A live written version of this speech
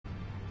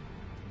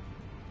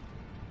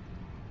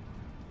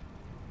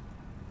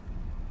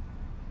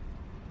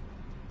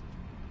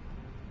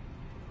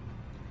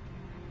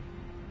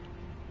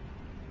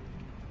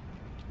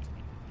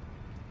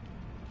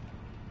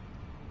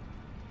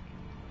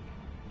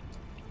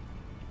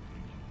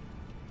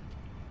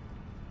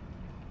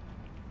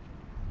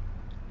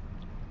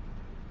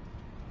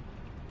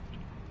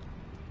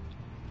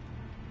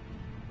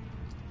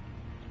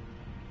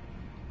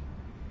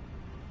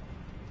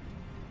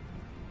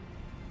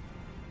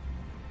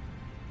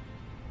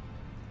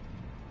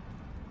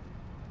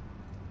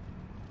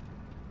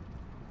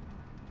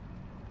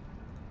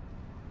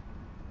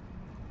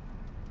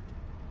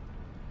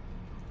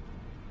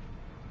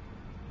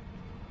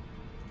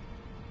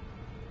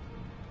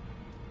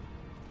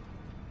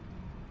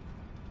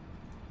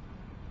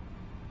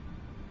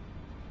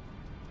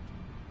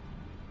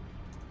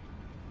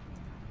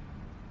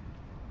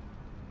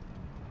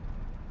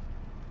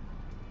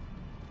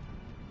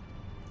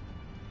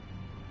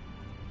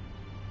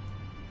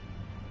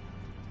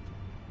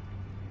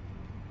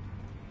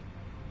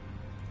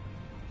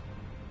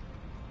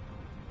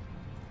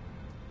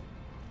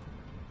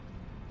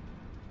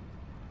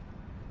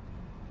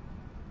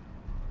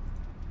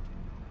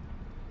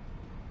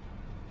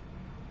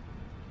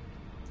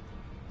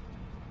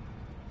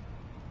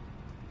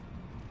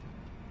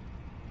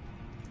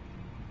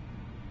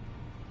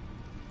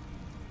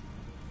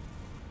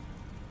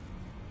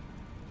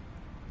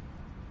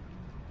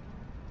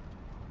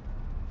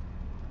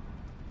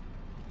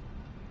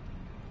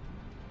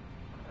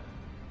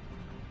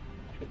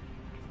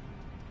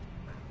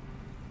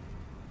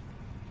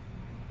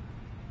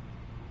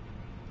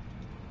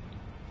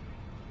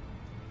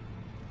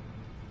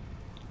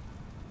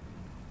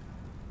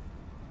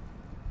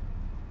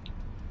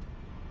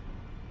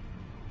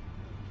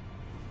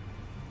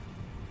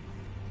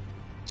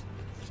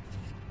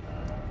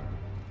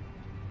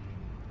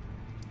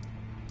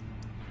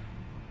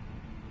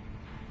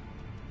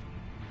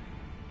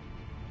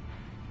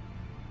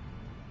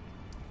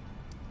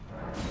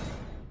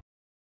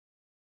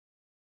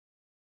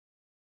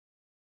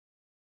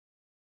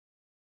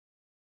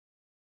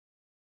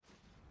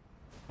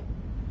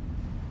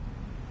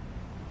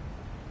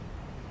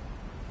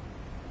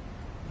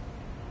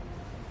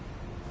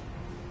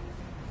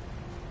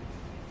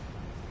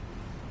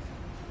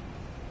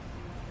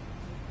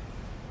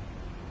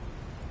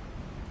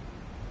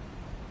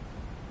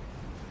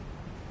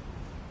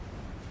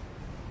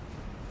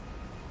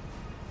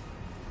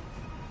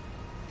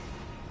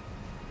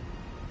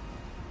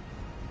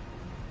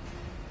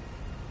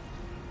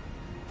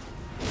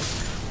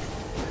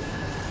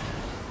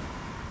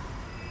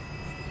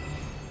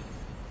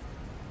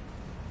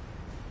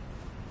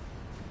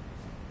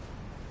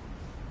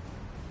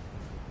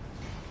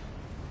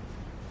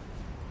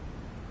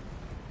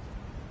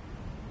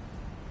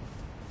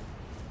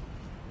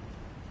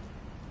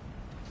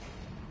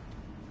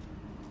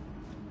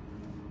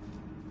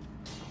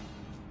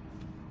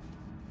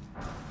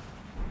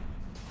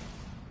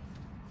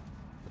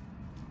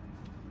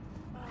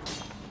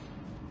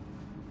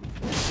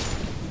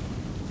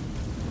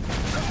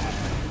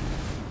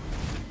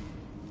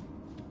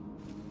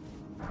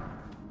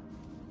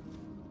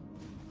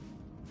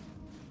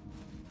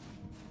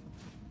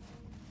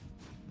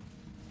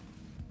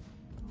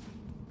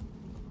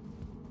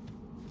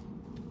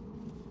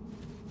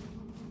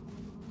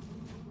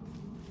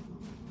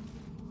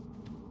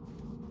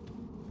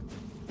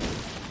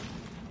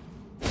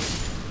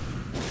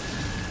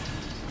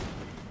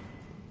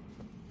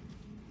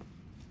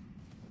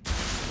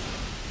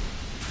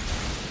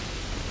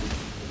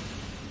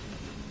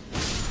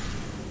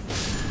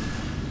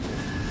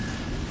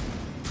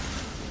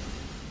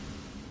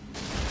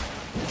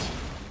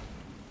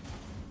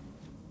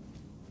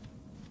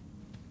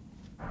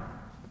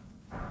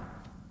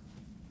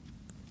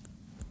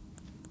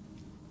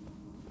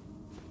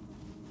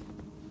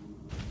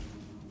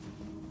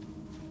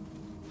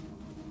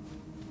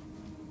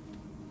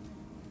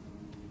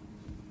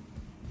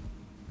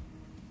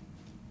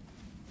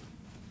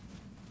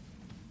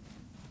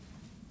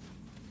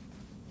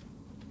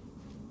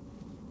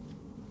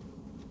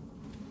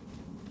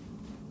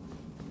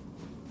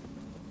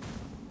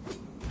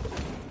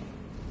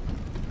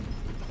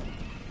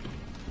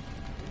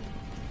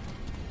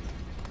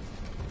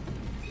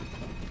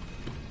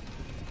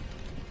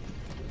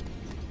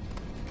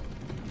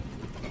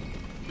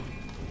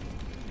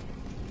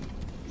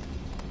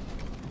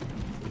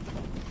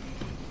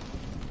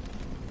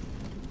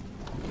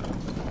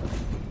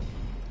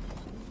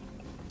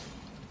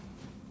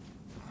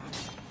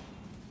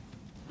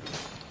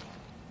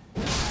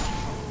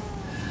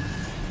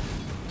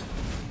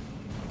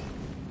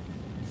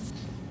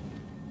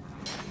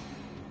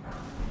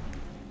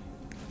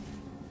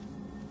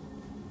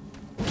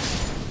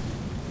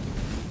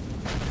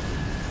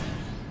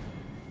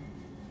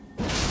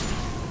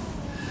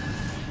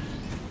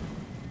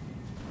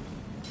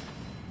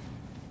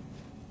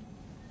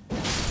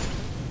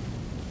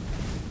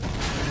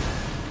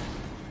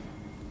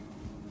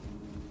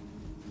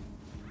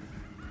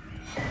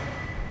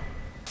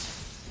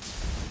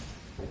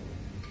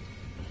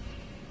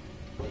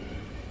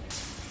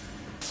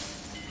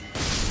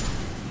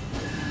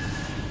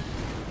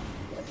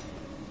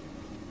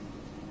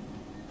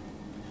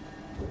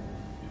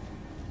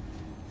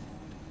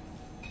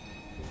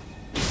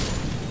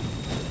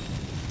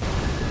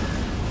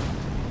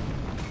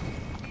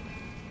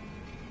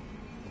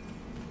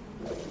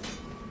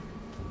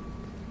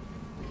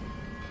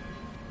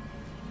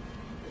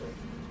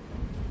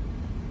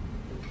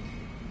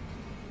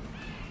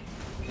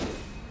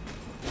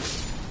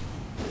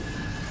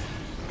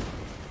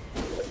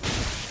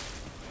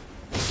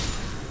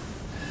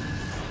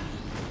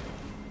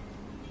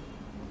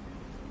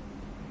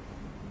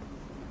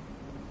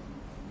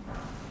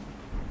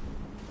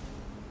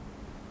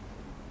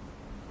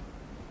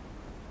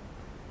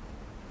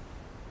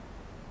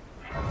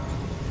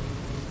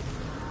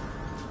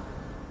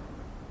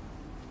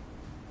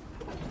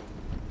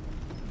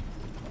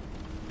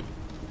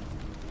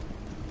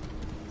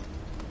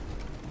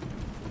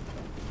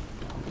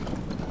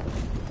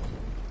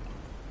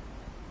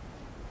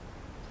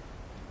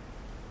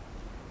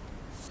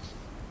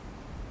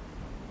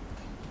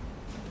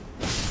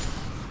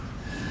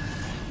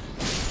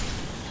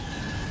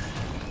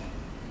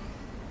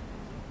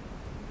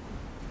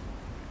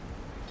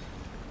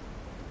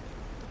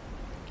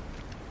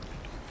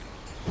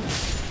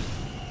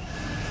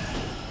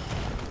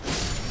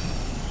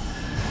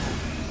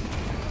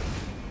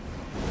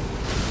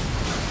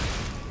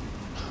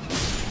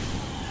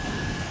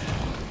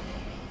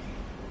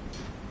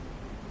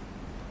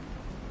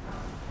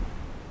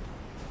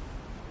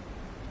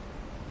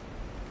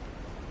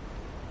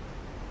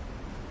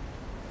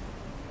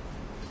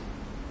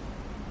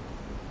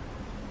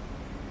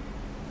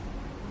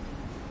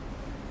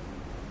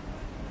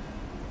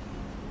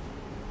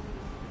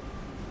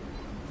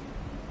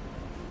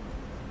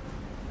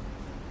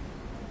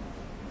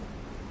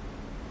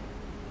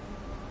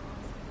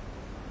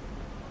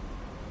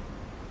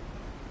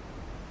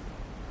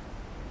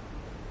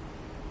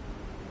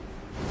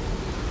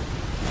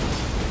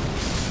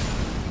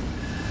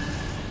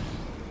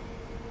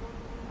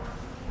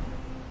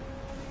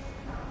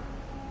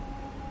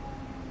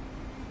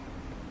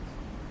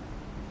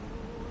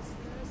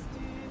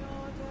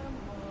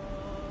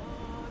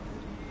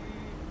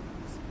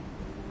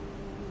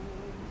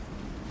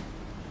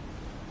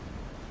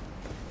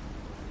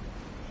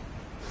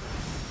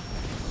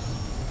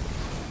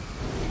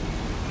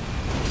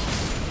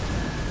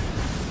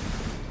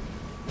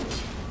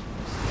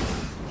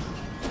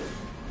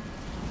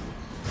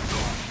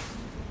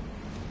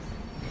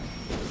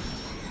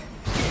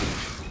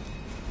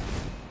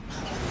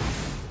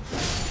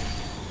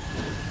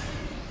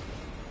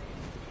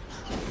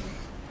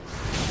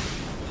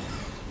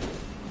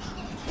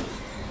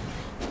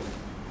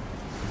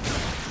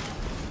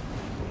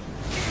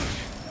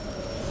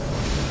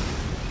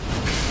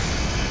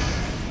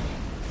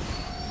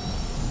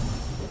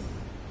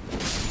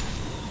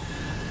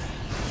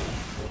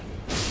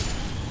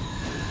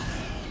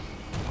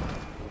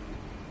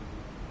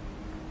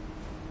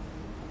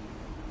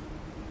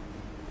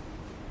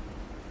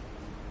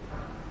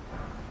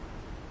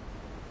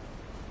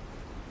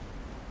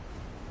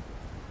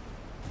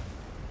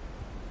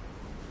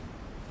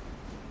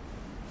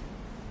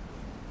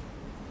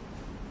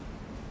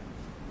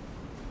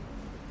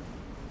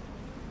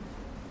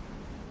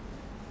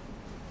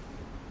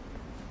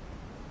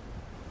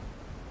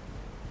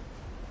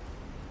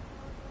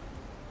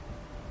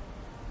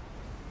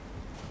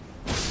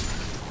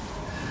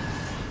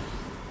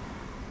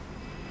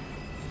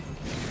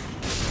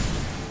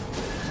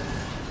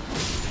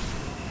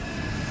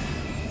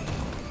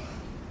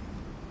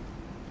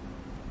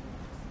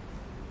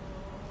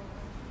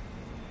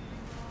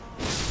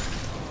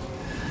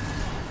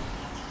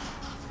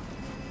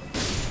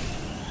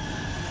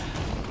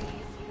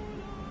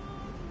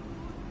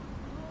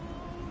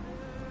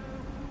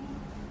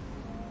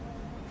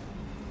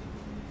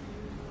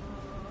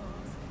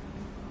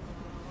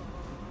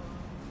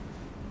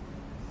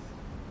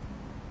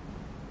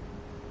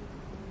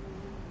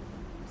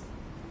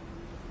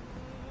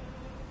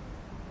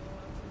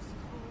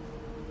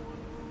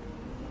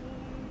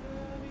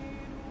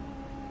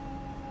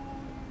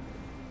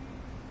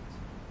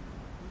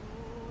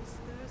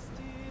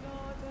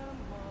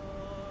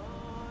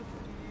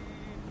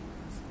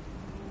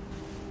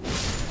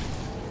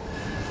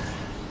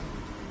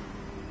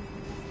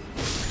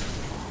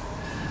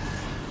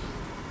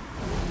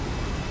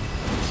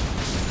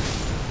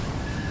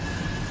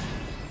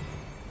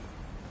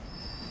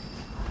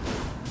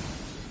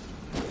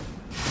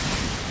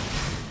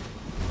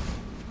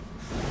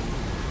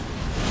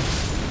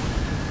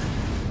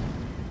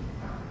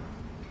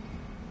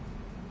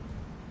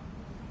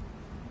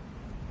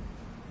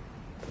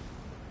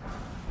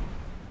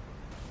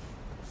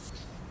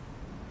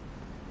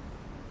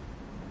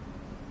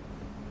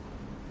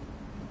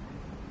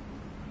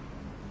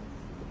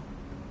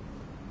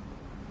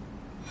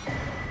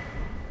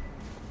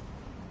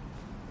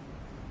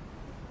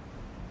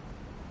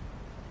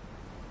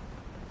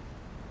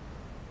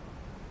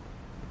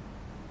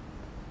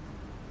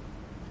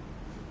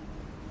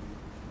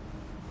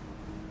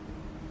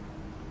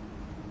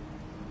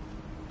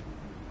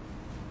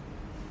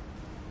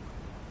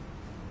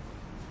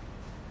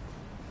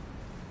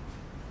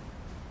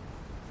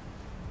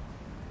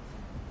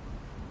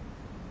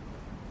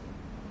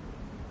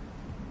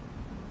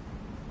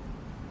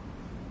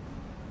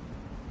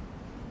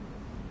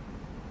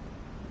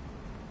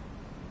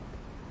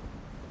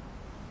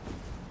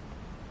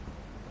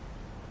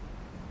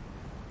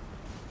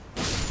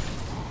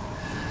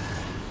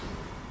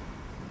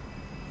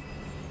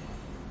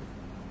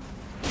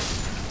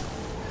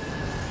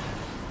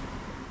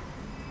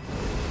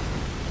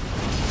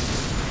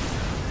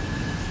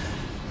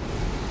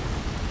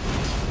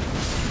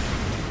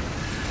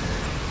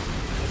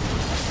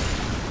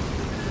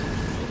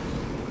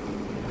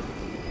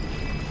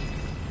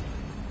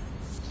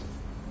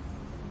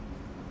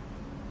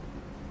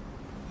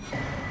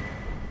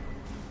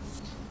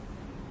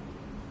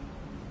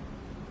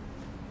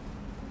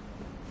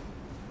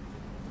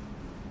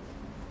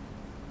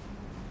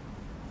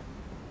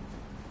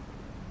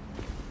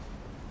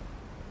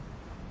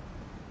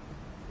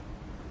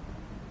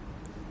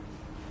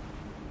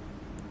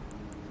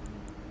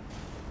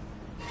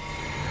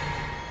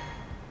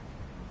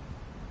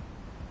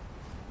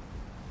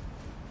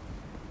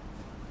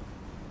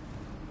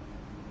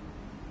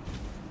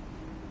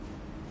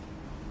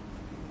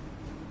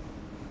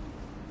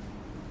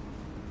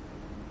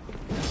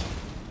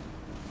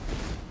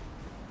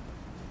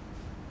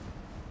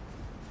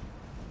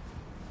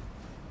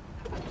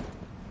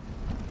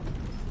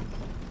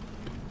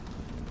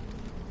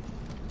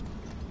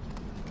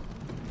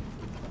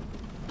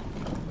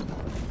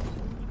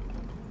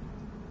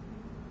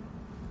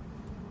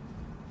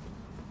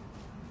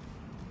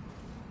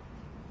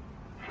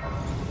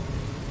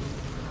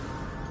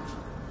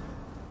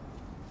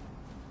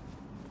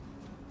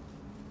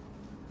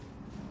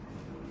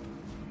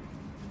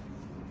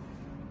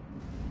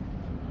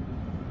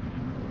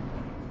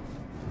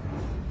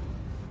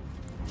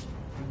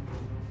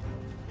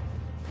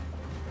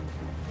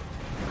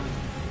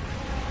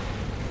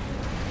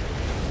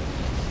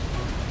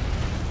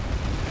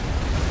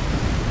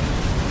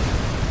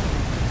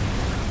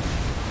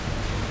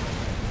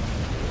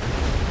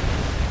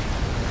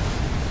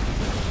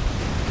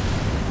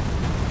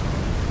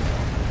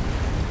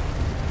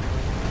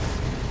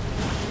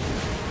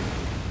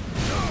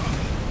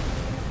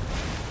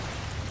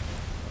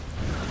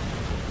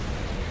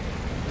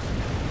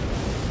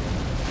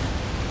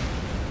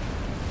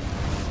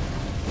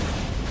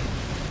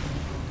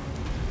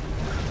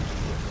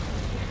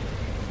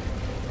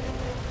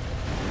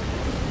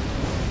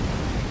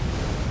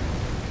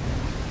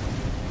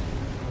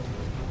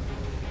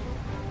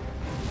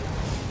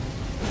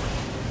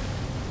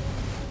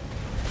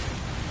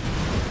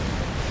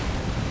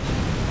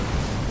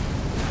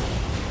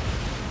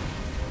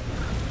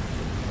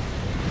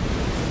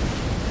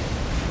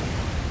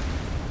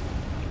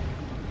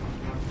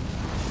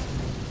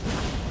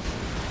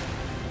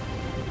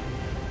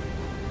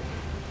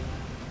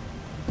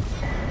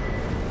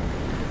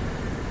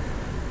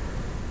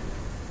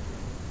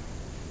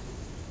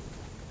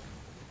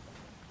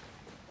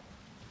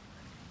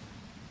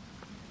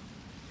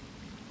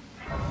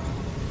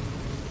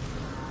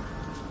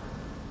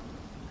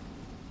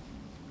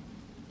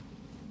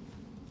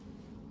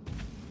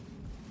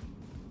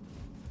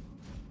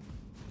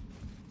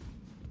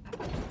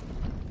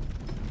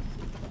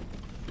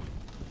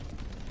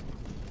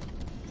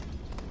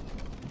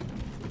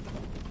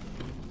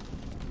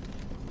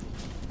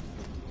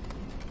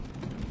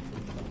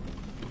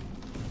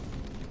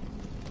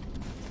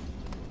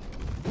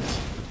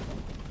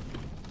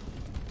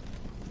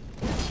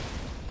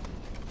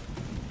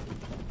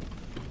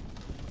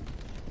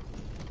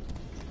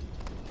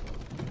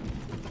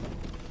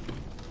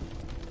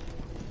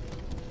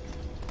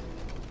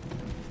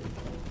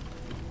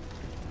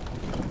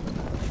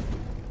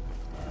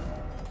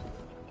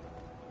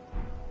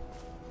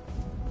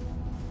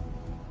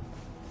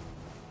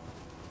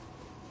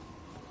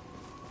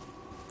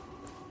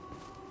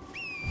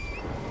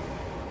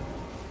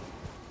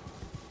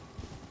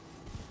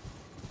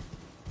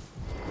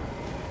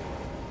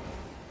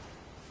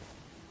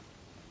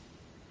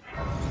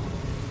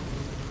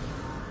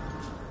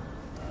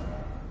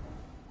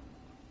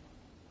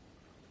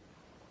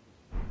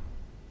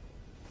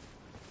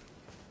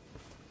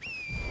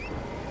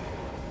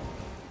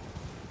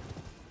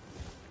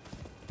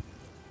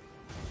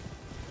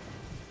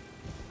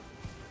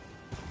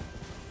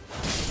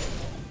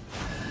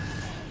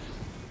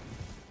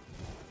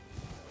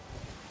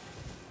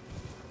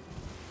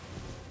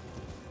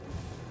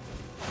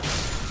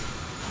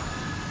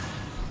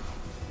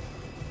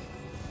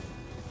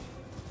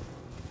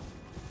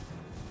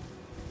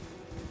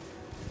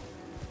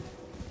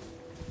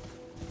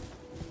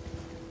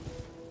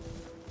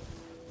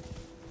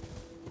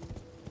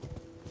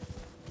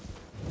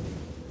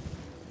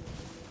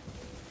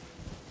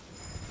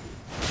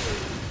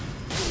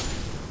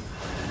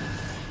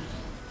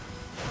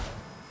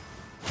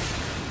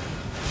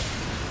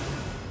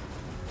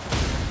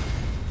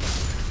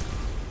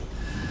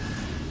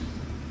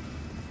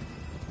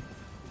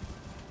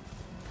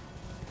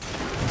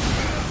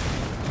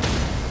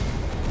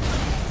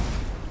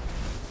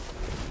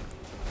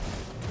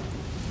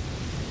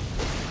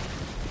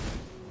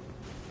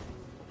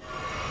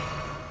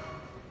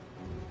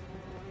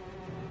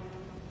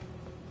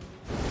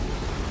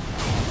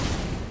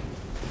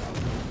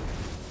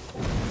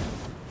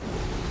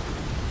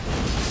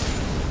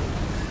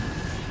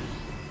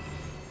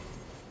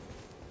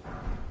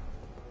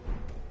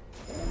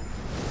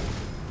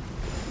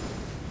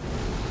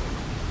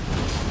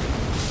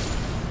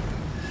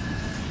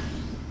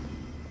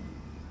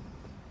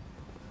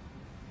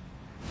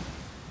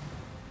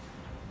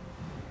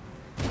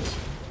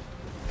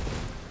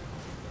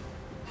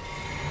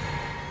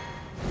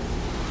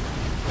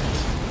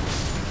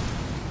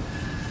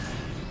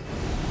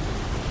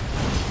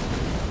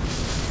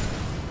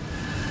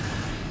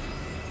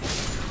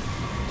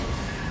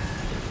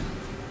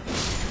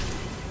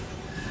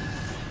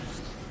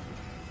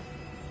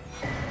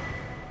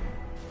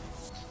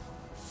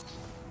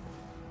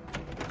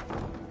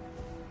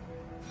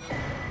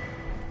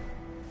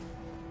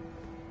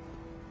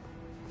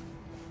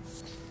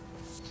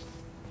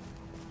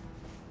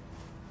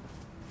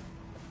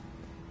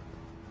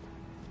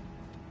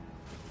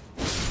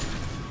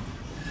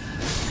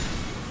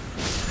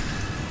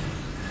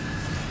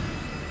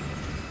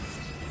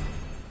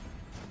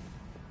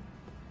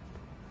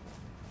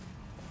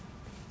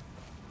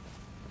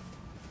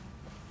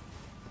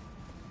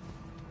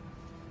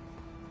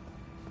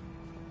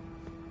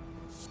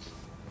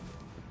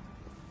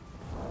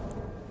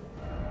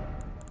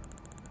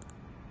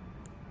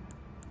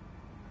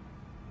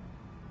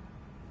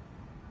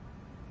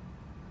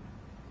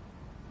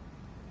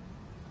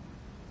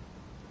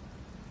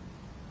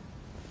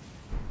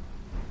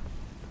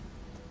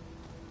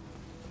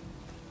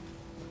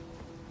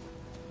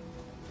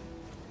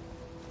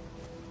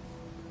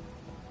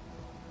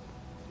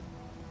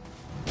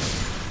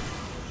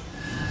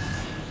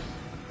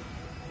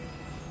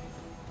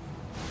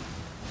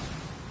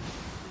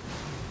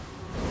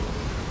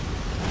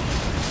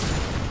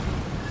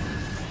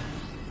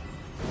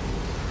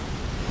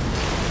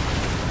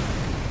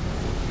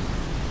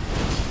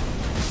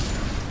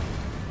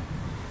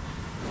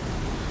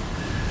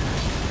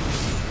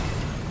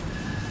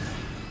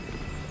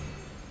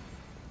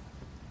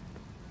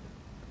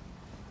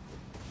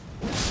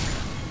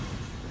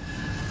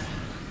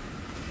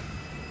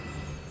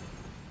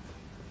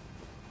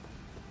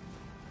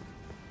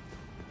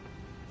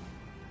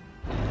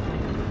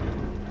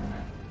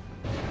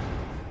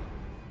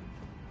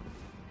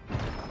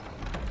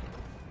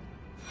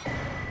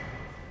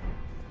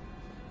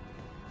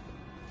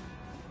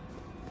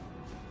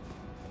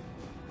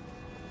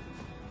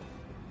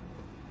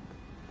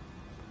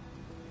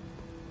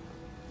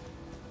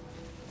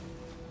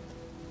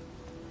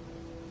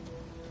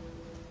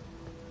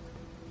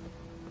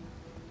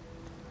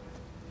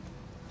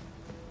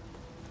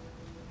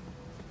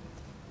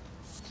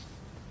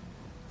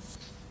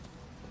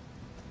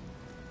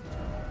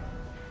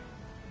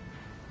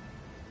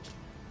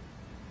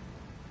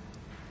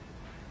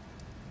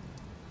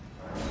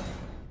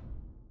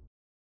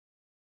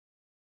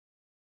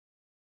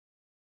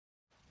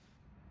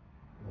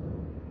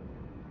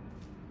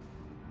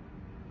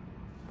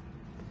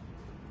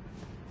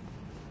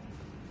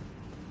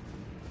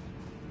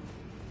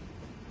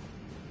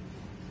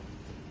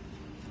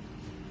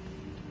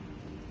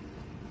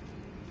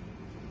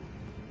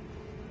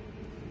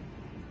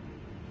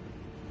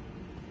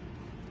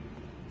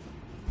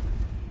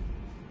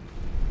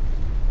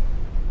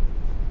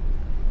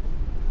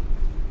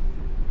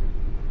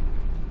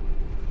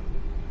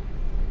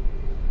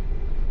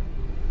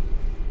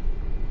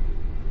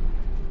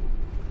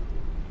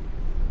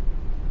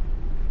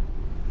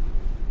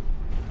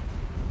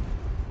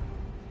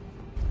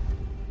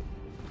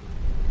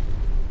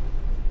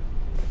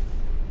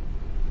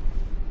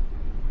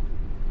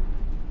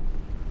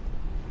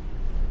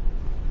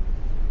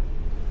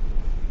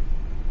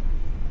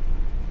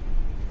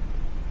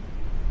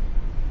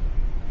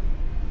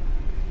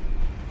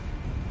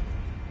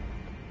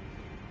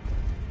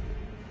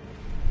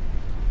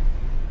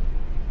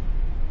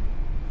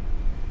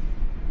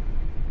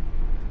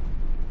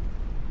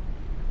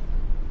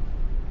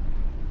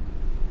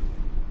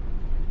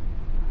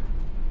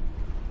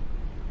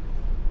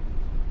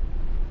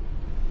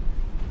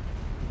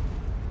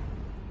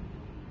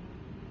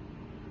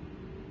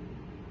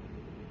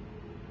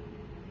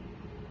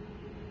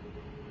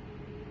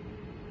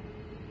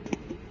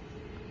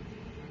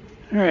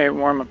Alright,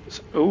 warm-up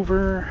is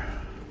over.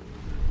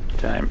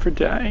 Time for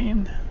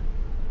dying.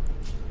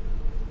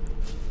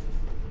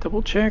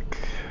 Double check.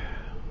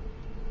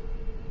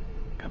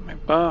 Got my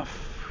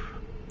buff.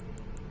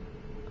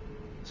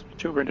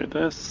 Switch over to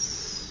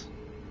this.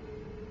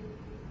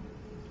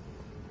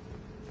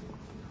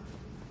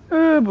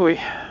 Oh boy.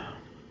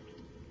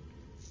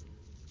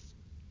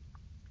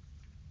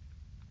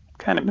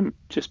 Kind of been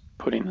just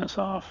putting this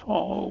off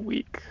all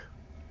week.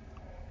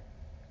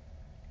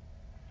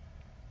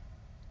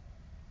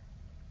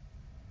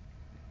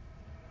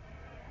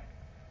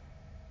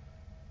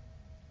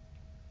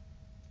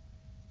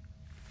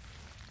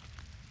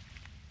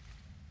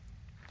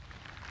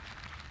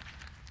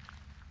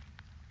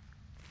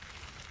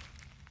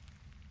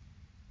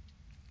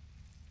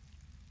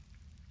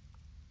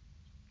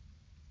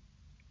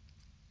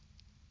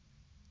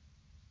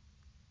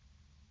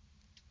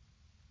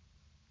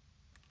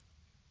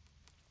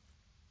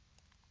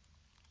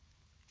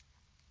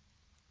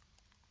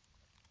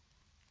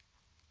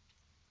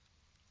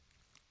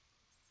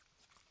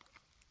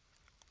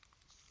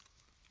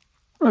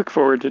 Look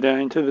forward to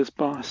dying to this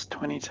boss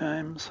 20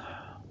 times.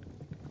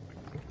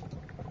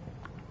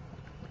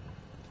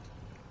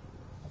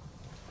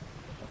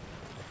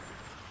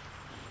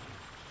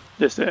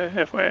 Just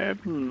FYI,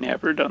 I've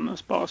never done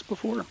this boss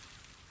before.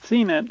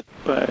 Seen it,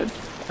 but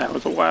that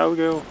was a while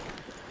ago.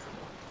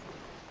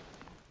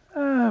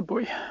 Ah,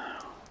 boy.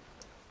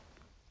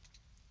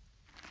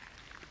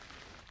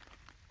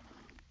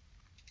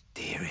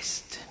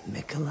 Dearest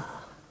Mikola.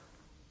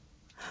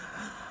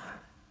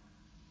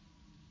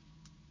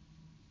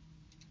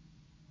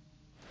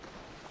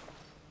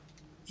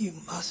 You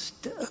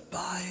must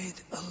abide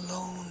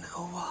alone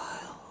a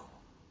while.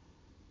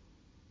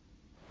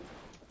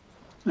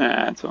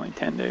 Nah, it's only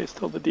 10 days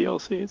till the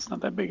DLC. It's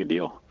not that big a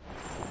deal.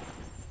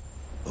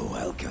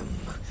 Welcome,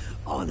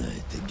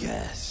 honored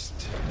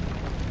guest,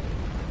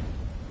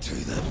 to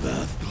the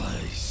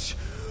birthplace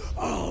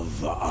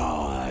of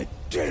our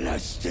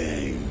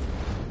dynasty.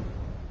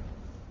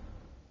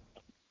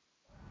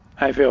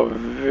 I feel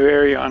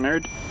very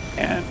honored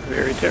and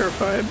very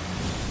terrified.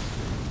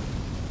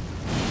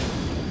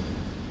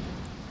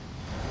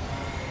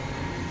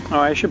 Oh,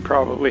 I should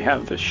probably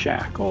have the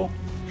shackle.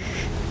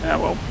 Ah,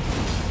 well.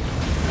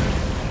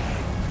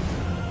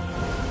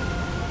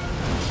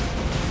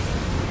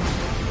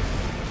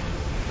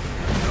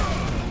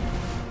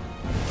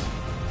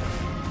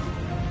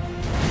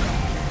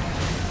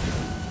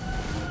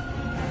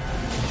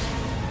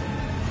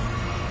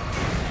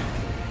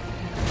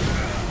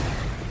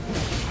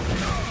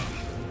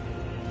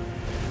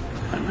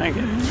 Am I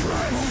getting in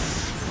trouble?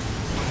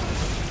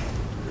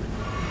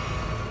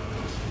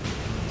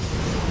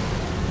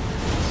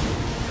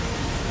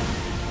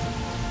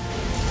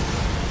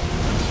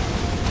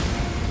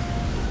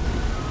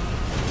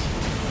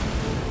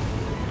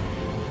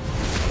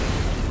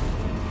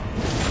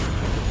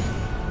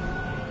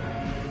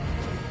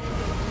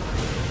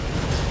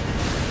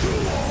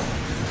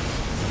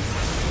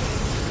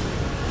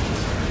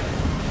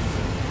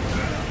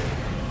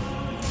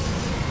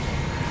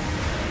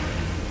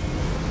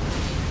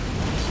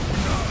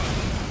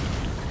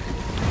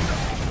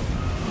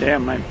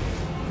 Damn, my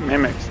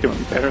mimic's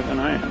doing better than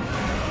I am.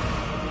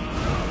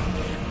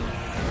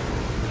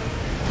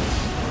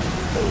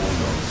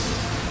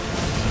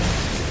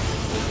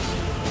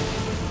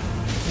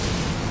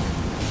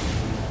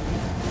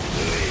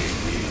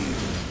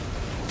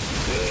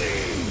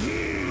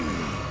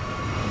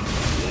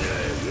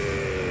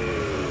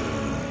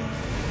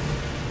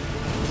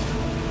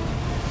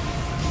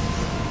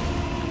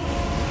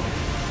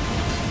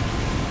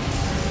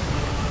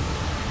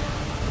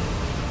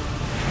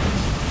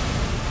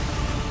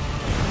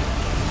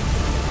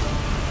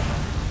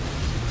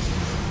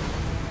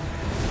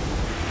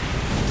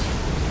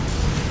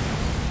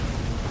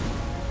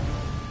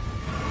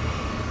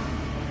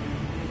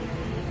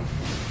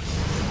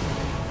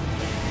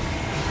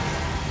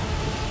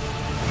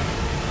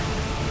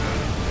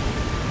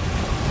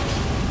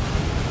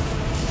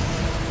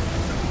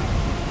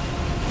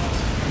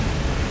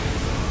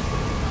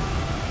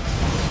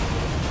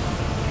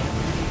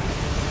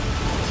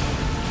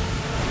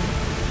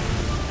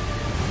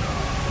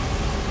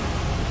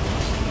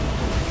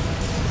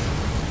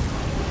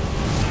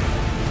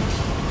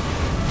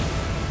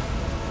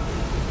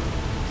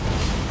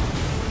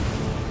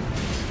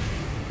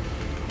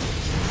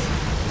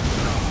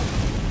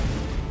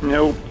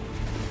 Nope.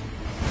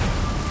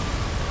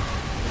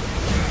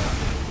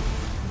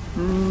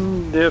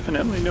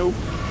 Definitely nope.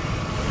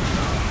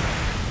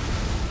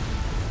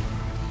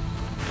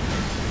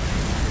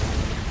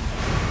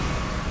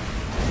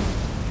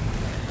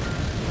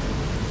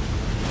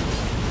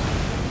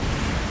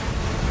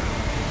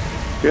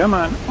 Come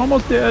on,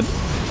 almost dead.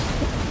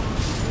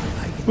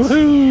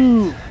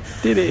 Woohoo!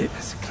 Did it.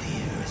 As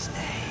clear as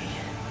day.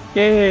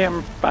 Yay,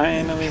 I'm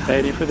finally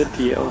ready for the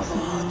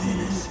DLC.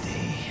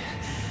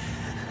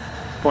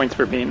 Points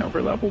for being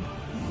overleveled.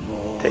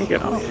 Take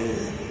it off.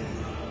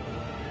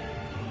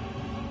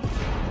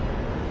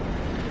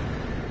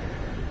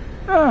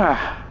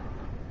 Ah,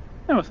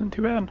 That wasn't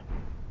too bad.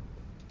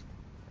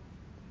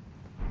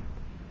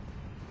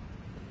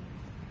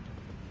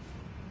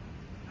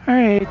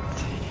 Alright,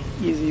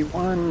 easy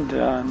one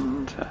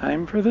done.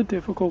 Time for the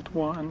difficult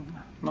one.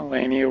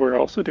 Melania we're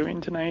also doing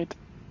tonight.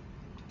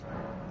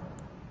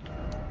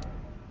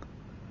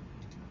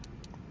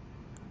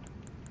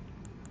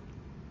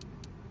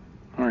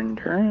 More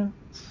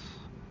endurance.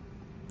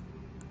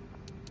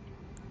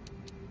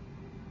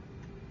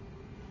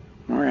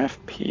 More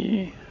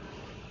FP.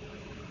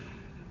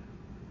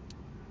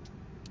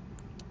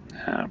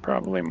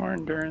 Probably more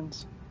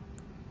endurance.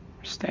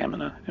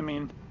 Stamina, I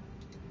mean.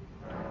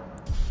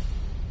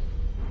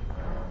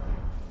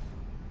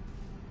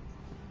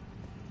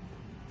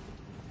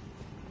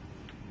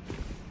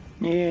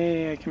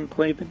 Yay, I can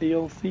play the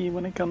DLC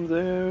when it comes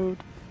out.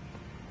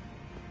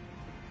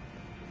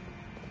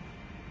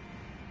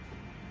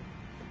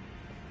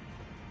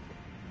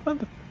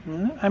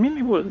 I mean,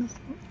 it was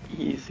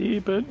easy,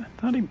 but I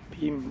thought it'd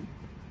be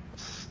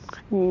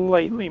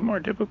slightly more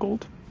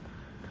difficult.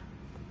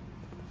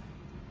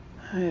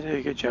 I did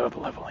a good job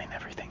leveling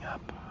everything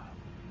up.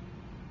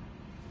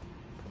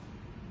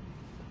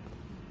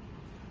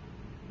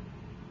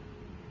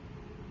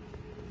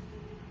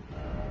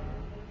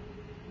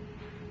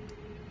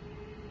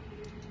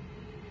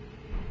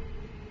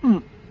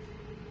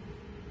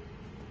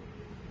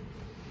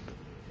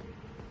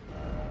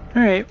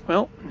 Alright,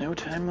 well, no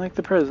time like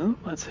the present.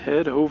 Let's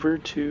head over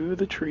to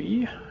the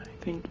tree. I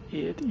think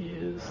it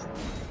is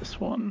this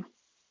one.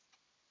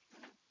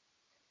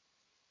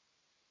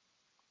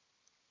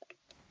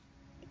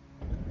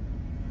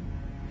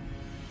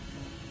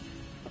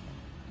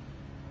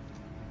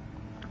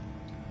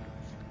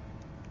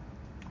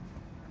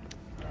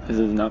 This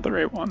is not the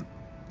right one.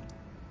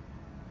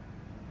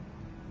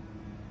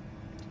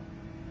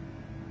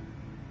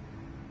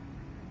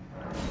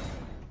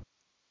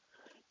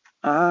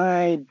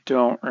 I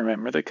don't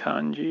remember the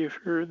kanji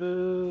for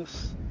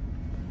this.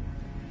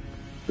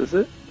 Is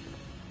it?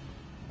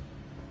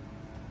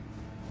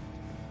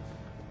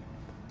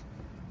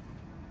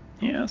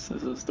 Yes,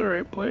 this is the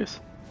right place.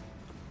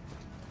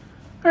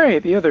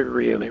 Alright, the other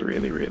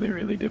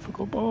really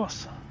difficult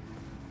boss.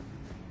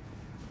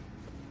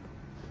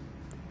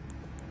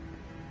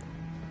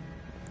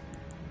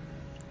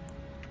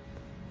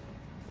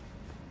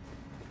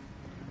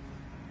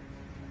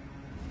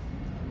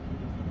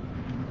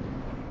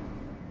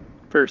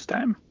 First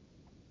time.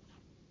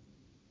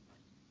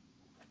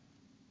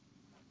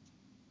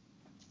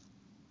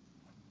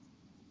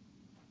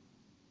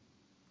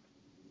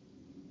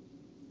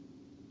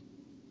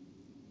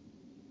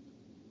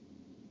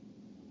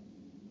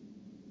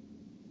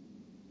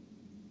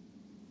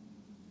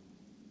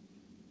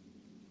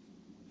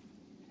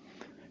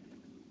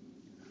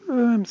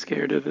 I'm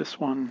scared of this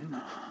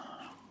one.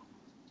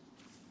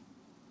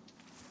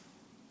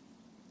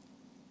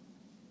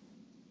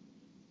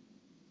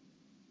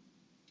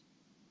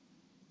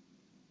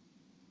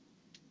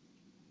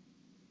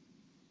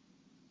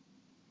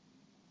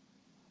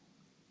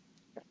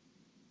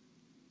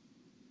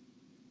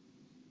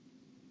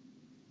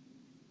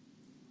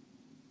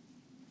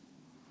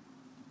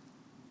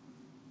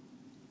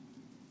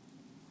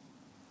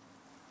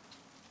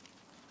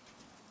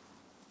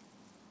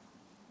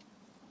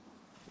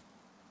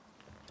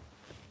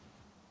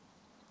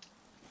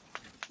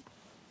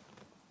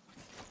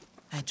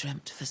 I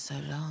dreamt for so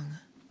long.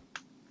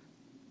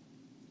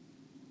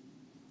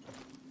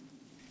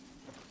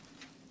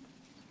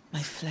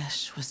 My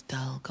flesh was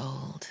dull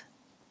gold,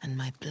 and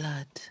my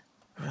blood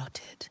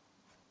rotted.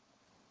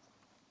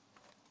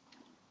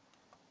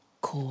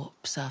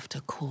 Corpse after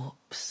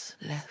corpse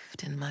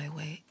left in my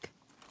wake.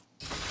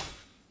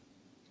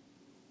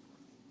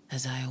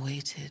 As I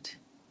awaited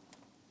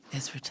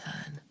his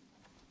return.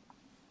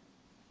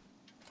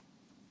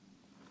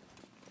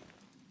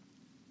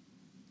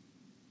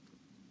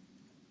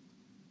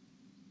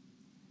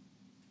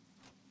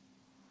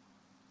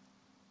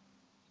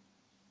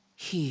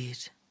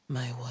 Heed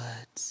my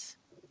words.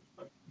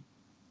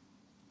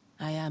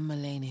 I am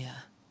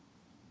Melania,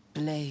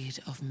 Blade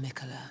of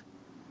Mikola.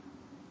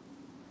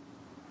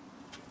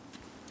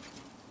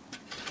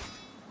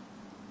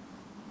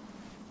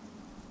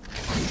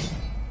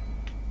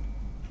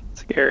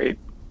 Scary.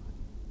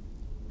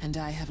 And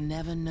I have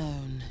never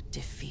known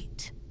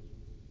defeat.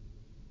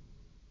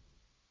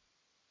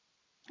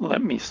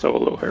 Let me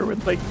solo her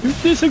with, like, you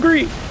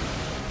disagree!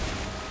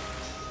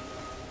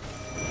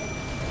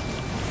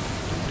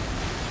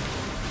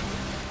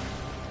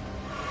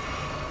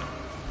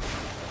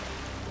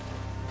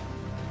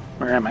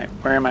 Where am I?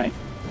 Where am I?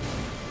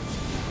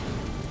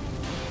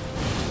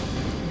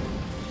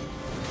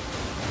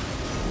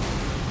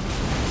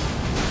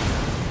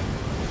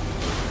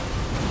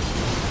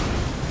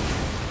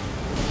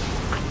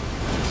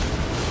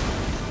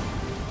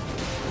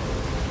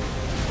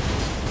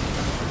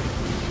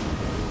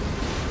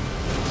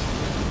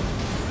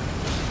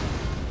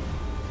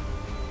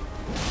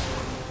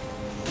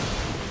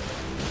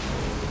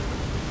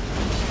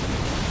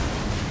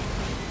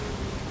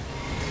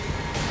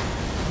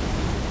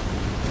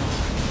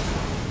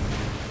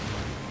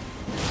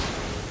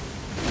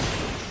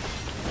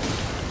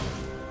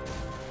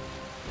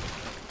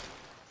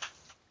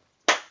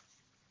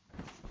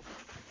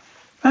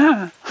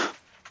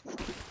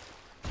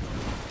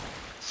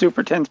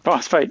 super tense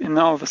boss fight, and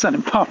all of a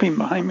sudden popping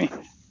behind me.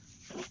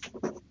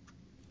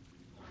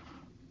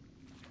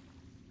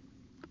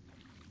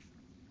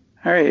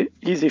 Alright,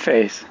 easy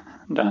phase.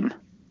 Done.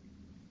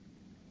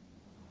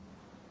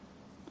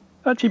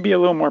 Thought she'd be a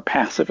little more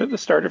passive at the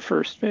start of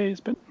first phase,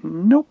 but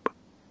nope.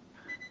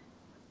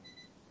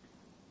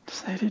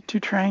 Decided to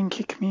try and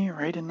kick me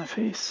right in the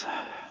face.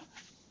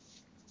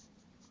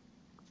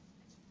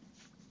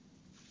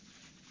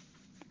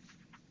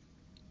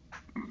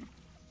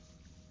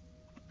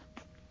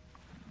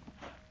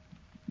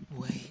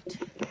 Wait.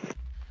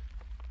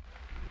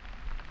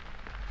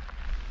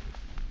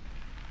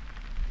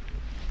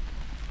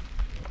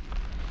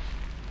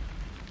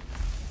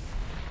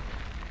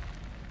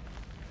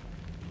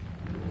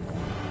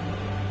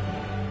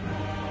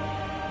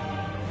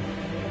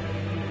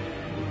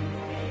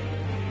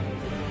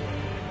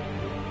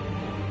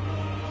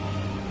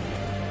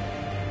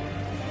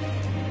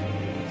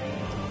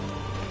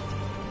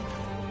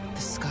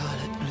 The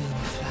scarlet bloom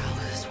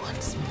flowers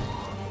once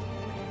more.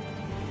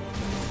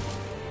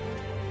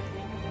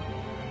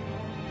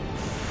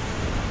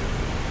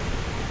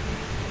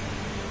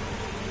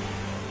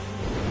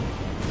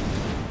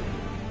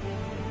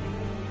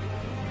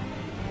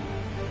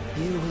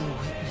 You will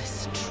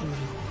witness true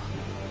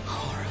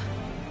horror.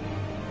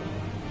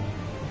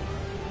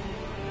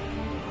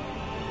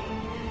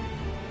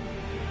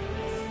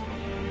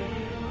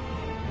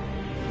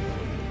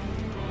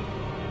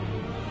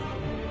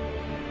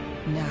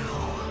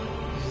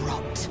 Now,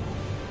 rot.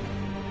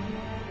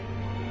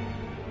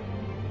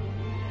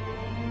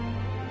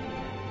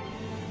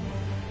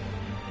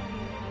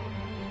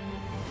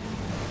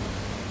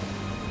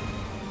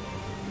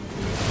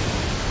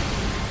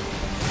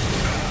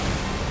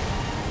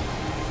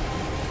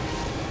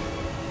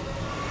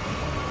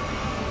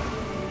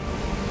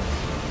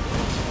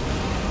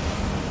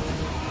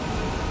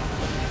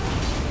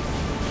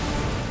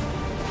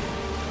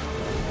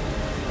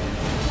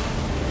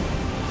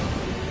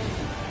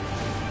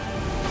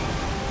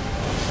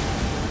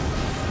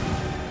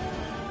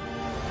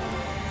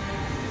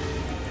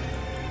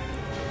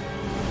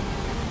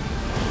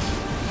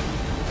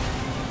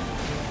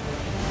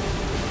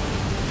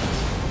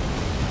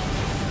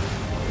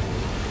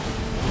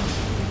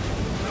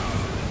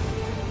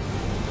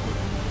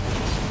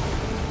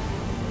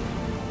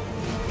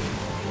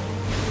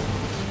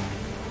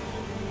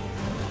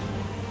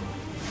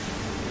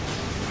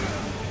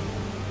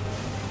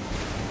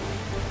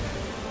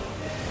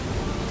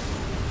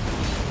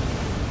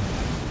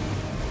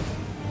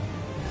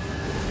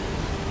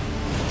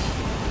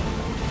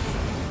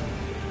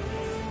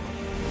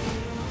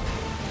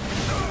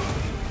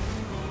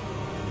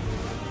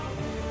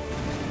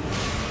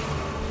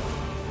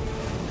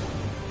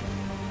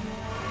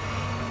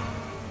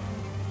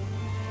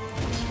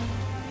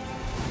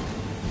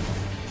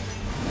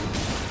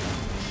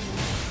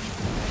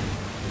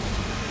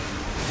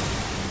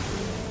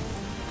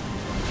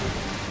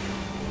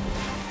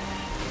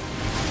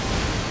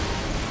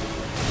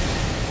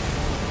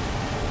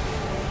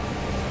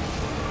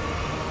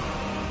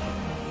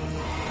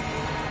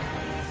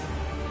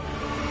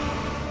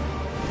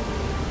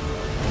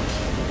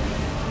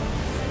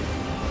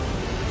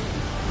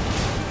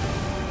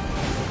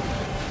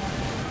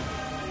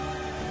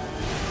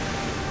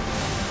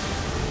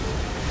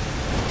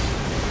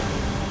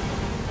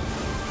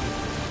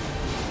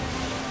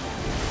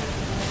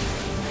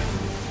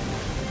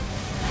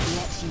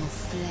 Your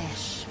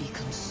flesh be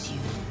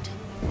consumed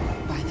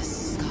by the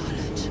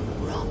scarlet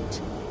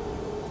rot.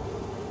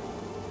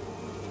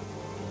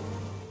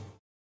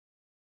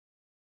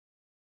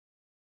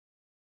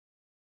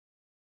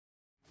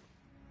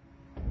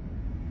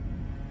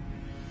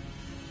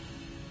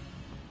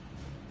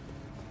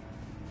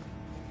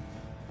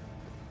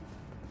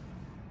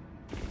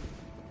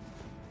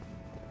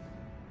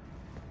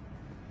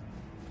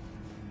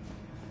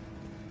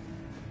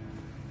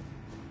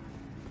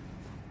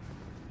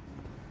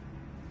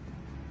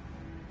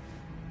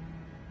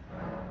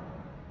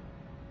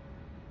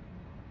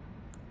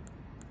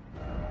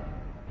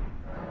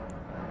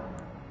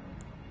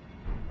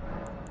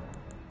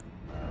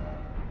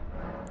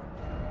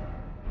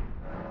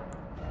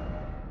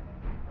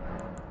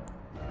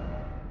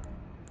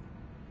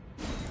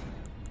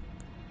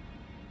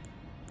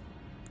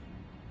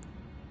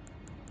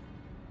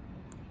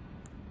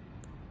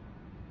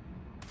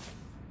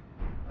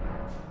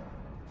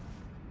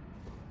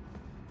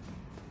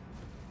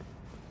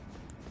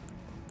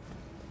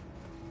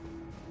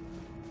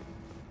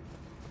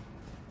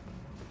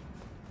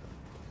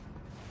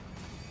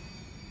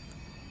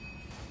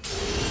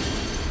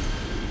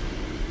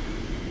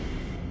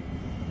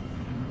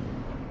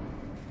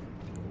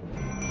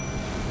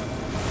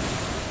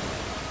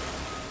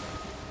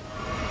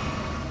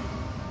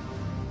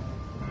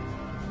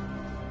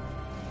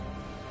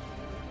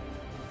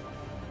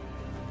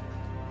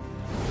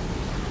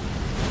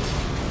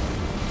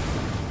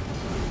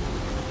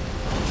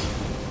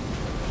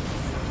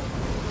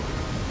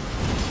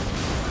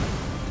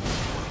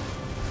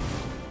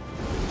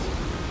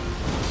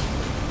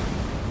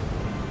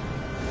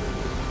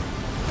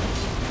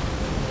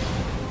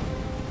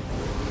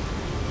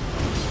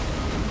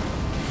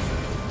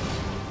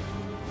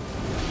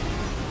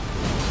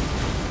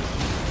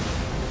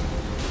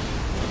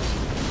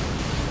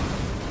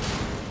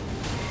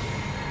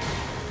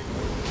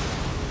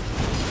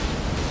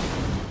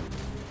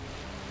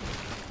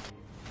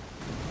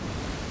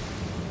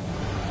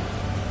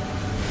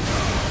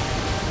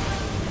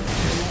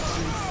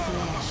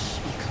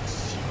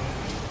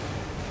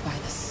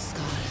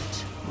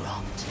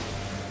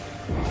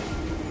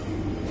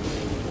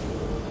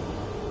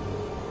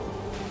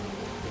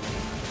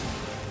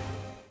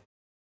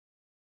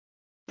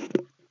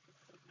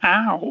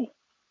 Ow!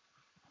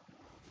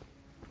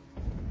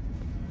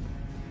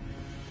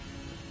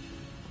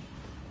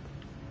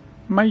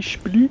 My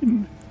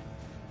spleen!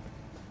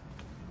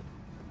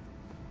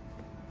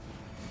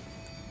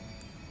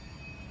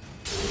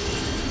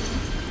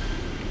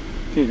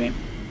 Excuse me.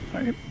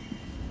 Sorry.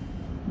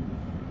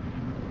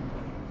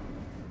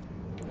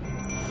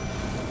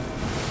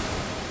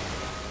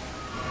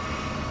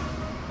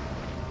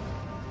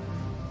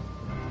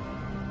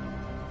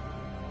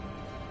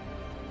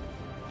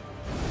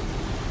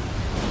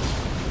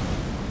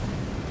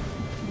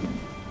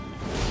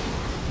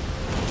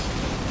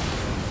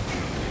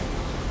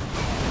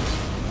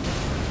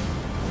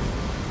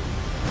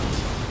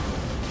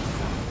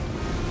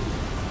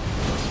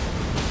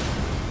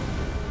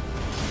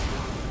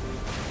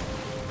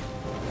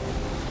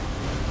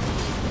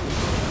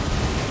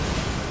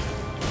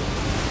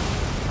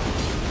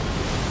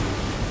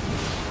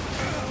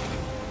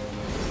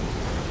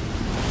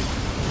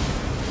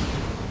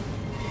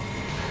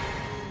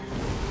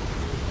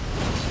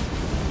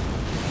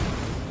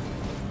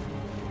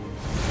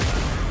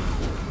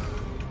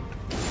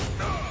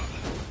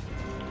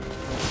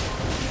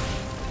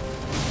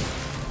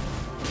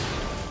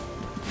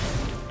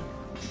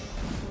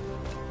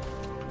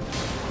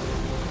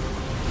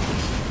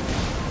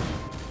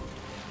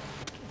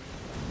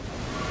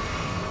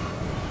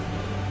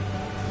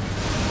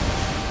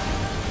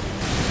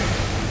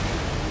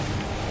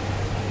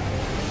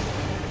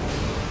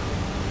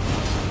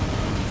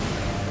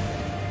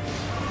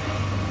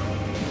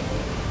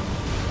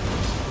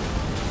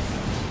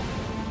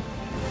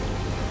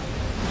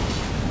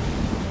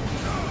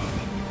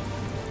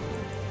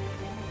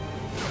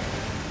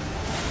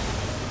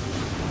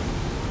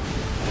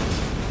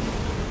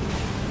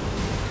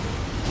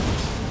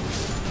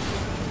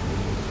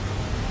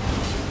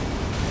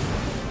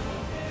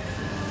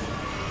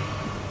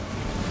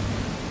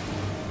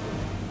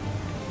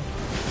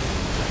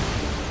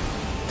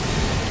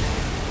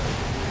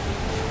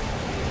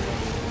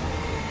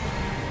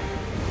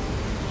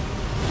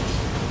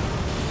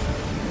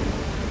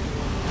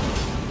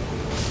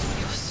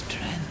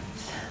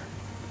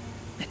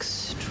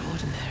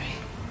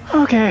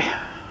 Okay.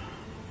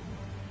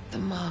 The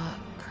mark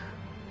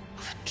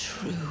of a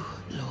true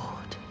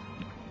lord.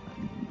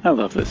 I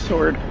love this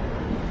sword.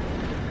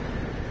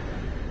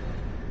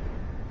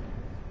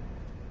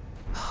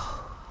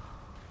 Oh,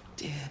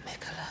 dear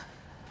Mikola.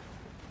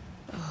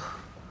 Oh,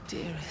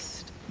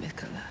 dearest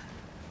Mikola.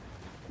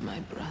 My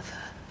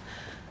brother.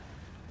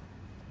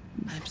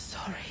 I'm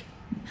sorry.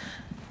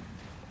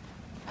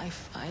 I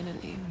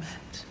finally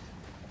met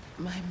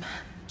my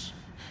match.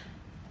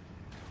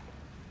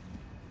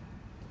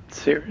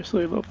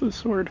 Seriously, love this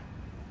sword.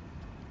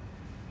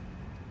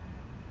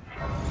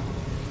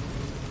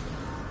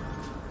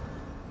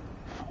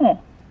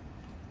 Oh.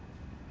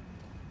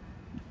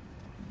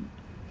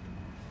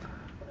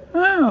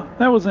 Oh,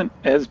 that wasn't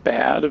as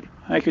bad.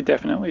 I could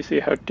definitely see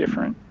how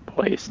different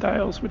play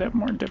styles would have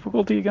more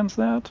difficulty against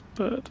that,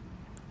 but...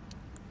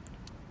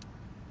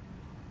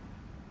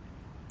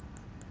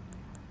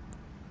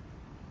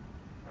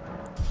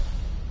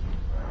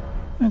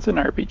 it's an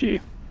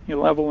RPG. You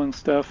level and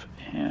stuff,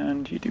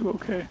 and you do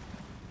okay.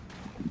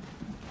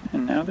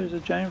 And now there's a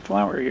giant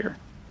flower here.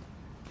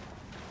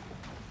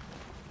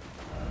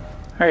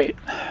 Alright,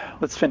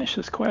 let's finish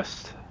this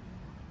quest.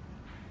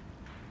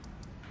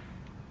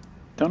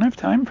 Don't have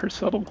time for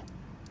subtle.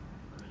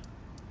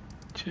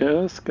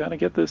 Just gotta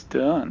get this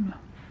done.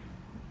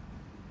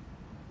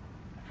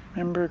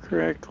 Remember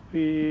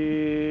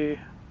correctly,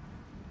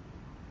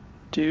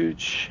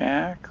 Dude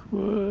Shack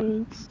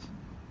was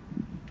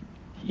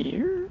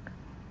here?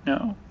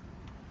 No.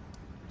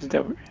 Is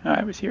that where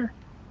I was here?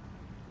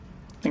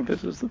 I think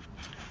this is the...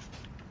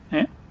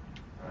 eh?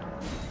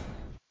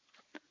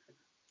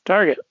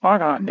 Target,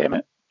 log on, damn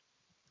it.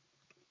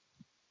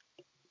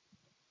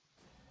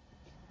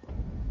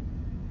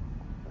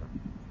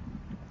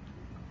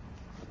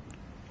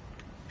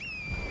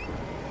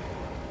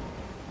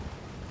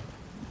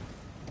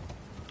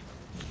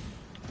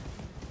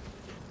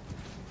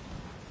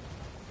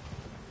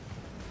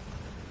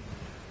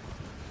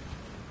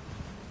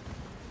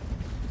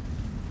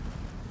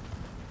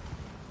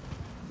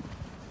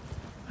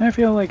 I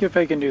feel like if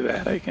I can do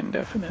that, I can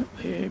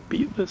definitely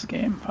beat this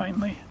game,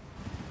 finally.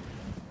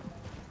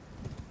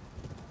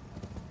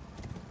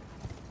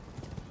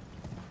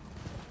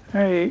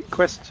 Alright,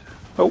 quest...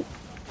 oh.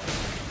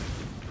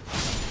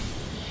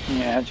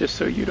 Yeah, just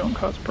so you don't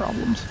cause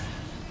problems.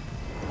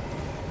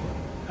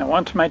 I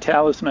want my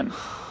talisman.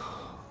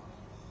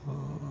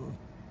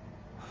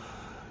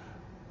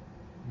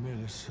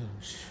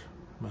 Millicent,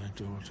 my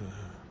daughter,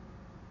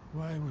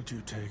 why would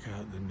you take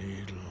out the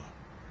needle?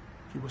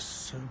 You were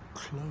so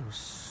close,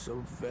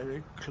 so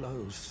very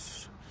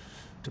close,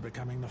 to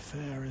becoming the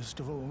fairest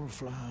of all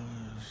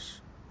flowers.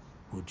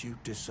 Would you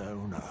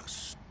disown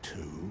us,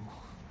 too,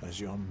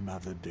 as your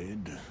mother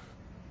did?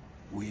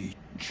 We,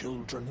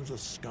 children of the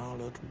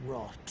Scarlet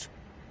Rot.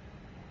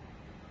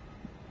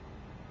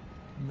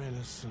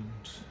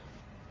 Millicent,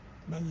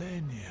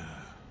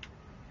 Melania,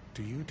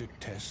 Do you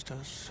detest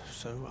us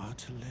so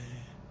utterly?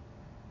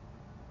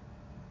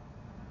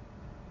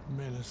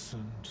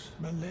 Millicent,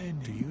 Melania,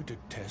 do you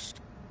detest?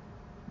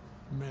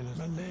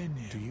 Melania,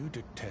 do you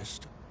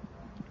detest?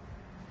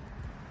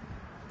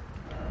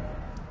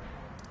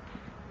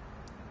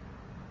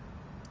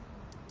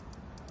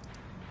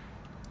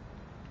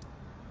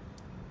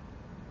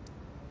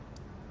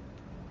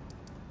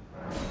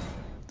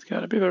 It's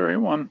gotta be the right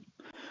one.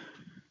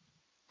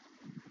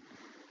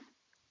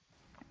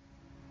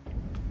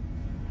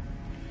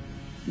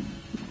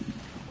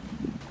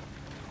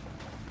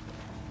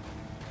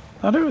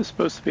 Thought I was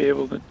supposed to be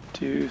able to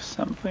do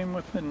something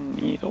with the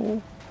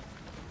needle.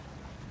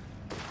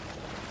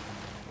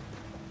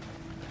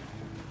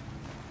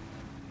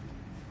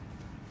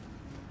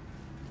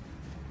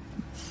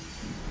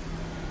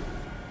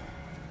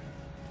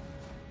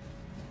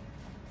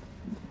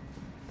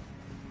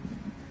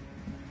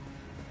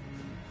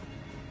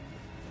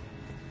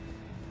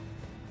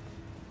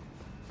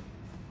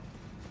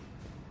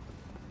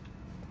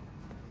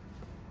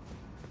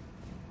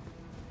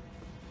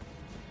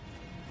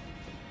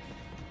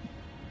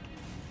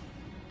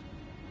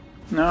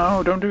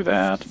 No, don't do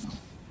that.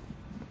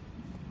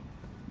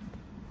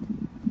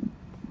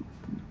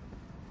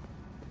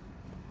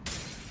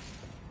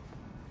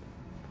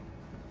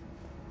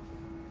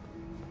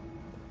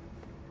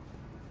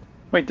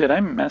 Wait, did I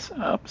mess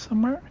up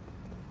somewhere?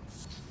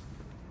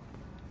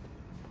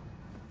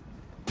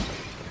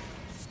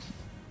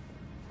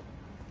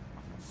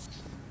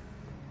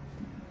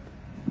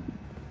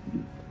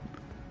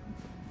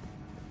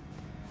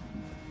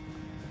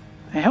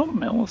 I helped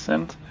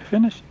Millicent. I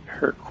finished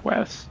her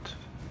quest.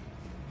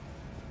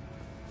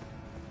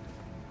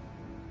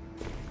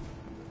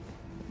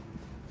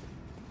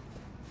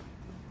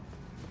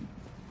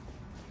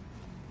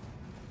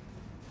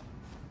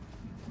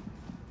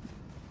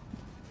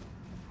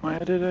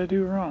 What did I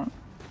do wrong?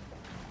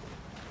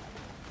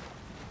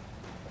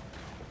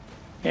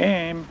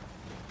 Game.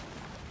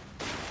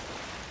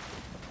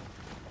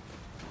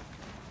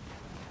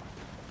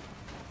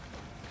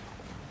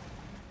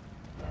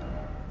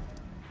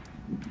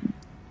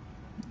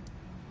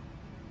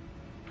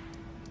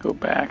 Go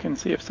back and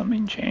see if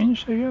something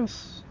changed, I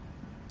guess.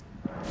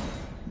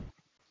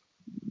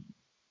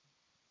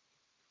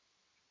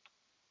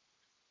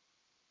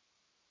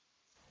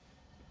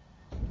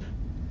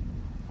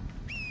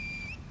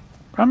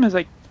 Problem is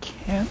I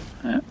can't...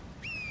 I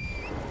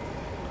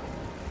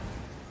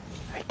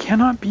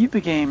cannot beat the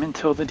game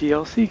until the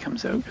DLC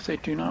comes out because I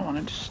do not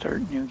want to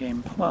start New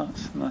Game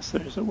Plus unless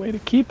there's a way to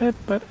keep it,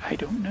 but I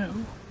don't know.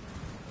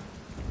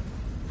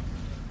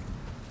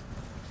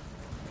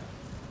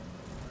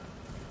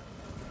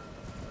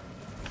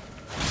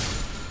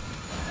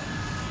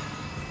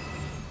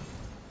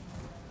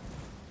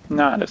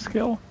 Not a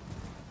skill.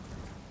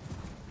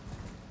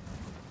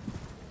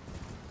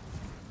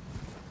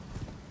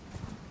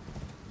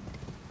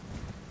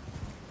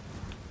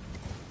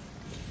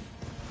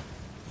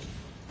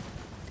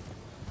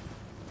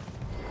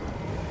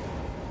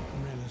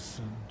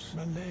 Millicent,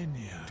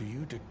 Melania, do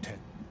you detect?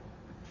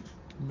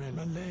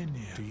 Melania,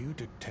 do you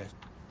detect?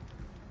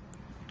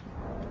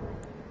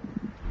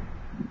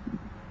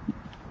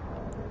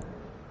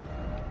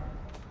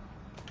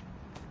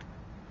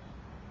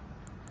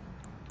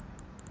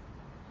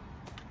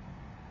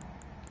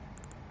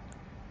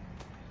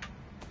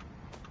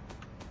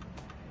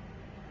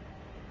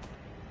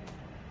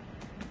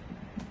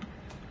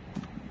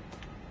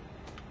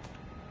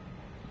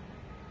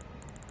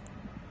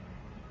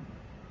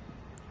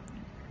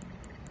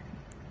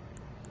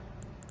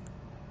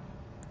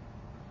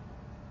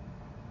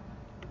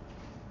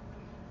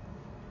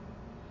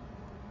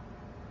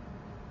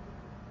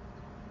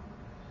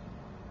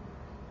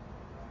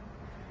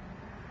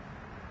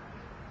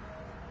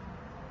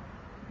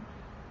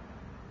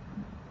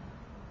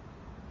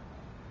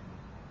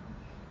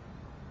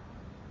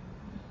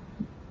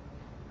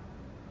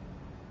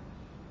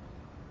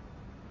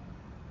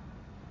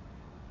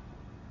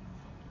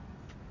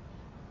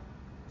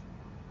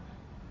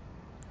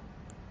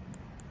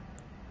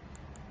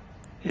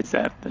 Is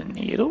that the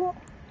needle?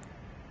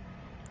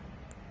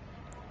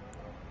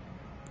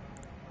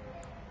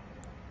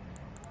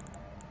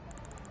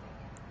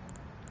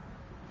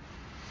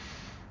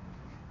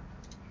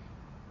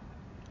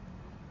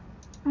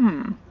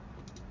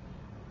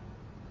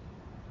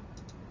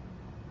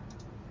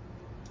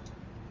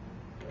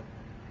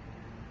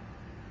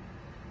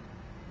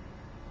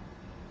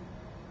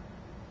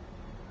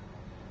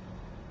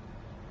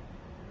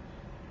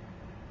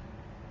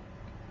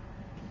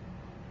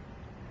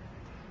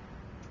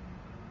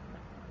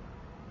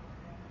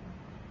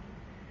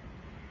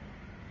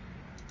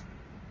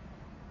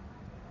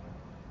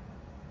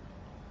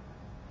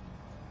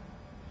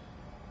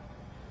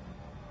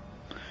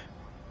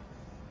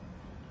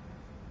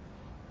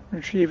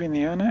 Retrieving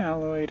the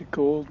unalloyed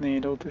gold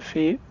needle,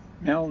 defeat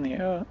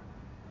Melania,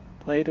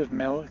 Blade of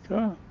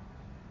Melika,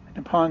 and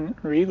upon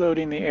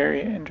reloading the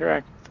area,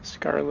 interact with the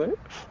Scarlet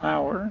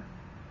Flower.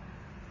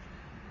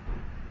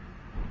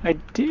 I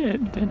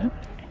did, didn't I?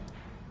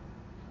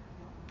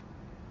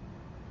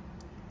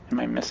 Am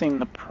I missing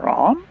the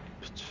prompt?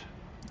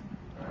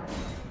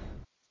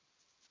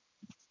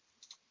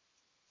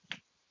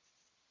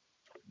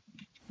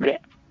 Blech.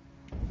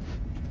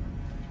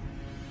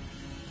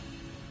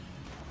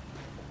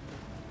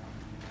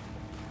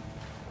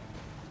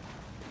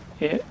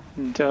 It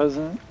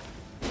doesn't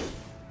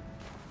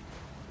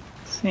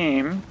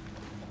seem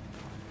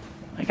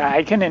like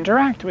I can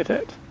interact with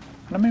it.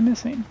 What am I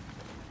missing?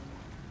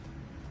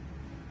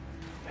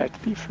 I have to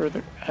be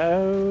further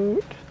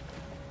out.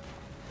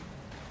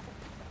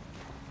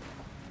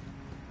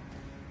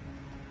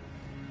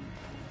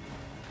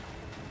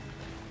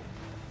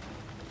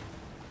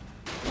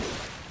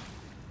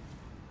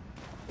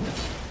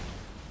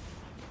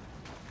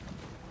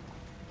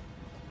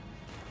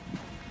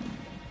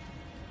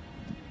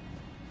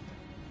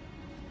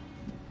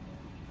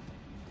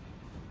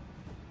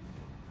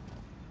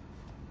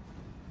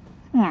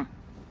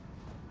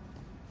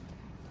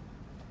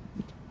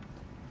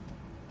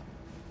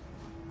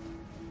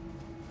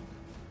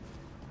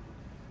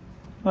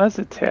 Well, that's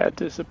a tad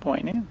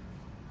disappointing.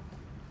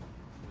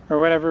 For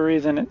whatever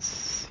reason, it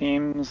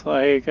seems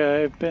like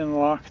I've been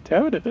locked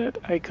out of it.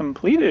 I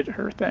completed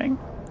her thing.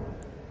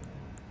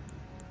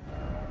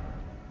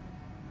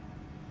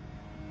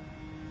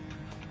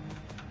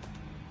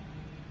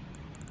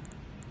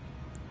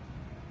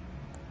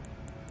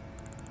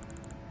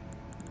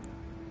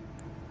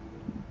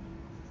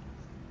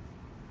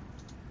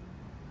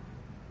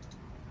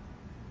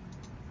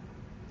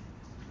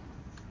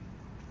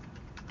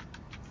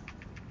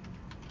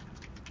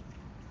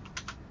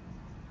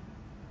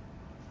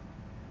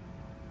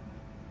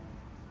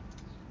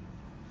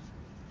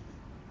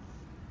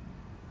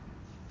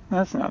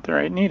 That's not the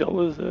right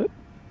needle, is it?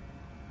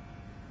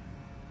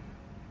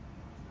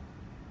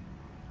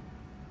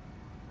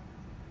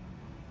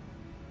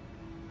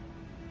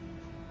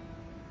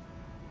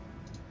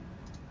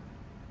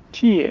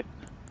 Shit.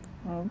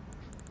 Well,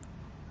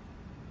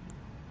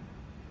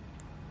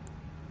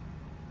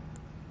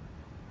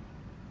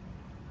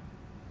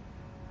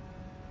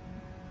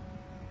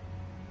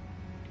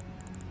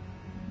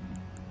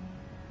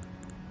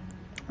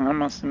 I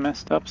must have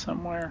messed up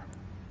somewhere.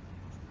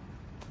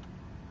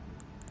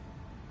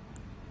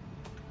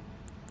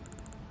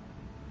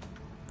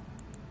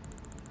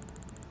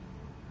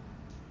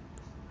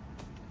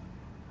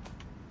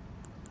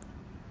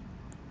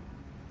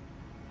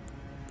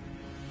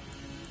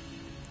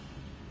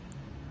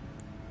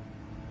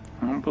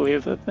 I don't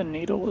believe that the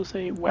needle is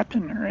a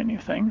weapon or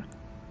anything.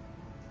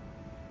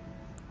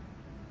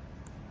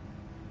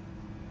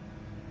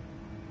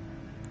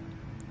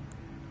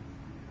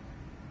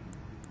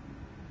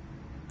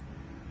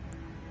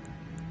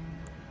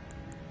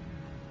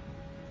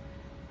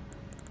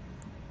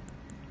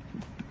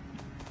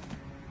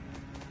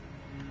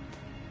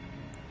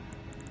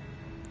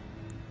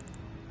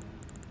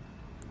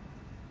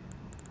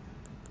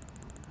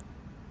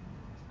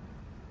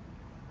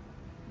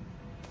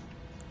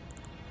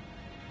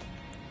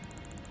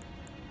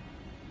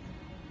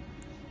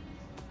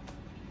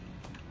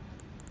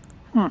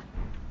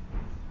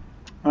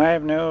 I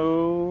have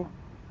no...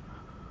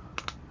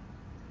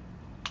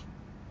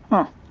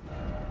 Huh.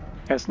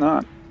 Guess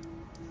not.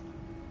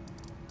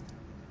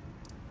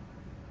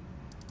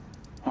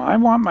 Well, I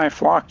want my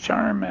flock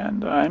charm,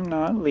 and I'm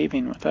not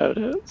leaving without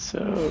it,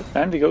 so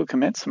time to go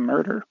commit some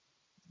murder,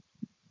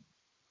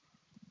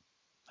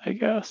 I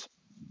guess.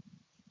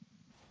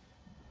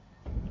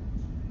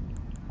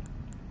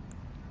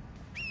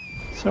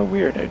 So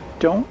weird, I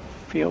don't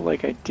feel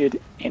like I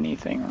did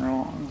anything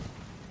wrong.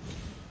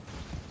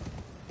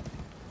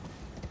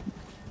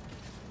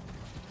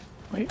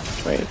 Wait,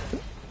 which way is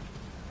it?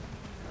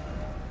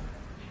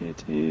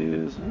 It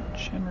is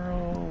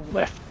general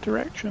left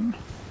direction.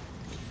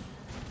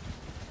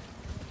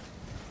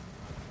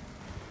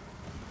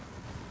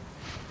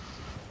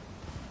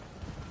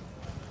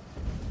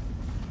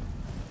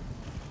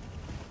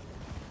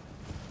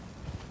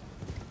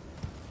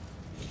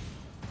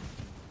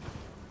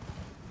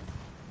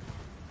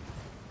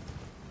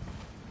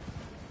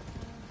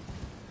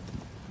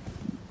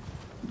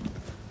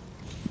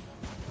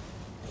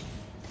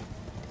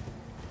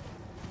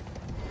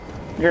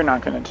 You're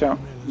not going to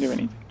do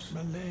anything.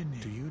 Melania,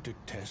 do you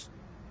detest?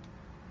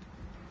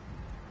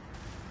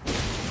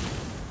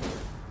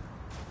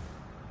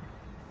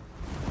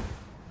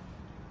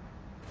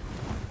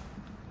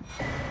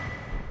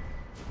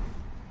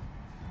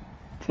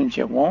 Since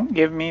you won't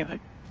give me the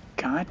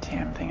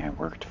goddamn thing I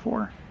worked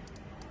for.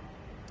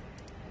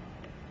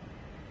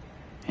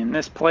 In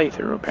this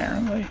playthrough,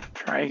 apparently.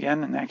 Try again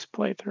the next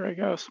playthrough, I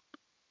guess.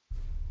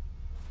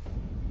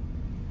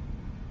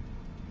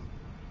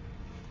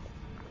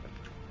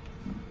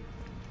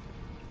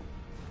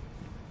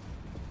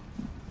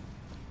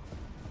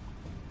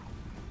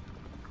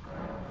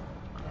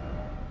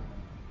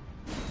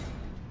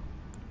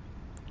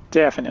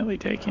 Definitely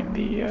taking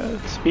the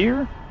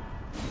spear.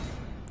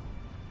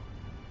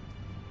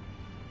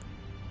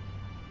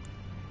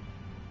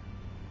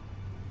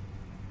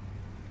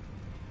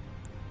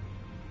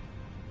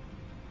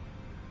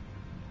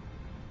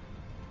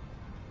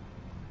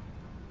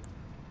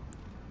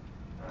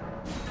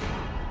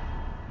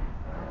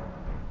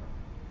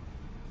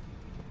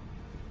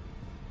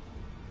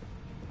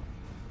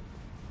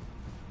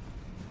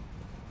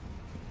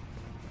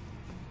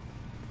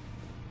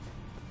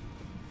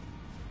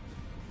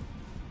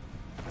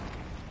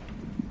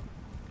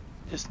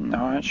 Just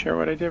not sure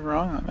what I did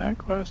wrong on that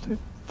quest. I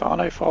thought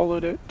I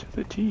followed it to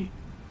the T.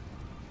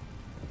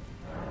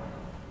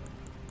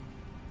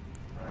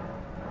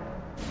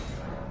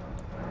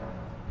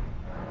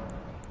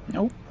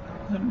 Nope.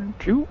 Is it under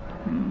 2?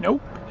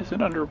 Nope. Is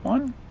it under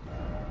 1?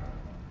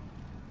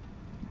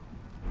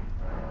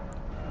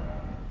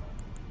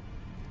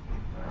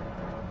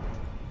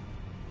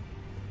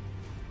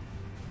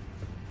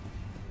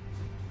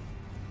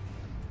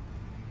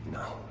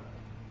 No.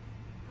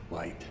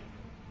 Wait.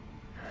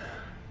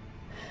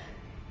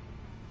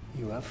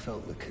 You have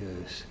felt the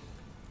curse.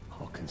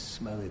 I can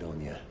smell it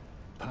on you.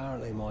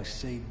 Apparently my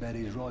seedbed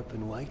is ripe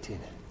and waiting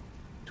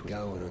to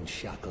go and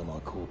unshackle my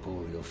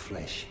corporeal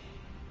flesh,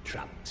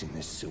 trapped in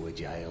the sewer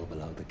jail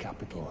below the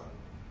capital.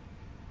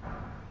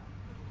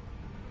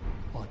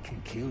 I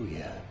can kill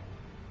you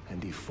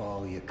and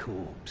defile your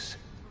corpse.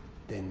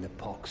 Then the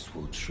pox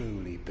will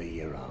truly be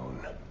your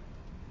own.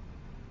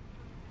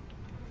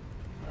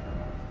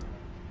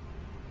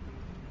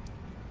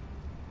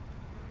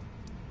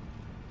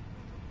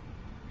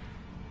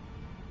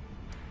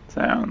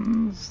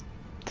 Sounds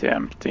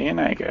tempting,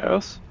 I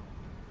guess.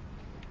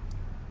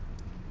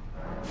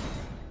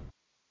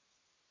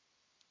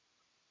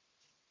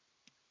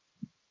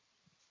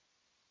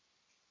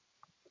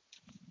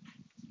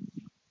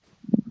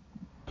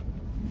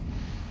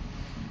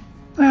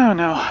 I don't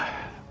know.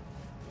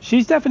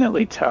 She's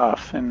definitely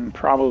tough, and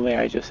probably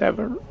I just have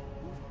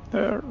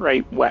the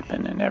right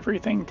weapon and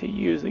everything to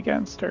use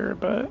against her,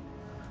 but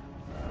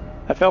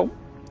I felt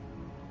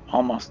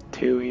almost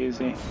too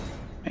easy.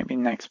 Maybe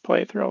next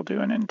playthrough I'll do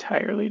an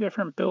entirely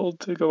different build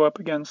to go up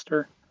against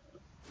her.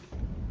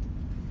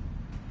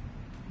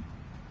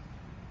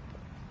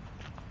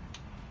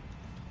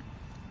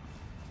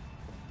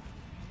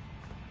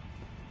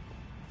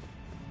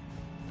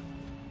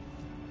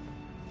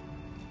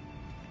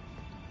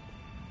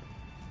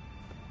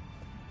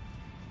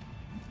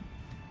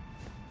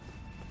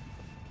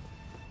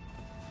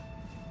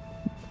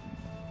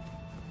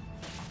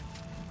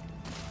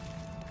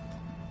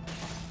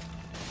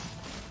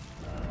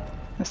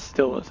 This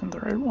still isn't the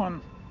right one.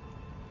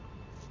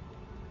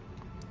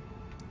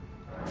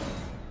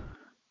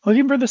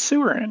 Looking for the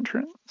sewer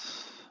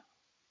entrance.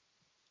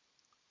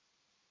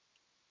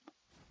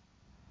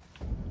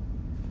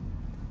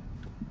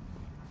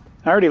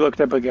 I already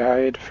looked up a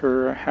guide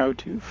for how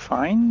to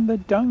find the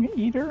Dung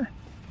Eater.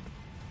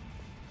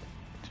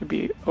 It should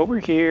be over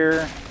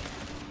here.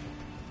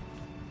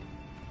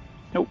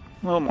 Nope,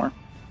 a little more.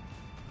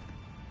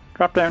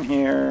 Drop down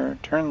here,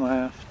 turn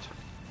left.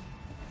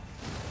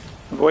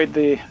 Avoid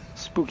the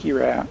spooky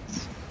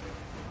rats.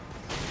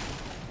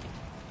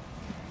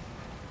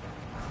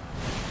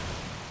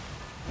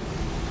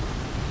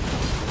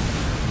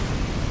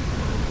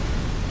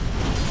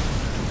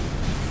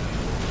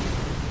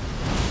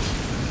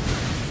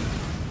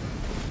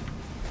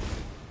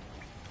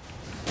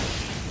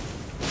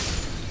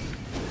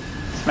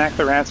 Smack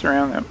the rats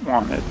around that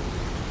wanted.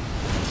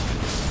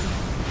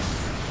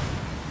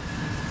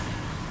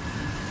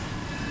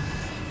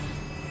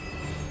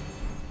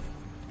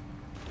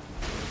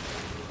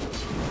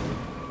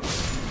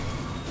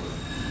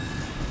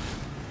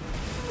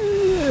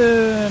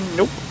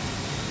 Nope.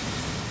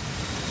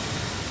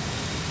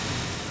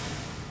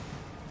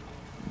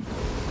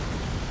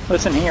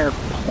 Listen here,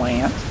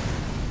 plant.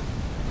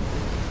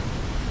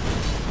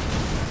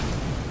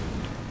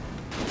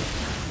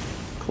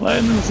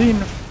 Cleansing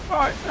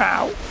fire.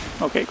 Ow.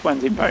 Okay,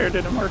 cleansing fire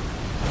didn't work.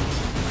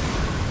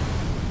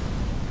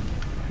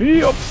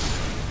 Yup.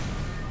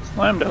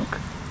 Slam dunk.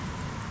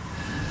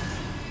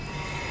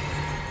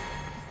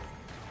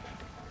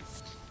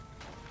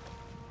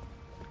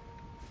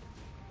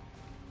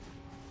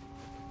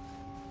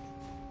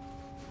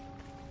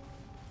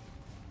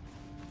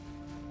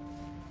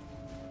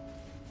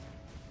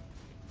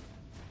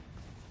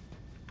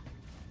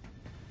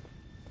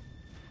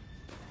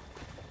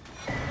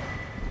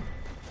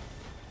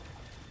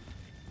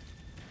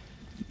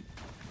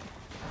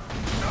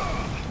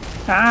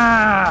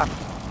 Ah!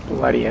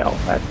 Bloody hell,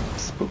 that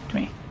spooked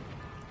me.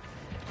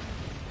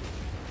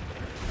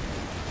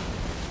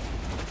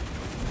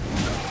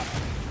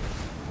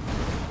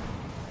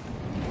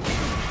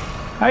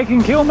 I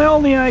can kill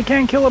Melania, I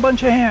can't kill a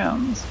bunch of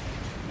hands.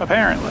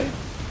 Apparently.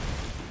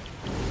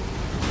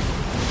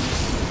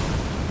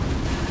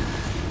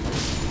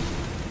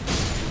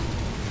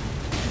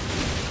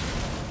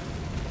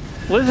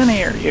 Listen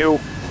here, you.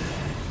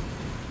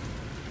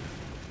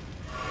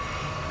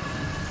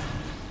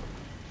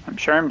 I'm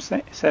sure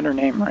I said her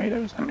name right. I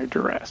was under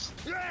duress.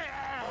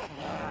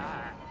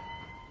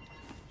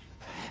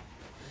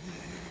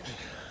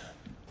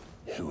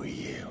 Who are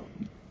you?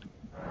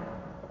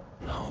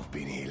 I've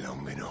been here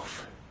long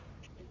enough.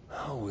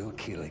 I will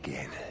kill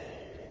again.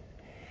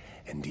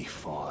 And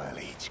defile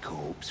each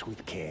corpse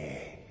with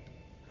care.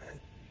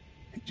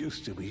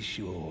 Just to be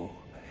sure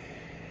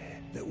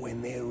that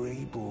when they're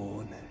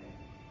reborn,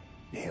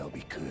 they'll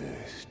be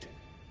cursed.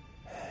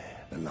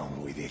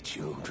 Along with their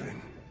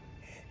children.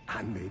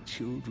 And their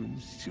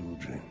children's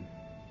children.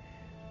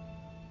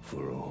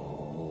 for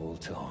all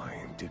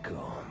time to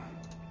come.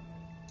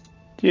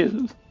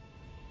 Jesus.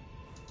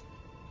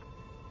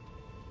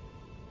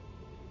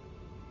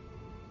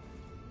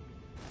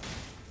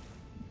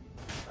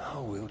 I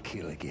will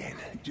kill again,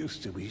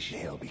 just to be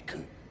sure be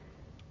good.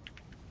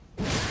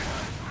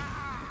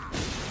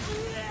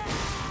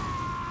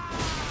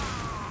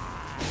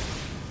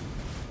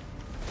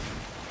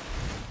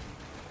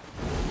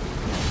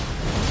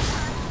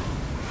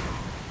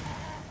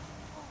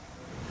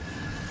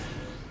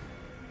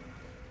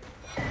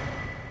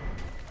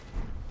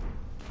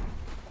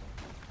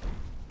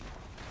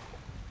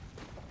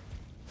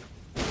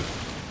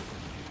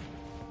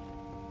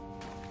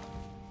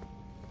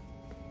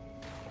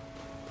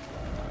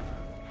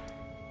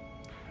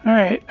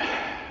 Alright.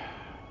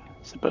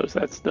 Suppose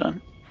that's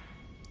done.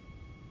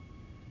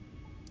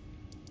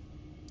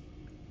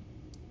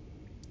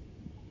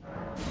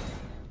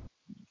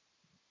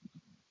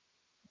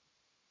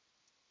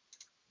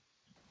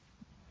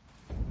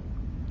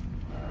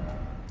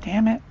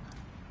 Damn it.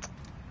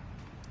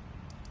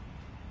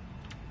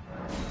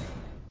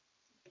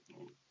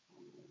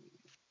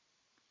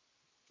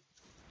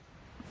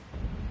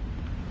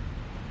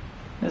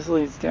 This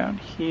leads down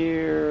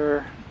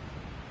here.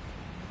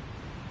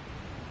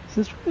 Is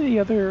this where the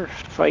other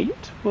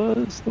fight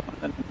was? The one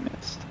that I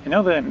missed? I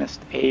know that I missed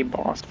a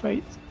boss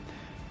fight.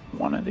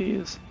 One of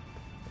these.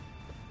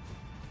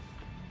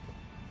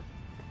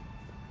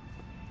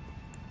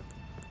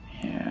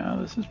 Yeah,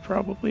 this is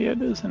probably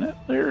it, isn't it?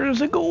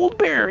 There's a gold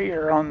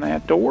barrier on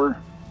that door.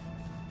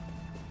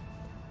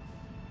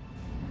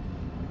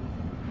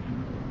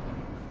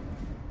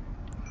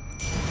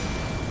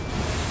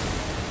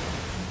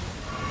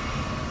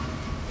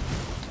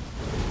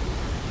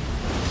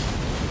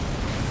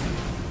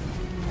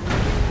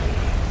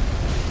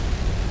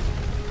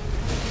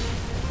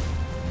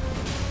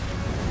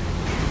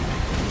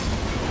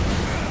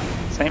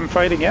 Same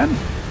fight again?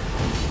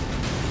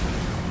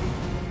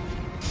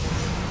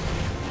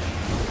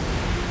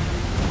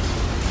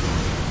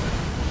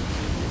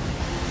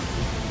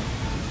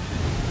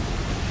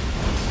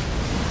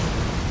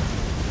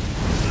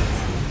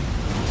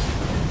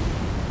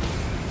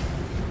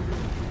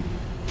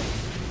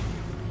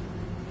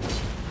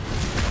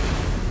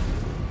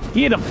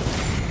 Hit him!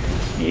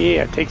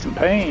 Yeah, take some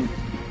pain.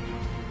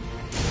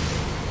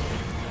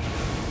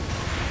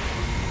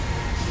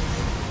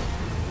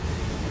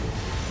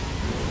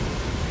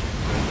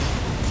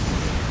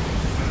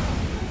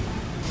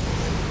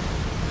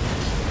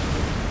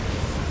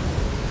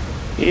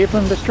 Keep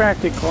him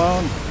distracted,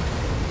 clone.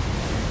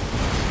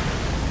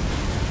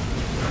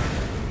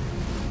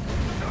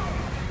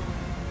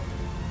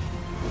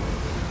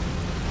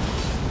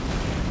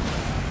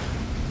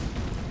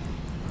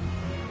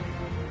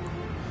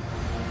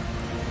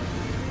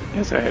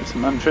 Guess I have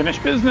some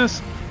unfinished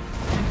business.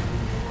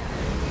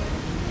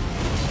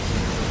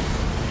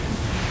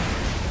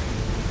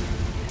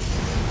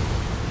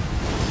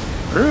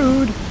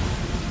 Rude.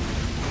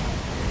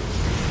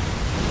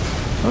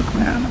 Look,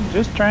 man, I'm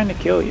just trying to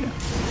kill you.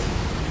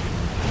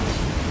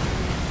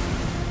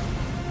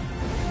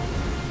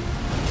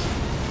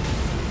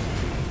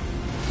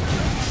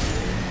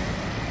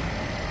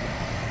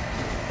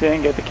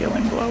 Didn't get the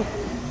killing blow.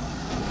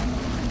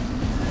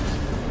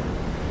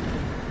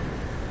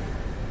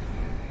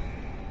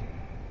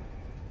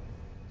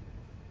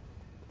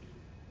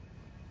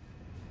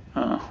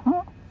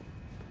 Uh-huh.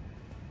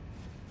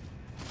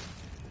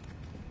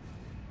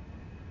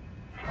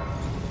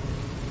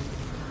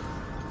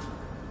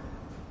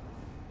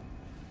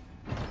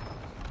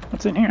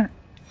 What's in here?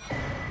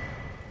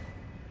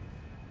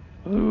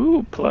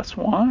 Ooh,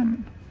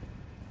 +1.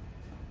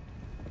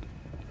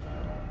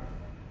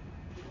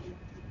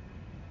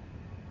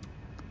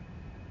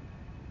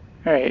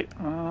 Alright,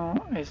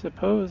 well, I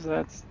suppose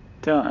that's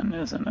done,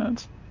 isn't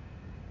it?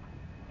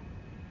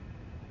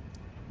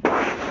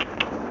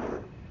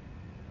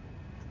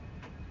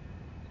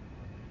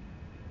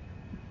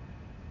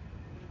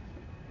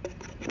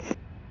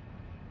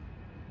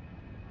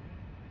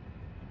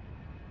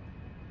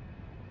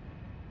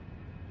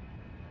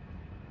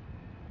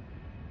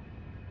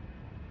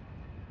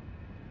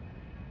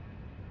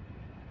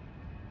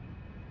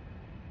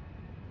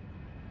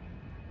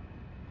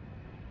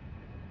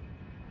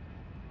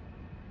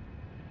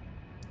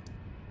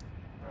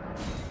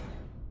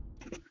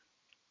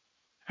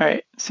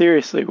 Alright,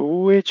 seriously,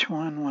 which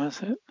one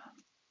was it?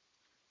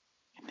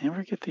 I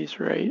never get these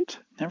right.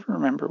 Never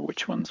remember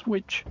which one's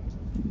which.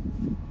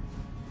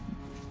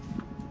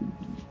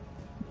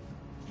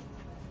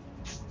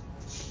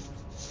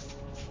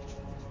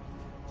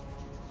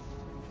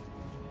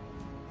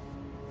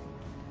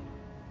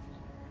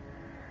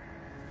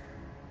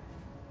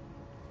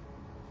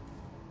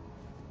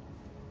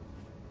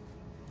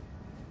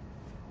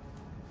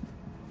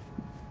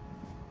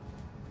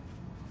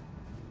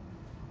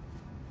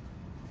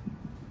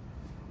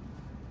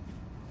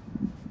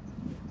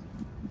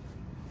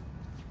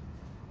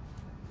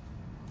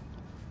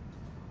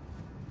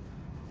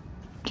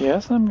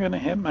 Guess I'm gonna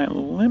hit my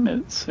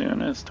limit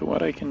soon as to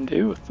what I can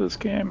do with this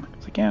game.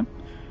 'Cause I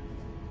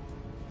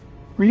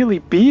really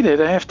beat it,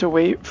 I have to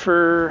wait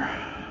for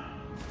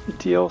the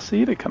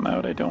DLC to come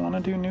out. I don't want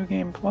to do New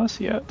Game Plus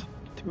yet.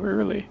 Too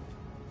early.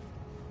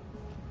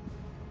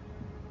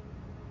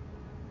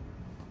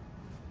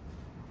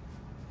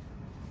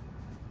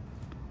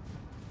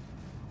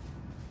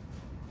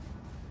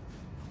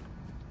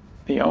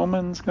 The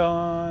Omen's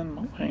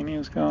gone,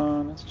 Melania's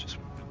gone. It's just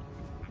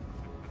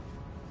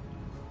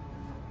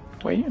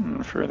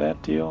waiting for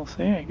that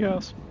DLC, I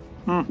guess.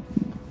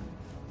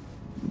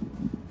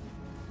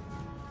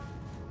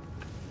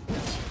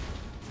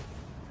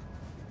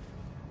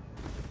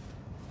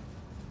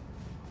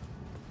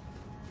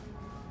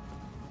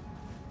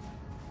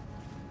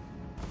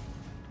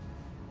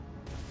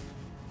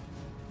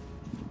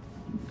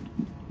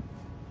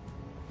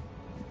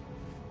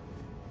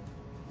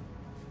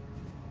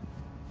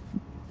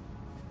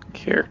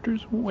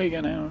 Characters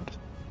wigging out.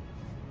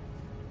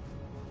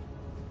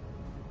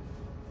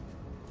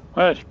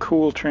 What a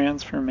cool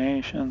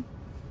transformation.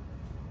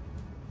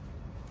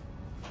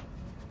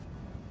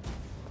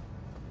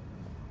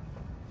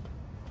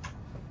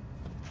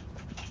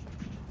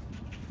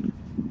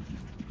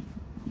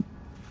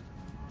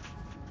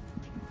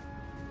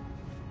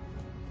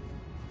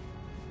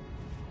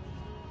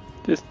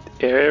 Just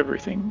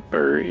everything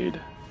buried.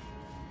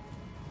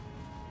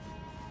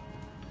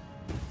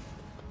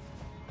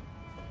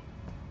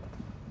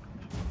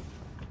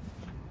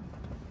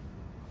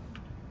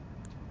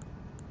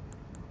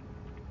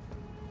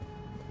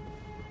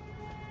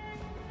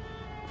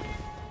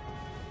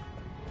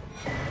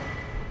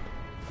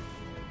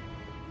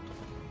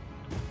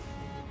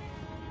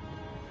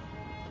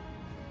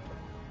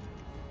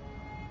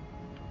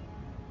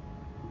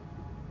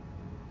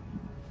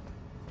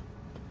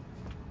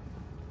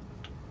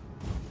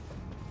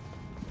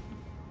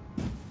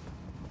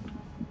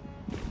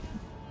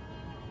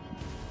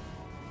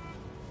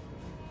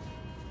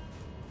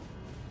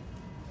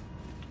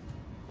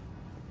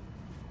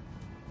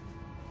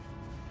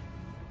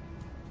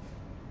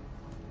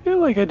 I feel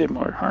like I did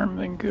more harm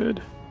than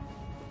good.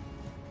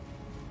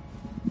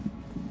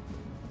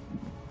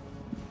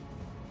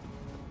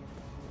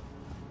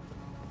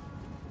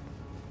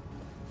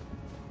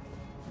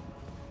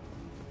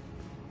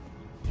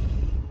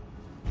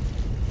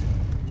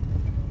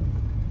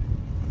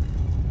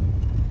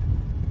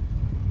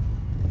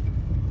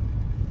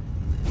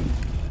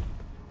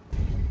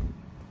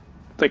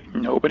 Like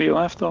nobody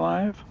left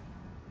alive?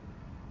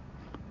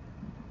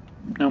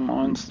 No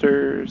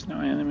monsters, no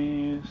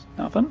enemies,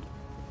 nothing?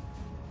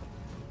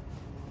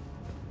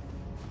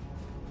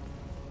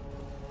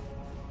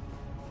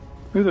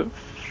 Who the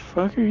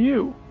fuck are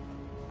you?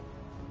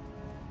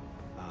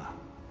 Ah,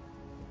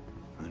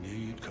 I knew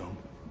you'd come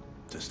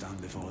to stand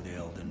before the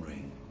Elden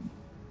Ring,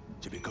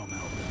 to become Elden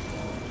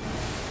Lord.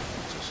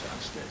 It's a sad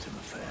state of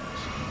affairs.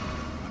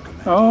 I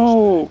commend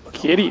Oh, your spirit,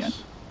 but Gideon.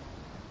 alas,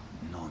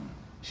 none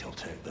shall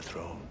take the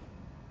throne.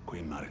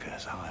 Queen Marika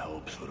has high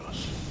hopes for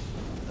us,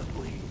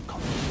 that we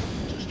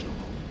continue to struggle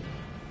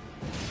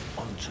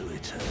unto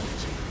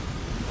eternity.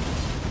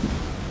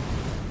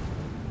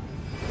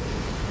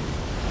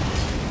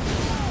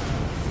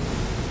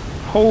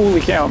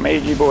 Holy cow,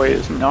 Meiji Boy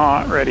is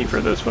not ready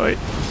for this fight.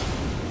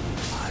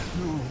 I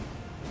know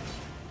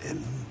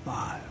in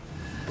my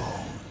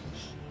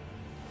bones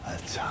a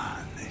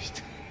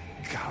tarnished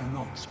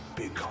cannot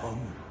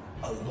become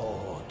a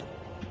lord.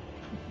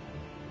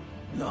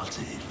 Not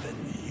even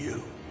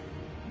you.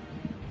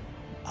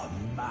 A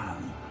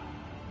man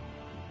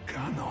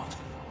cannot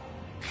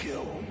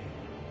kill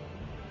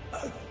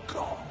a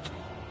god.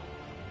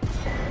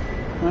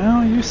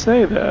 Well, you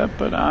say that,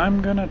 but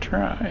I'm gonna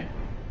try.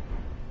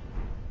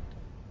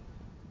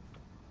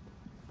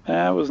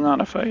 That was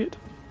not a fight.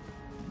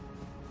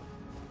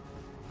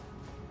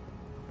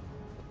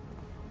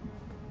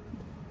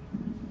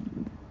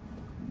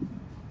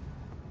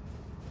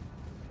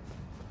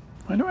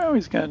 Why do I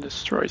always gotta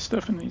destroy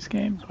stuff in these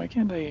games? Why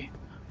can't I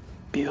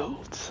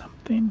build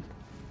something?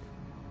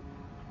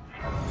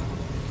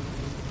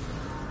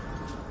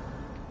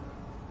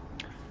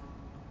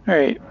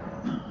 Alright.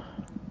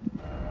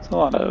 It's a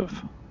lot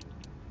of...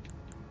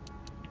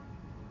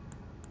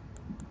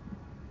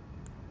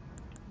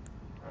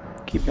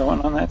 Keep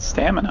going on that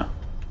stamina.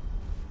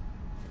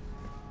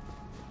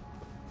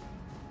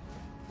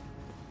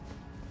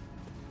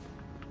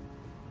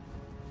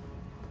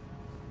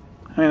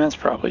 I mean, that's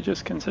probably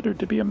just considered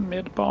to be a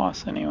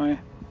mid-boss anyway.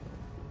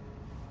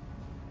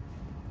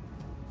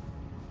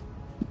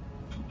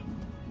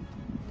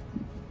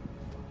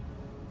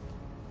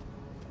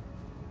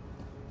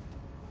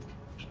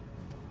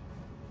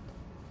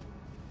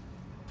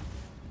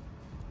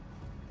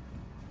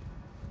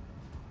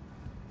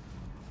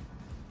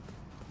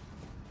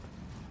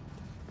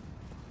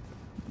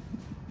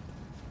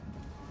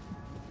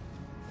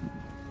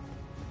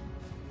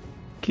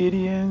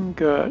 Gideon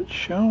got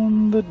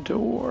shown the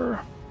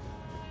door.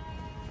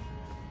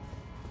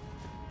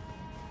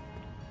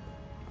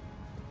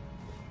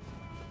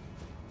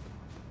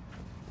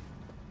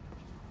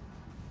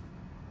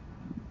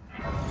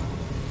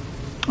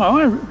 Oh,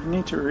 I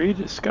need to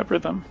rediscover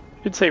them.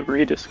 It'd say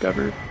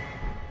rediscovered.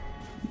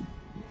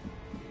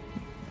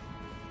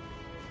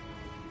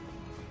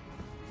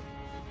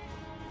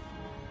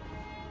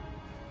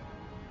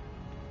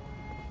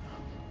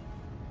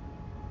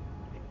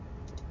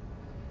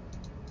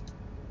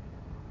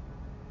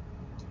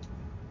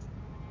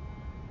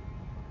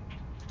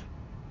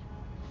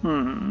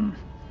 Hmm.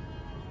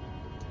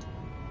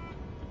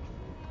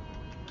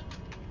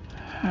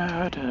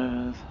 How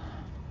does...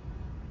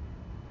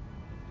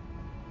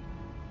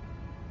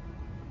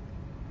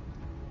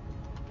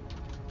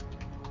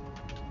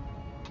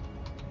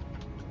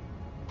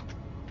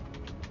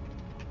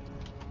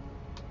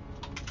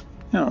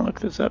 I'll look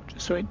this up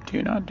just so I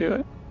do not do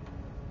it.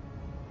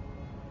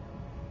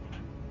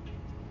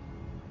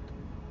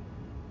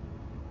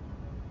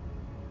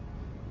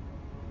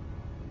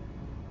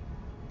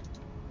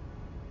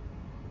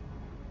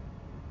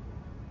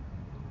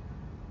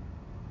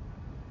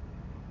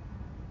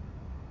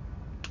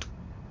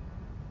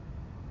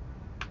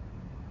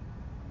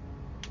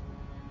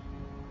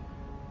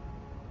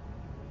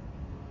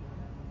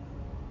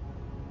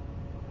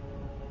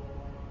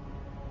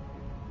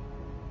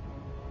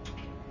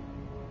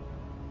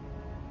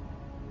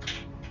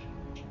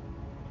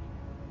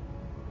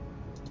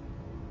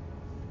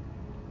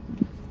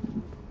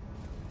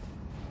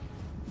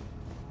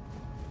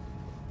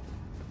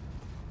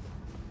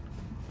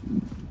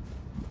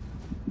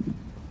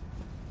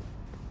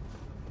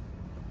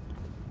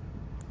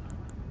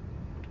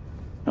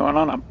 Going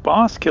on a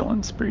boss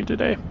killing spree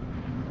today.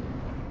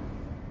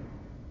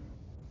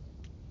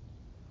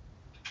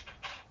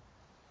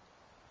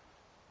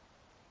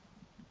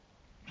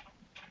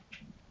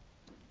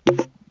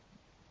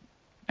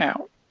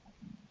 Ow.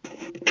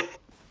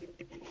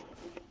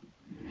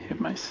 Hit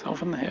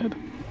myself in the head.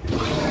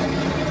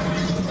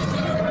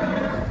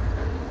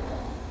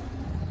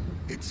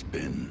 It's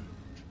been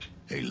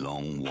a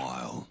long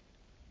while,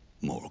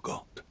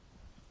 Morgoth.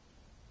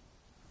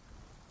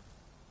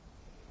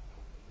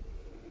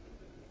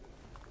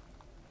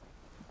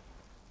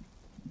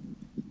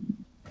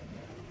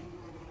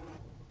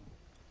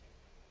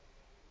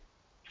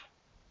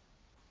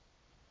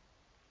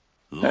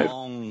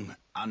 Long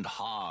and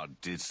hard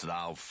didst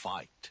thou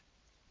fight,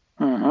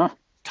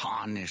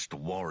 tarnished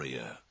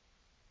warrior,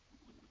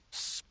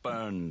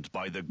 spurned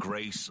by the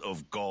grace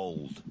of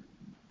gold.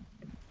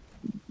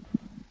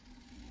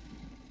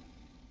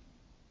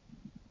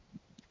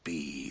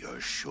 Be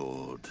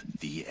assured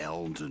the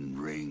Elden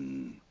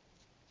Ring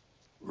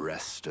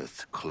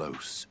resteth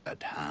close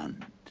at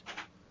hand.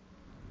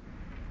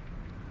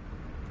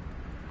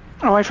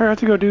 Oh, I forgot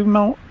to go do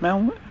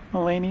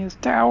Melania's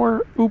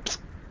tower. Oops.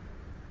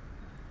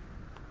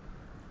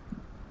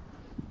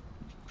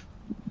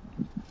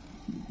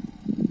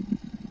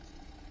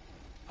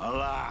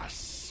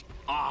 Alas,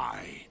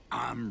 I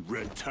am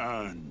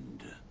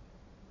returned.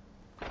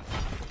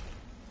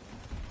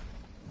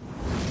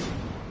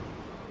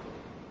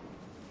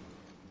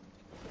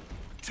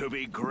 To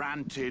be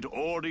granted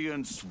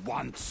audience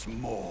once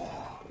more.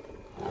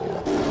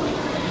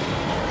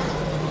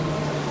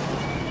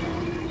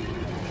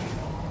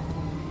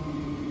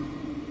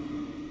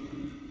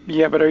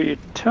 Yeah, but are you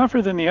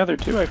tougher than the other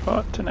two I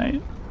fought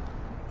tonight?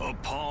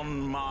 Upon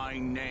my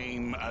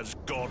name as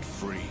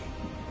Godfrey,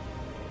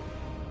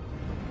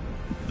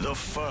 the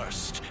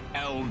first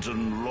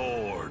Elden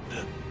Lord.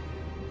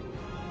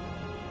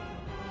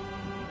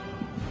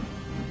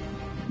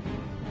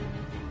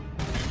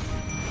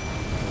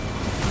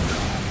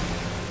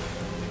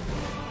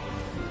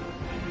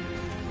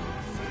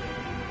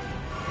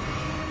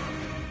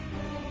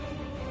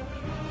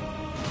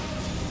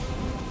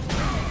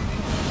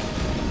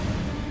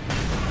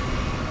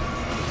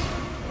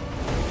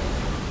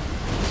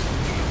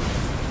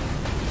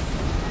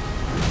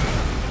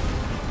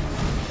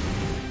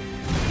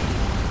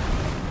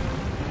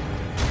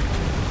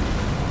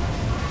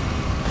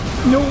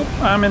 Nope,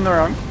 I'm in the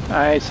wrong.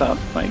 I saw,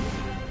 like...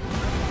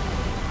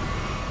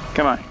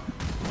 Come on.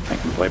 I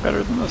can play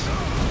better than this.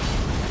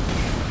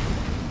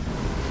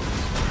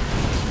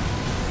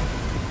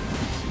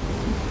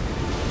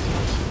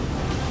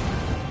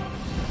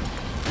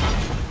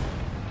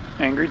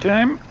 Angry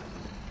time?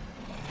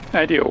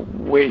 I deal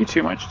way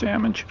too much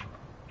damage.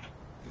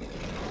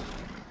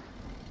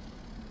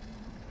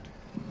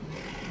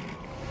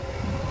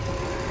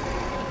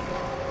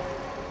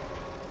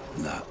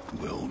 That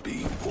will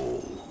be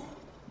all.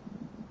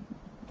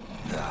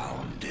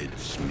 Thou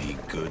didst me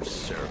good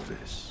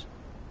service,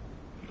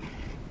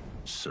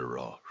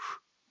 Siraj.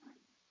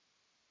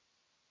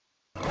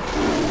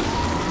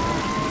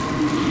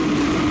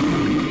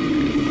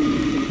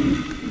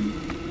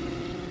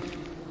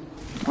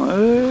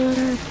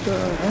 What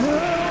the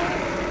hell?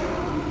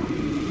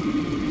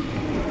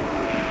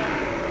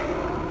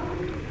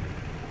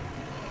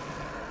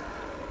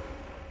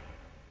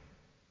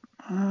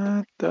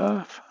 What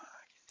the fuck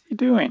is he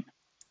doing?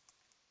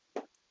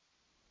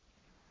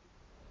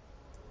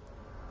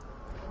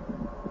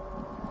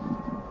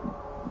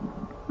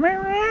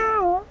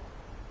 Meow.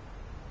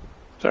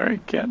 Sorry,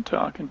 cat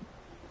talking.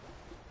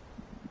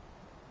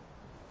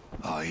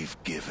 I've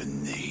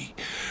given thee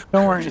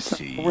Don't worry,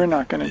 courtesy son. We're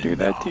not going to do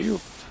that to you.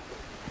 enough.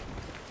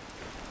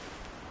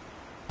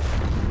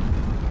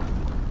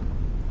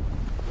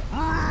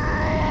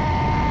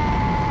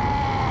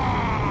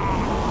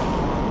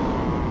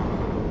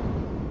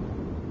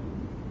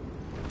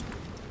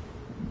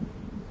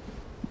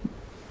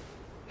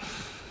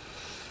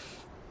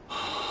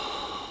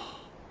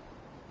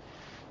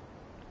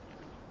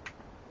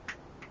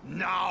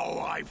 Now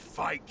I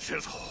fight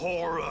as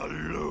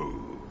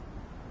Horalu.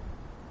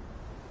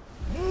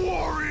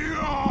 Warrior!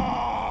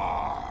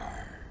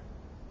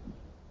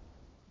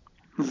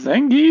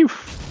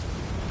 Zangief.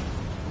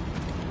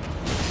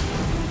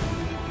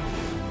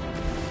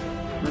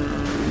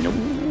 No.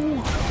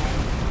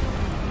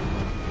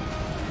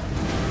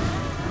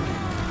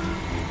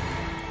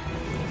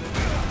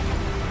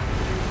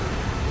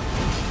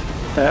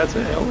 That's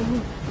a hell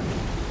of a...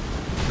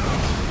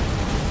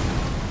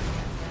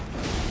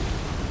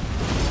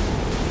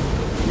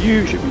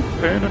 You should be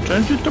paying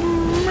attention to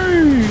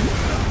me!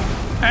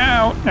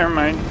 Ow! Never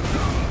mind.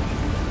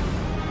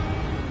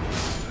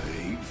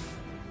 They've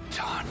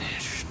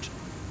tarnished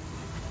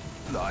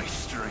thy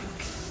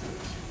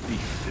strength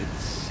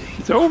befits thee.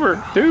 It's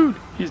over, dude.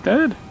 He's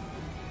dead.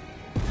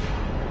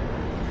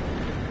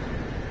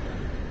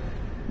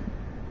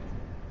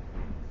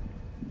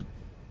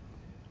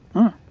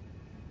 Huh.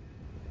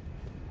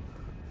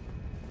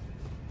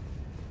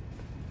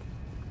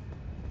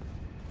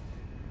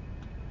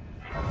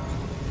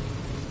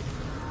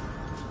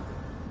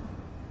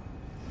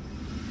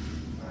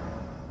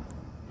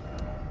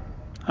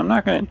 I'm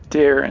not going to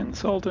dare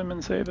insult him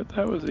and say that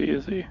that was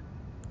easy.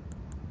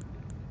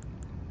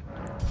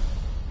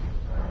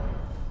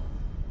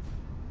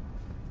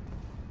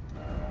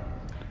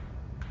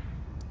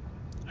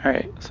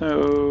 Alright,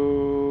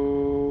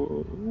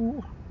 so...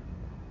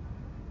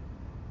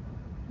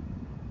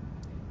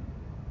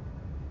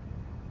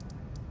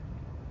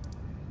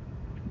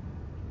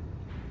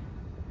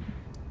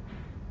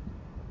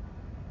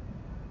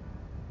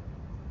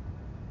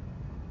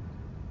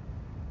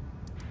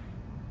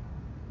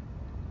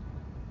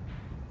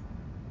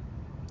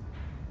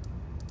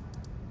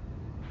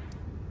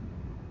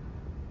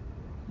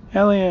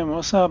 Elliot,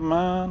 what's up,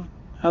 man?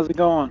 How's it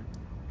going?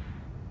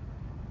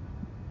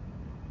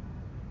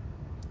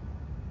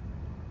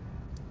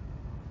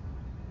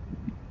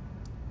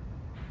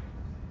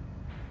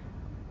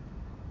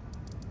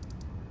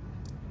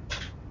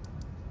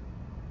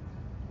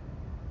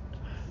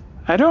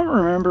 I don't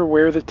remember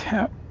where the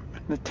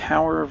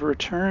Tower of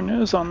Return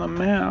is on the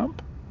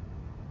map.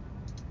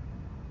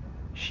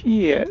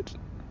 Shit.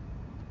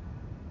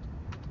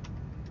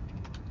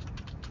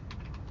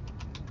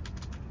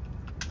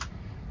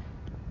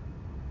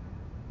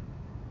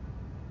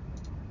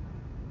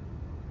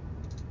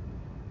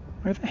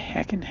 Where the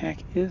heck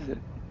is it?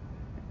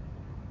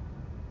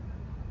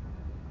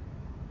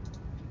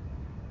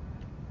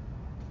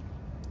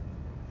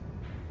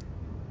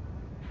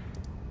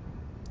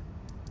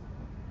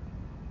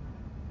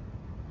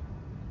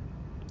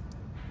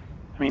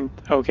 I mean,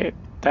 okay,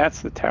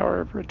 that's the Tower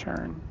of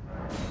Return.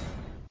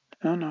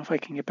 I don't know if I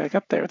can get back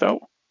up there,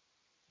 though.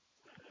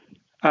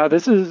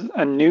 This is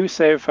a new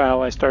save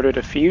file I started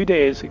a few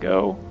days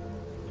ago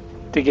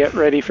to get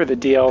ready for the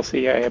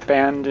DLC. I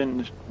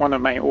abandoned one of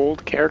my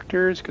old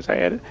characters because I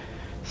had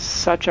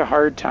such a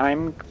hard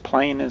time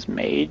playing as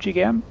Mage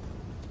again.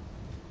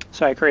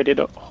 So I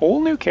created a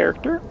whole new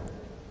character.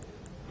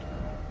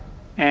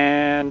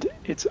 And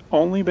it's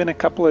only been a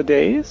couple of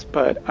days,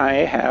 but I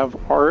have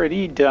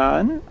already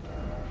done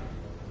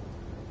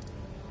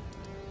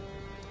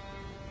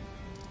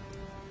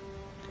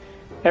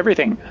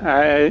everything.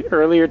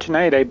 Earlier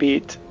tonight I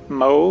beat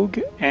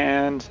Mohg,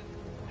 and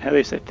at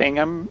least I think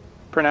I'm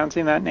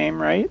pronouncing that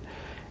name right,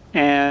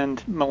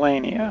 and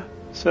Melania.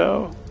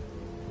 So,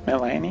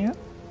 Melania?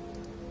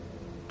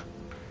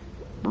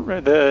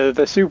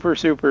 The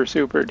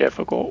super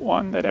difficult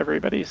one that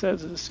everybody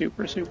says is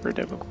super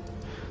difficult.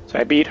 So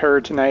I beat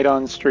her tonight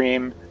on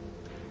stream.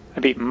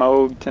 I beat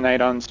Mohg tonight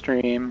on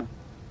stream.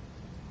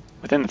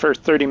 Within the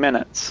first 30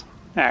 minutes,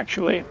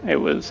 actually. It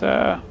was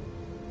a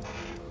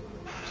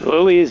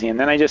little easy, and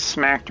then I just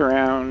smacked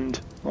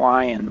around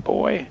Lion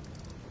Boy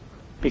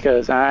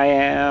because I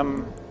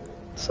am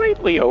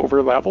slightly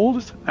over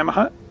leveled. I'm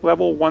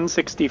level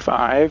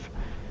 165.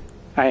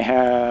 I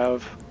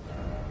have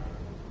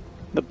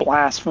the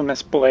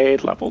Blasphemous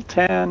Blade level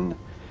 10.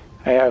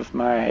 I have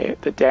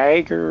the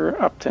dagger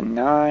up to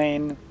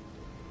 9.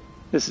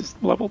 This is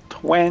level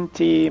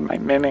 20. My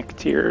Mimic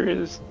tier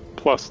is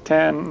plus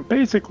 10.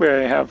 Basically,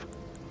 I have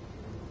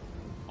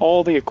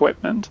all the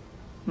equipment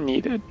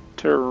needed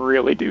to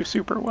really do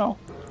super well.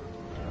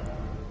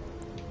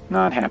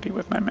 Not happy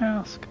with my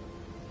mask.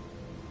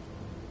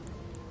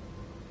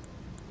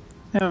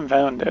 I haven't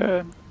found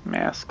a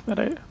mask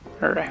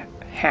or a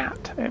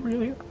hat I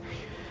really...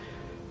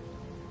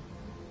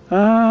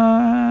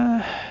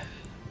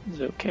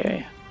 It's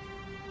okay.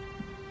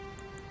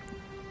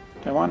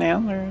 Do I want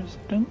antlers?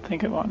 I don't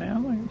think I want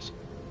antlers.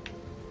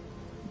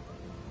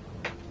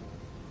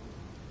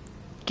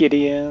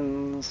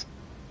 Gideon's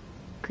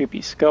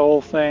creepy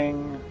skull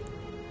thing.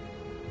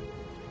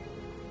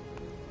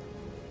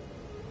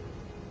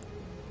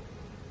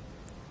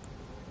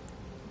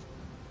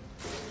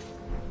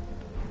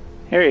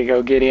 There you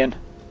go, Gideon.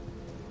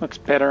 Looks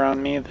better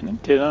on me than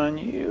it did on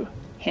you.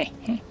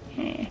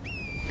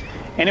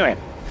 Anyway,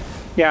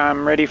 yeah,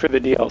 I'm ready for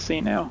the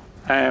DLC now.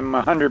 I'm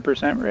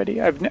 100%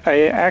 ready.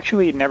 I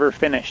actually never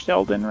finished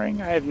Elden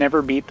Ring. I have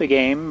never beat the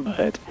game,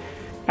 but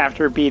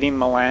After beating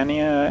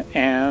Melania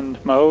and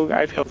Mohg,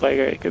 I feel like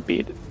I could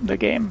beat the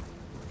game.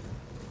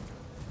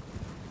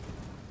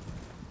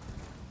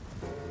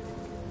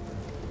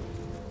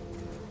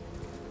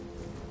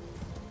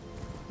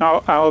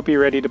 I'll be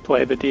ready to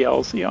play the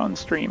DLC on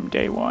stream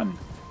day one.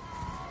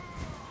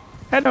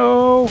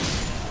 Hello!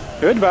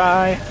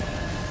 Goodbye!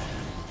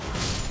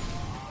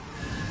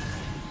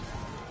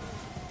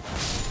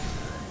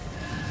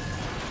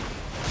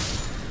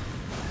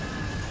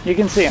 You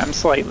can see I'm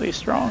slightly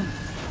strong.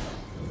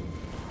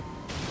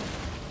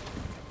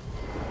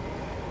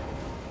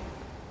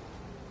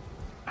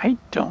 I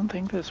don't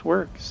think this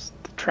works.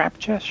 The trap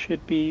chest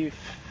should be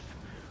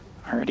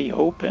already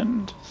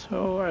opened,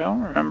 so I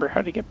don't remember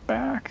how to get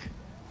back.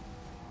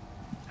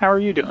 How are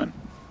you doing?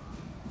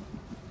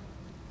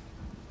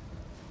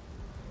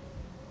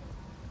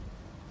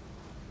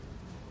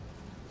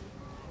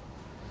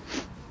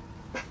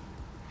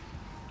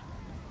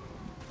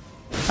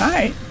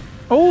 Hi.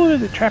 Oh,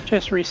 the trap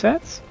chest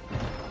resets?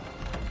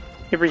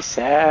 It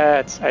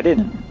resets. I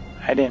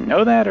didn't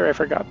know that, or I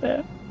forgot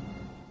that.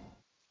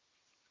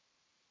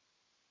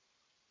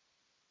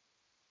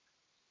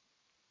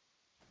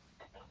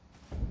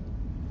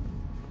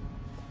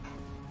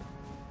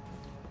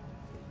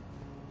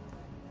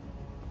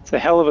 It's a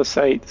hell of a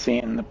sight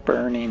seeing the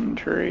burning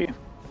tree.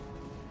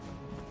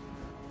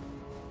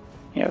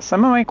 Yeah,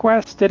 some of my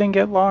quests didn't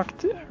get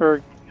locked,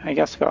 or I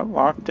guess got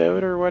locked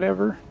out or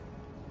whatever.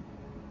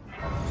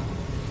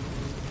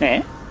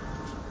 Eh?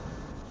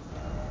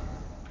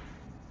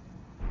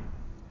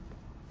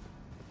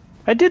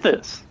 I did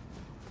this.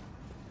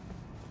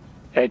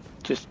 I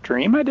just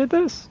dream I did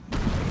this?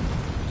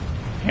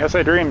 Yes,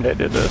 I dreamed I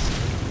did this.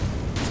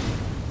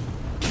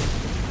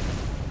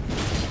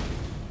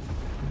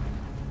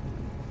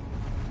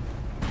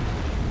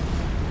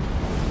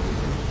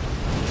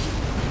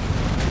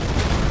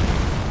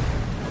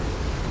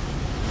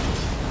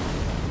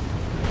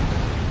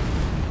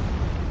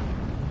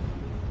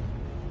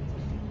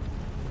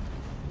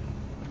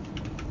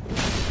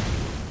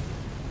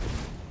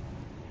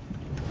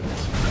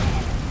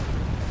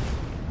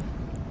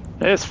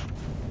 This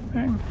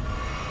thing.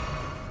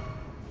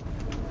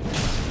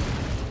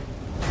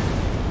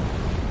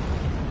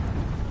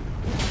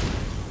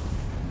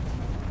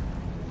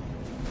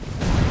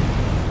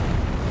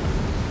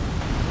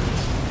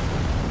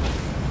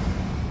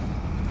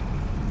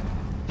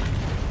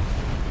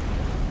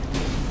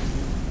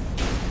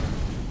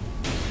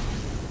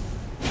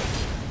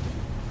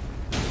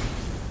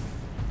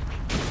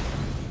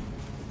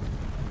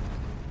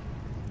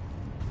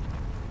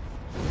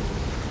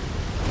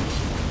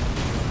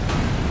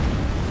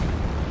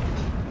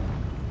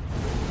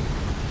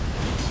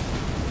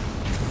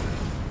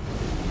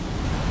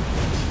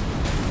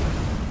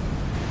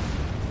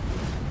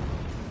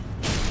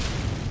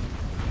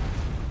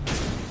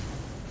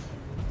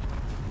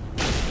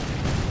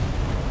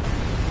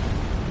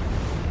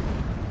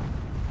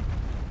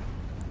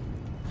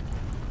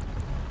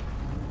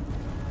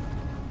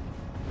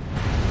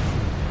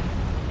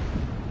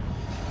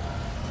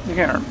 I'm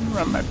gonna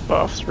run my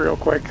buffs real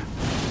quick.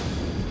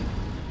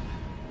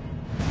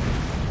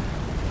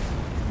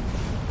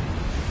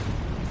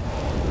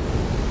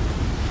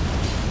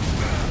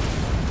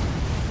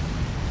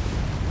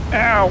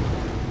 Ow!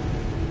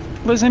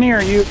 Listen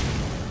here, you.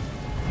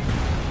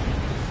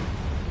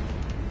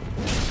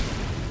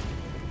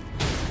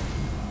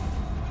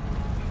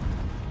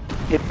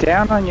 Get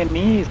down on your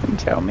knees and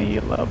tell me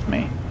you love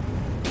me.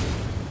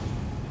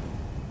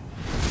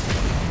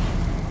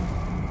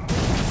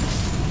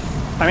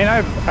 I mean,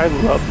 I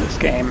love this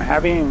game.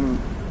 Having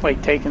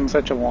like taken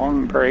such a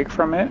long break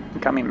from it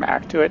and coming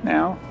back to it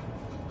now,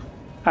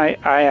 I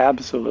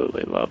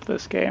absolutely love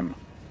this game.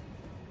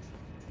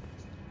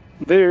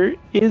 There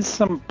is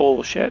some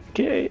bullshit.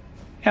 Okay,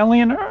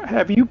 Eleanor,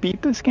 have you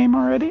beat this game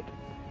already?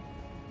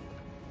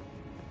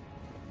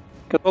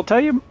 Because I'll tell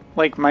you,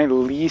 like, my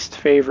least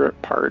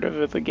favorite part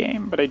of the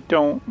game, but I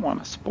don't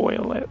want to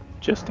spoil it,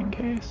 just in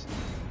case.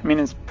 I mean,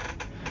 it's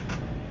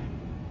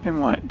been,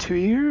 what, 2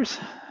 years?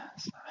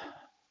 It's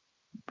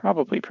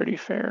probably pretty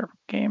fair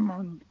game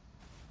on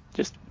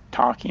just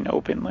talking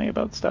openly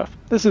about stuff.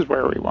 This is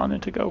where we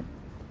wanted to go.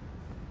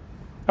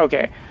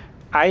 Okay,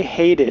 I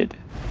hated,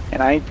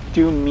 and I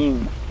do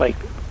mean, like,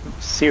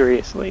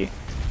 seriously,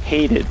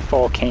 hated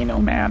Volcano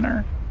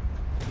Manor.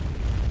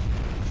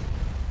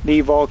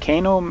 The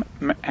Volcano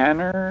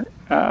Manor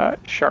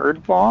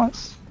Shard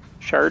boss?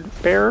 Shard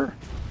bearer?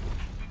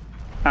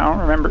 I don't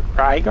remember.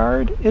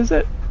 Ryguard, is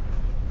it?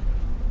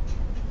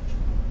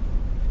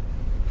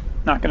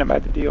 Not gonna buy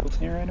the deals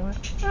here anyway.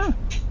 Ah.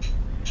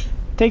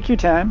 Take your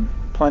time.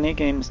 Plenty of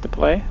games to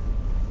play.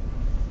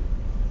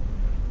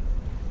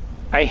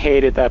 I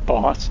hated that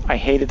boss. I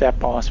hated that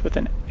boss with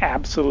an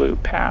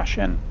absolute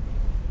passion.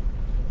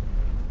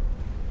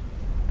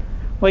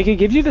 Like, it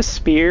gives you the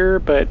spear,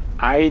 but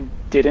I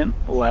didn't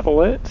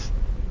level it.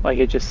 Like,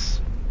 it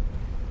just...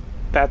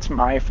 That's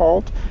my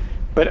fault.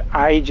 But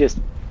I just,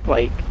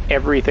 like,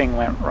 everything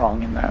went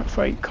wrong in that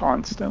fight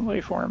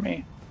constantly for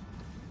me.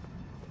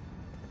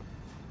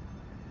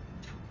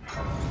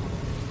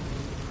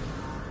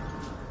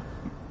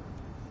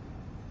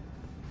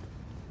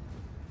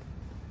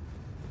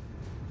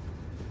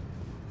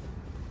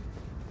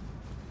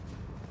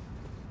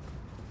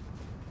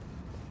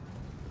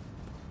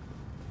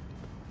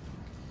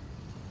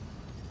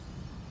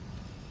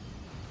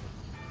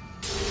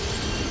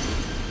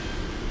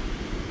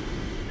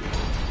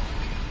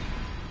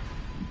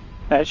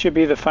 That should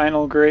be the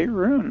final great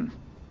rune.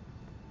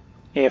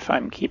 If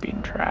I'm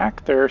keeping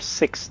track. There are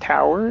 6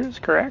 towers,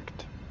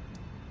 correct?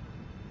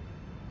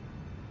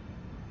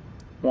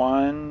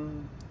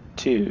 1,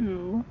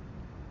 2.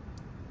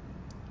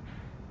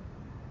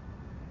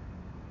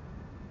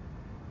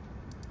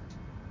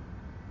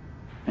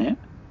 Yeah.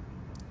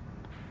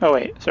 Oh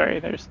wait, sorry,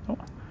 there's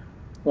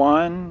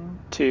 1,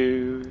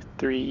 2,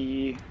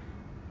 3,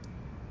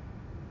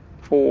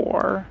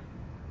 4,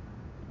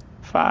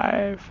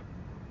 5,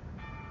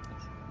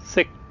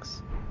 6.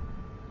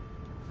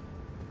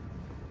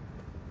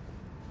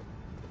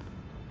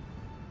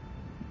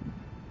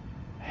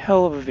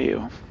 Hell of a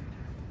view.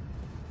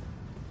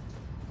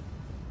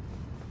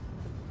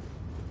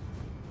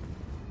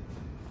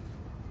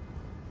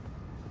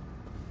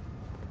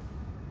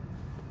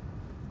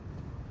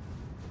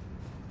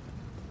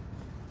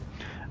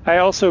 I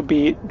also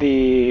beat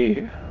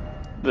the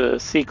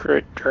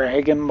secret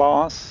dragon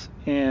boss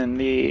in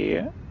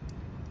the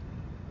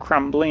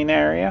crumbling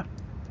area.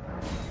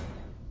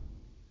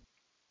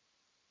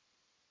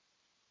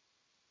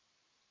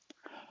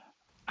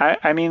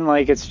 I mean,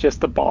 like, it's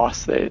just the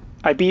boss that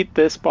I beat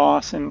this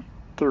boss in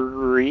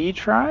 3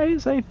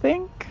 tries, I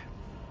think.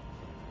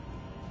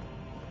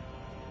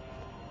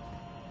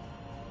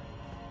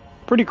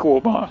 Pretty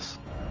cool boss.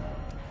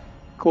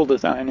 Cool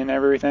design and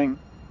everything.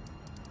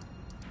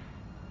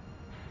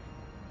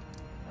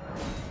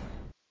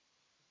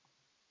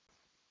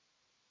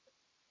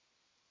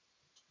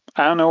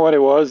 I don't know what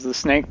it was. The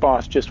snake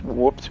boss just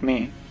whooped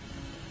me.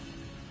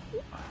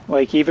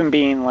 Like, even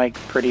being, like,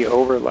 pretty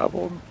over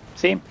leveled.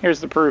 See, here's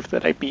the proof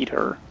that I beat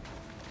her.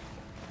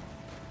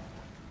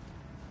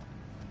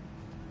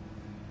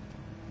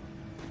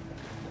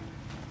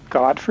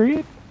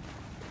 Godfrey?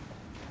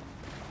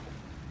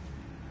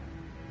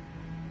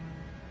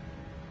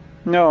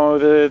 No,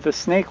 the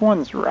snake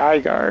one's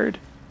Rygard.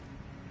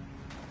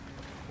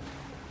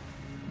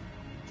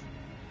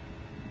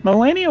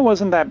 Melania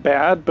wasn't that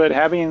bad, but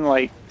having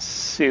like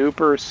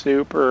super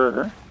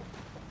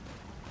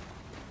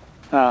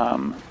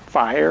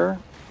fire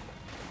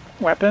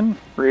weapon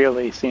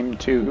really seemed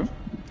to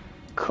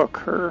cook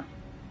her.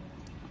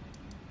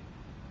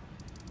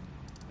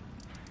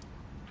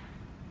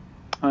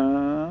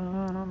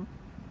 I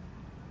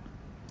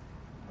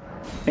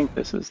think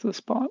this is the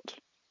spot.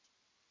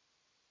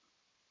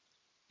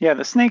 Yeah,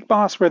 the snake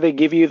boss where they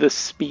give you the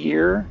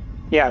spear.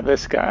 Yeah,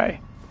 this guy.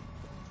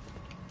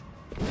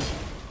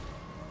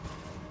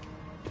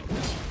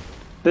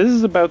 This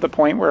is about the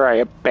point where I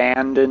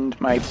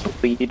abandoned my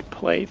Bleed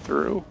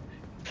playthrough.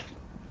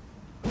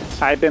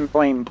 I've been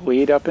playing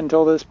Bleed up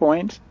until this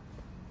point,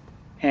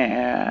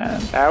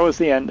 and that was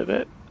the end of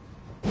it.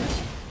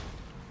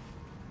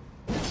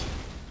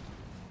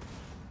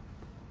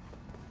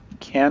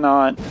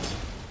 Cannot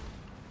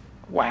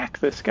whack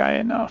this guy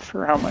enough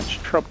for how much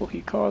trouble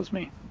he caused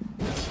me.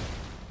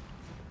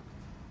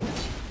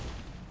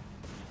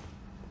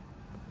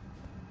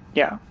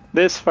 Yeah,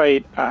 this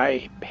fight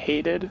I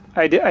hated.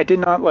 I did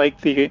not like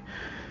the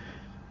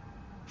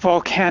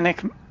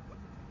volcanic.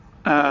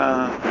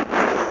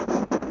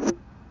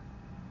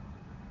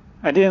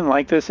 I didn't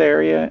like this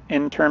area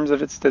in terms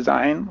of its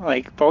design.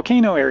 Like,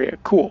 volcano area,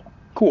 cool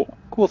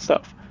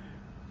stuff.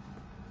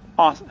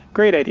 Awesome,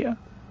 great idea.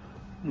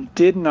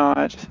 Did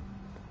not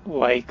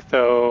like,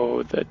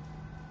 though, the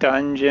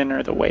dungeon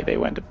or the way they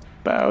went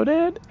about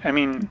it. I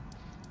mean,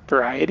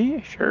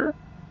 variety, sure.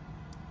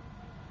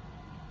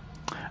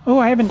 Oh,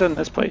 I haven't done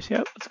this place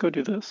yet. Let's go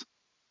do this.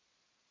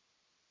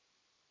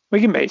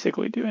 We can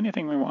basically do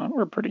anything we want.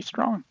 We're pretty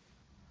strong.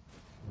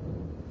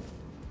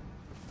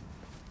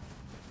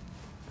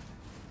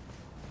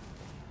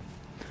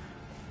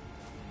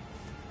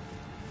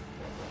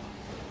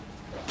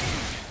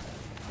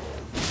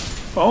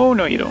 Oh,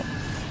 no, you don't.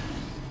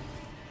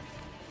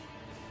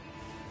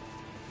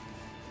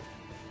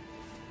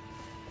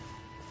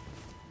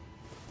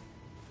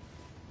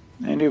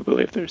 I do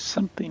believe there's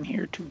something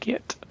here to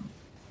get.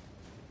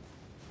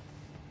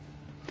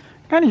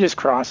 Kind of just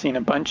crossing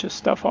a bunch of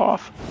stuff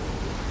off.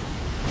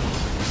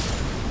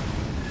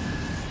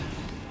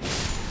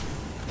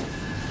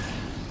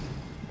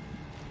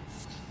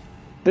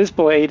 This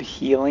blade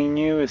healing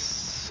you is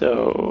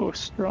so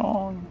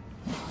strong.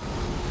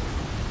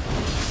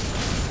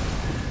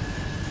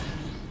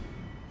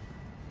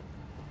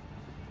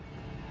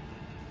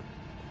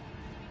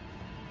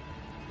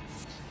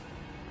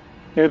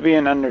 It would be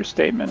an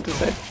understatement to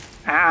say,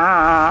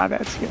 ah,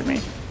 that scared me.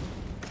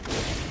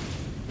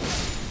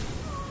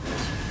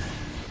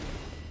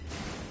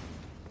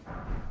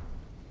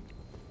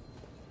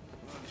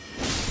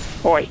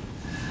 Oi.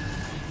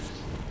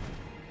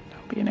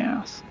 Don't be an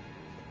ass.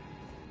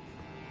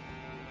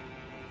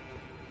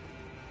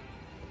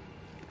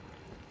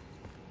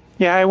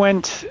 Yeah, I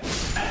went,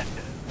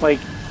 like,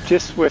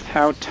 just with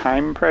how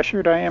time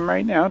pressured I am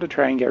right now to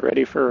try and get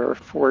ready for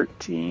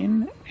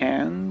 14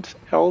 and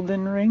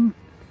Elden Ring,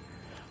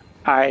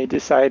 I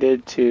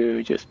decided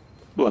to just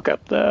look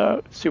up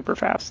the super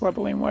fast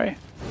leveling way.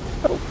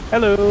 Oh,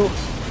 hello.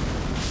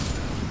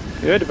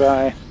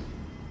 Goodbye.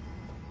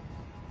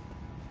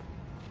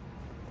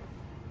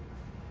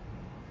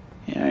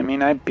 I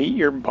mean, I beat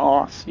your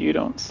boss. You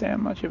don't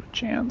stand much of a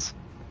chance.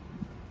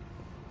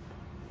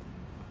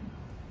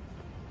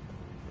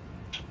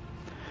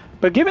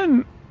 But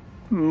given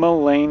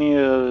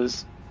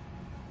Melania's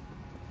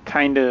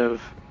kind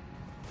of...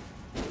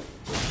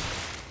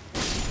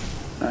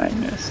 I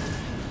missed.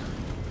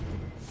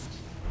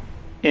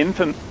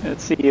 Infamy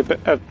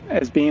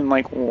as being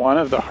like one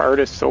of the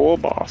hardest soul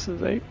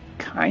bosses, I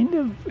kind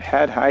of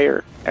had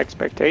higher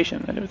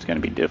expectation that it was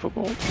going to be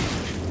difficult.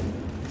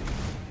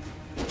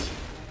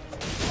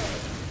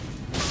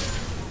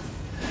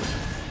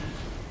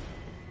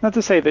 Not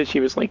to say that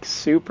she was like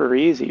super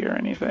easy or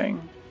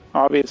anything,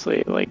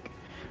 obviously, like,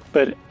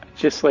 but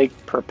just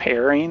like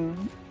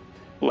preparing,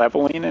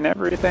 leveling and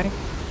everything.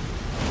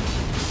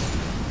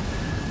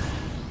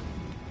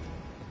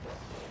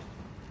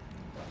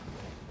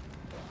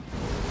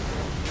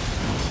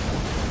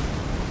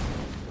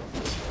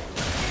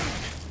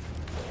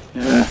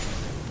 Ugh.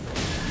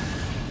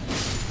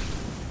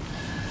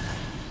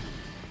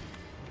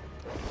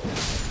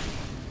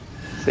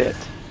 Sit.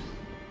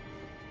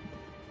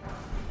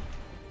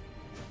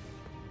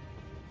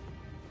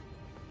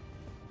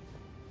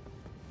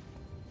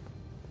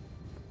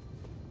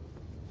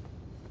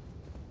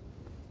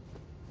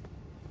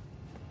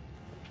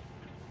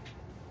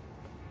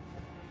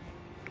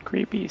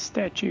 Creepy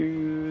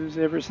statues.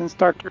 Ever since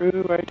Doctor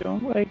Who, I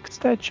don't like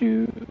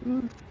statues.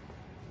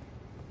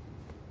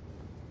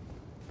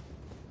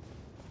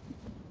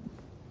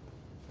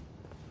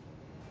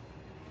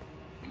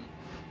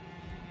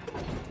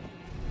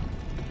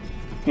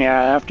 Yeah,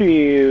 after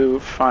you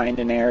find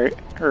an area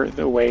or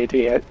the way to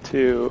get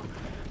to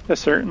a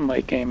certain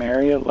late game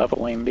area,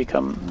 leveling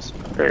becomes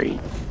very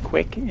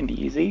quick and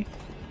easy.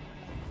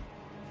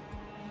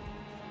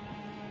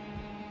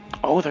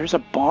 Oh, there's a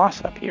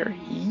boss up here.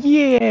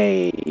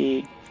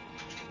 Yay!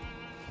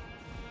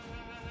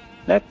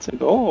 That's a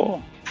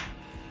goal.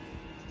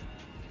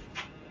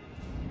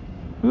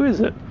 Who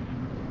is it?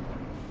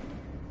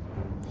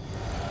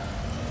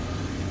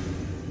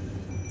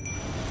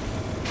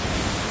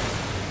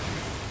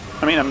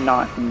 I mean, I'm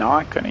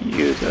not gonna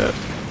use it.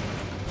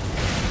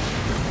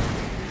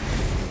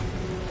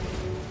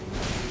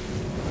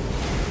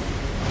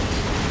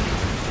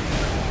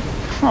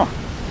 Huh.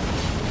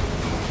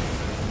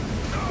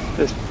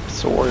 This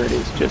sword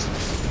is just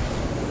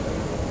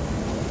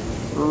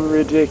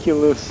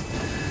ridiculous.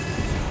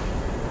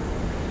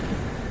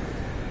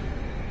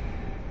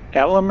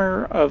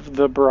 Elimer of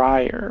the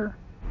Briar.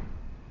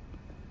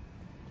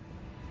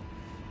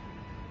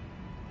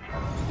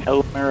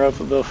 Elimer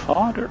of the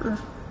Fodder.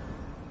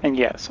 And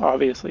yes,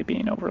 obviously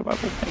being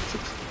overleveled makes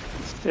it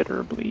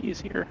considerably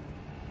easier.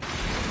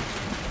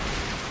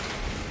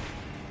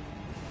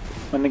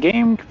 When the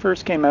game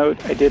first came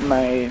out, I did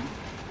my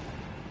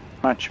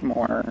much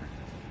more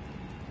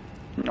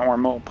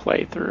normal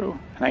playthrough,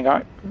 and I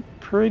got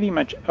pretty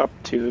much up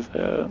to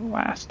the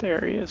last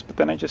areas, but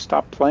then I just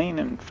stopped playing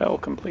and fell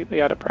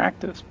completely out of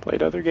practice,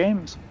 played other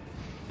games.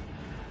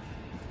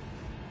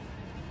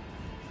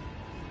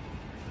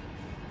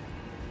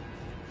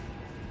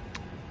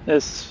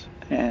 This,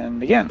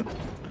 and again,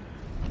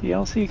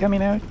 DLC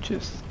coming out,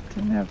 just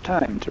didn't have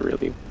time to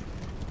really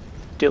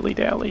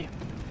dilly-dally.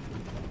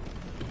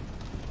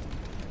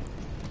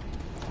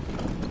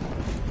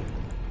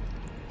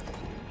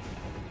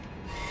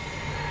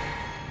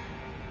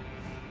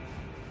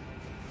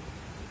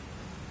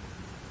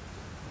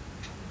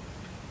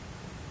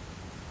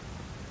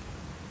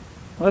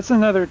 Well, that's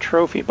another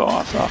trophy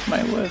boss off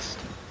my list.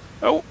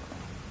 Oh!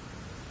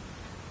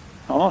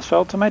 Almost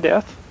fell to my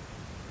death.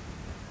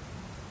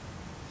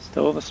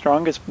 Still the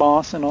strongest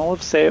boss in all of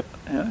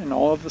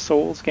the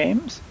Souls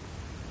games.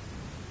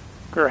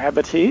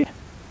 Gravity.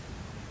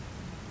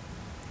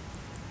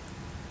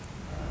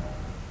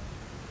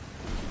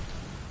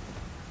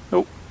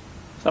 Oh,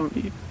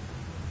 somebody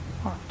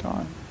walked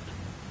on.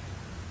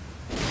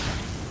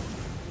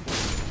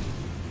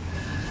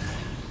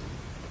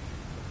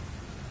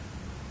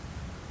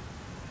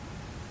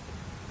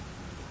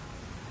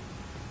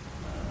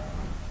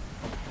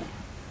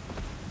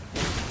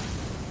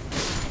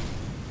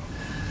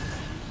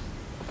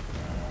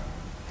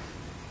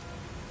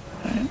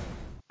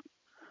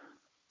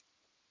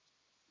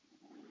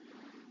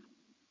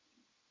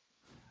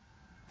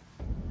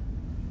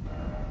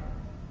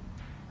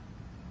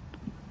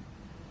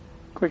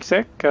 Quick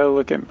sec, gotta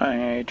look at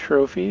my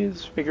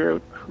trophies, figure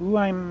out who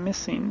I'm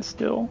missing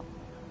still.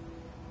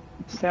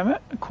 I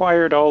haven't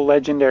acquired all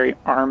legendary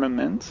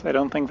armaments. I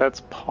don't think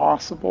that's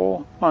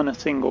possible on a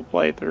single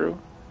playthrough.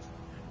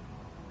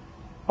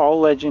 All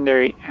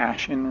legendary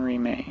ashen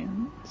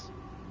remains.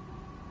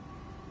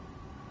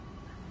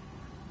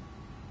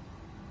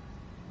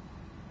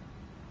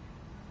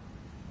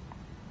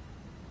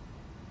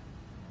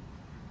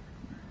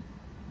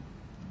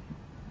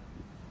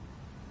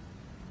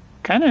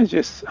 Kind of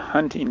just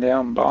hunting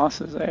down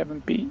bosses I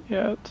haven't beat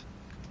yet.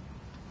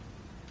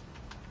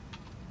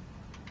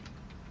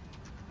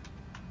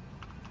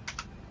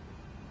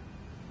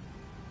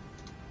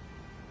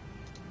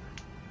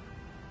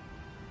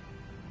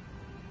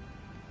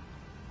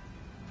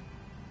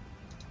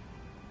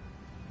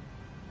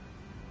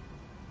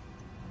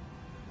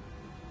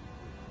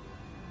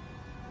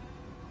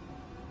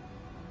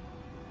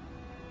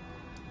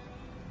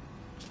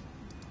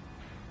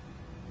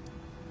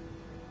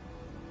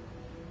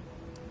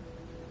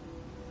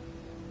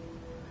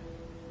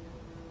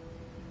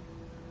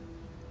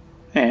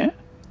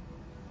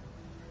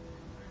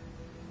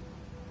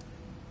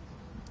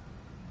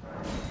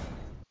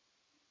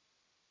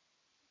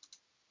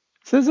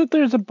 says that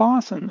there's a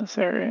boss in this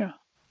area.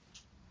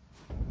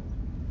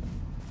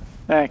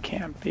 That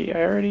can't be.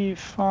 I already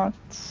fought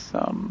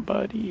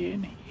somebody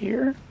in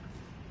here.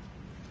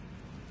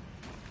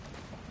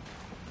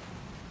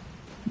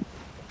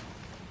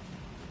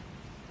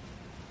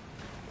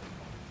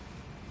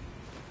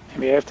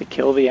 Maybe I have to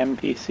kill the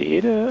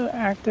NPC to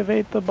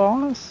activate the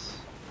boss?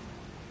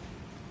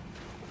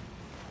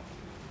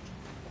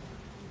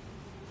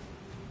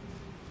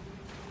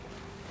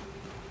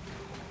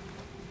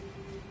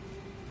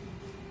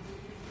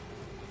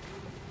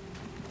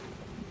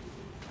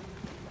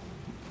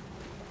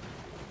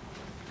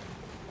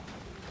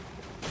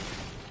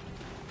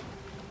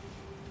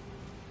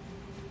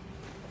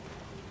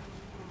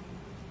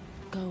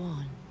 Go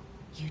on.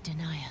 You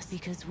deny us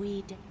because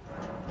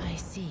I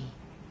see.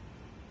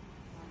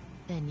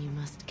 Then you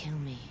must kill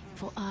me,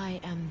 for I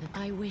am the...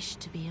 I wish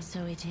to be,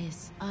 so it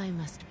is. I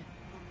must be...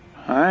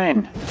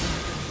 Fine.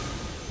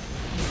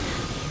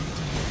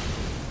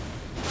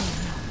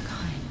 Our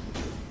kind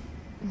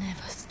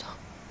never stop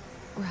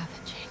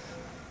ravaging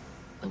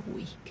the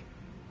weak.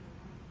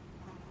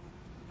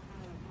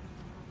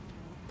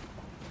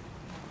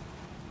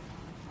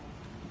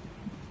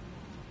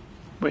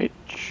 Wait,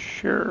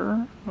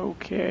 sure.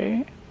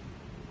 Okay.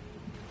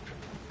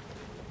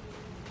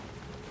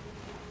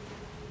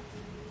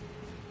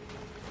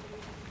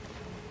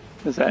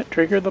 Does that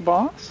trigger the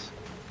boss?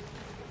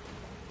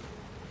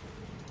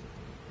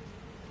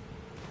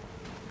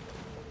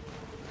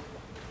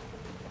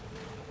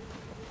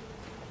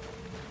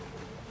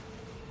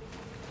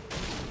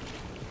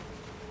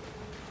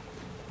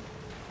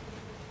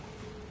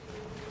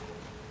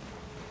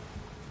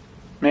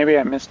 Maybe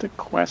I missed a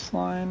quest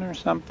line or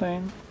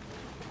something.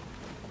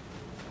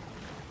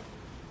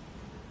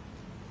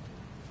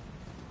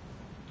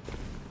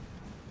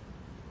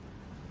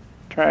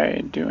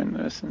 Try doing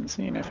this and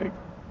seeing if it...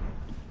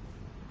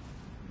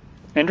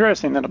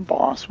 Interesting that a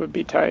boss would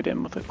be tied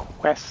in with a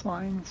quest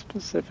line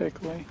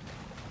specifically.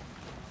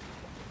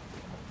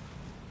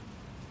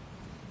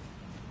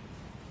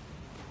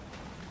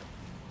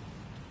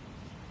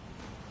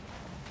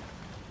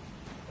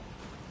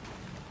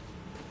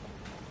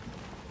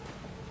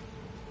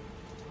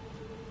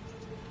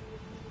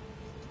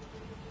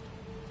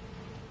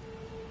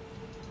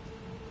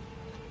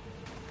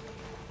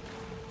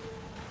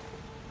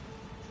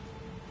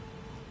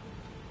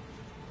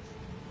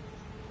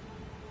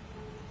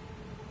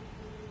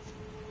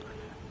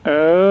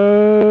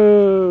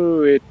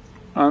 Oh, it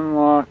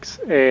unlocks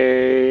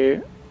a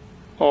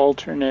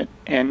alternate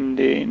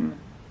ending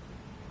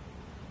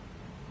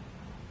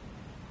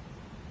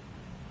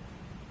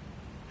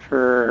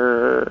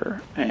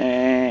for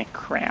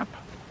crap.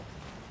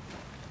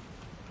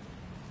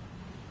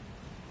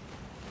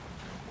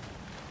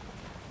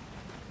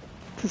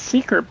 It's a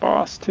secret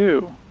boss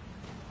too.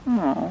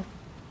 Oh.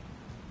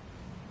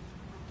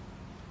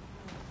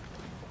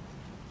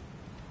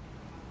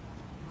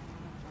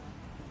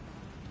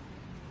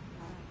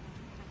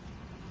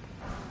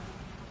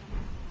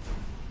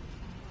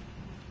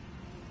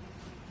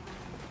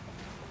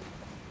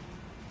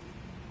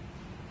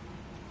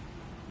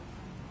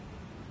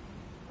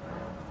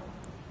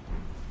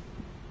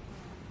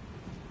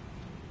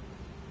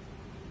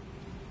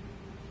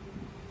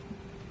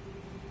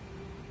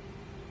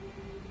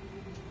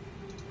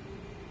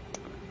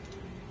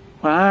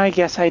 Well, I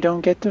guess I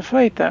don't get to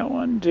fight that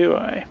one, do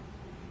I?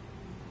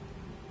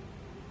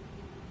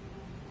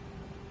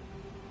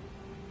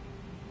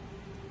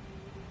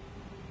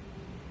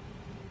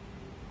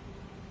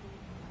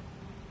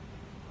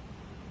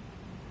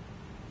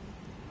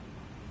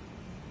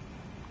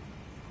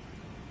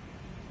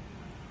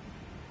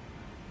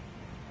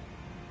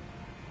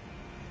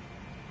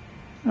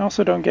 I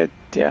also don't get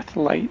Death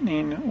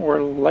Lightning or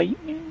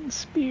Lightning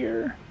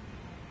Spear.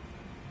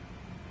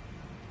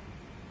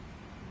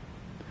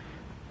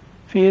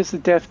 If he is the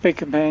Deathbit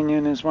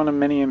Companion, is one of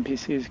many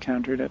NPCs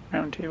countered at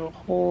Round Table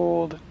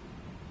Hold.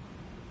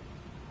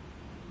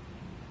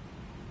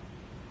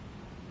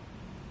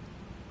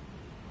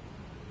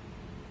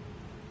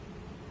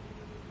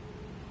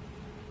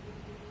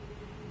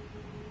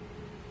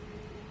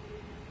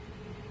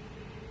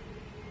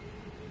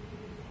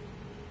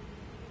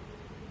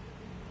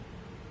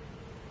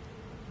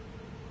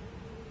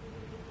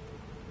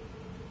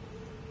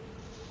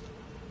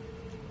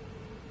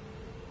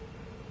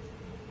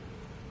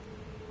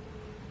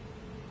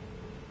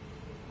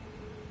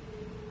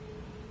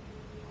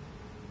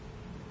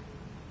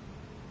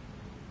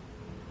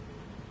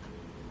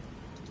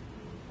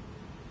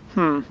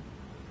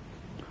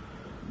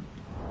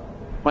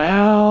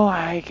 Well,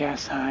 I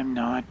guess I'm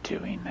not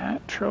doing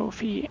that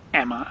trophy,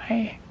 am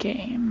I,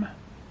 game?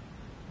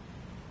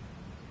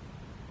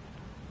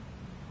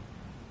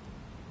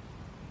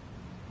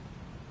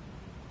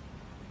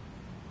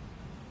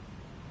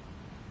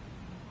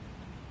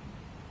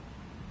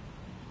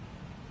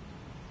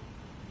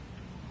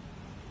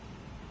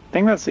 I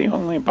think that's the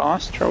only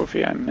boss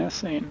trophy I'm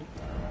missing.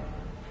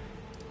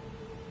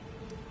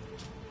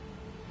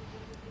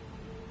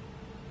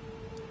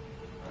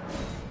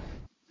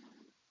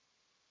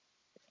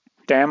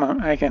 damn,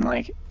 I can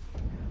like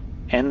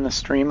end the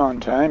stream on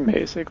time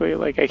basically.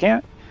 Like I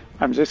can't.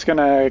 I'm just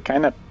gonna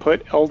kind of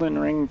put Elden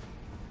Ring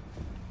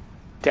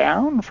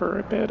down for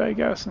a bit, I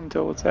guess,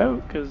 until it's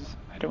out because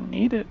I don't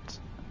need it.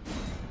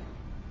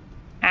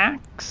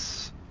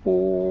 Axe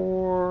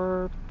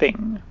or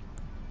thing?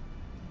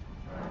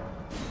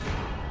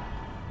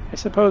 I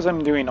suppose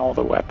I'm doing all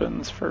the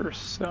weapons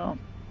first, so.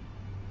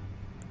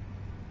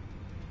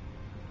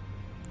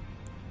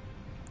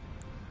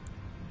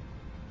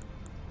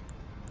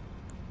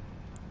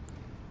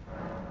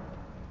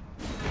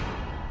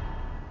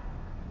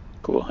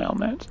 Cool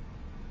helmet.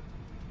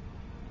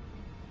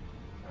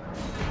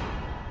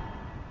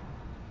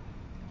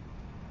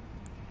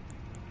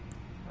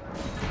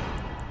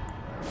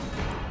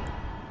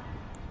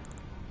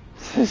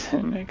 This is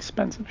an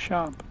expensive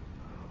shop.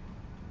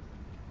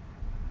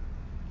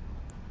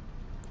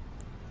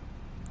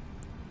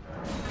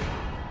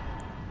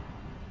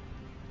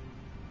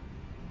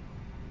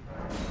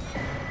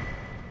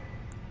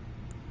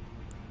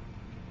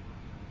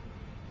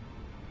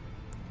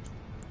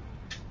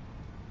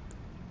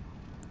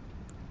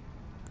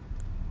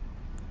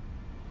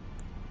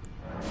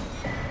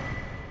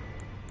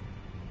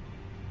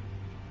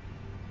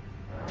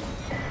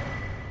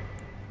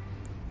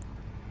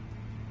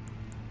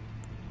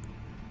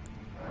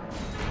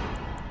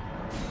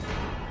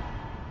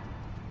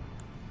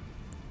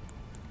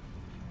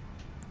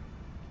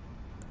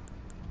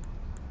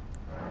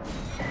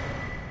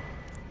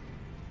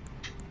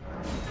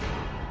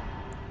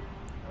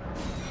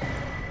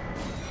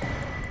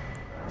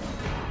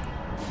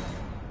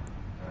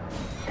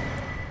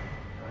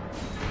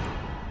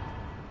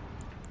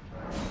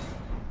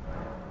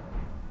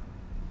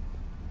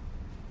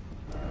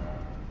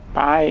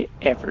 Buy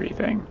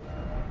everything.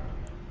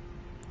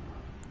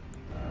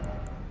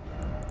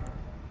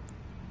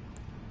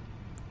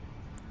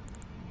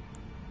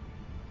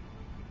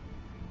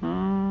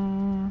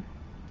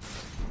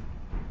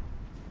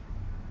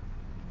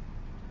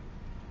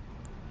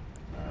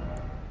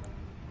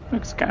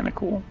 Looks kind of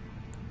cool.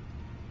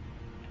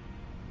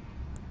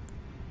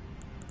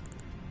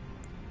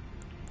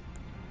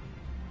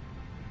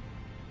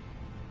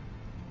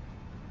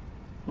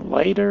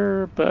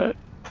 Lighter, but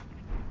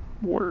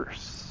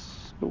worse.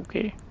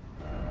 Okay.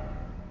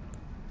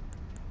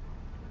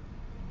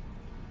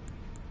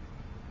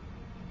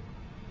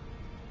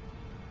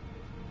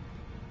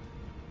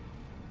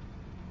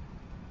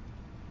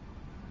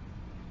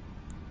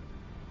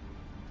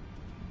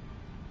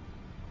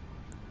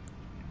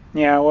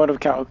 Yeah, What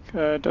of Calc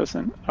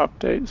doesn't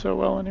update so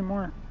well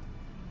anymore.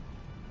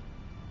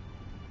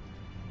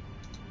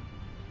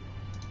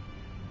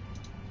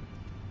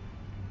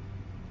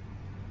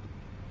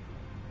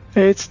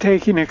 It's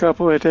taking a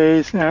couple of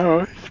days now,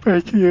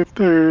 especially if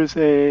there's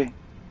a,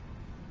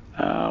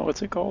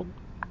 what's it called?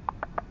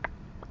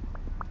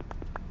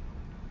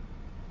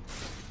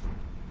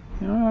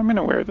 You know, I'm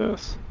gonna wear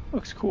this.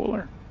 Looks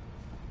cooler.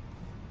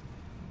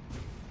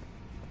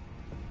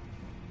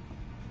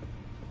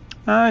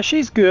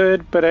 She's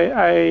good, but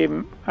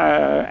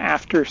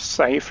after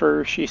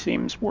Cypher, she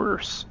seems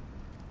worse.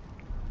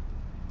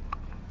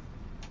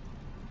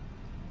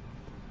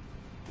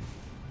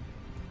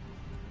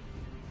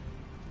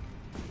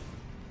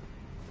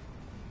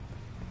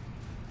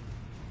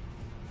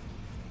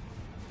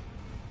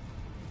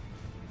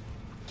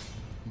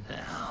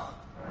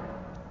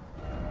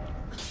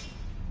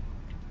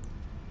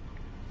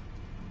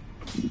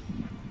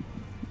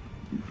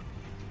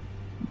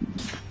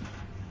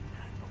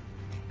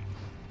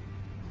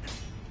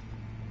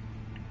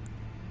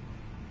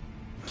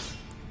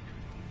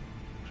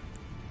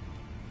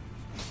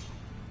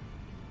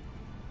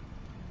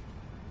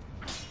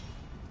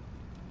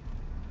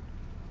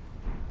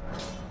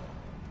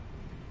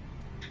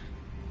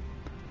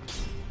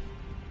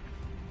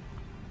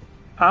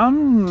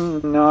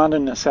 I'm not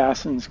an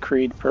Assassin's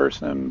Creed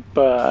person,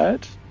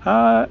 but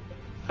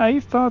I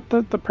thought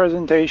that the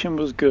presentation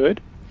was good.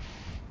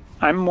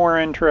 I'm more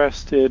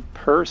interested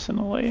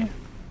personally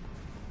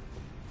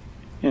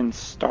in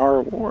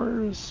Star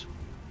Wars.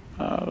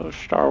 The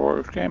Star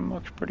Wars game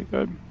looks pretty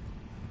good.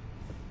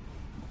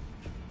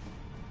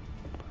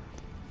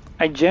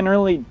 I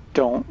generally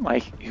don't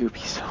like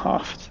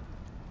Ubisoft.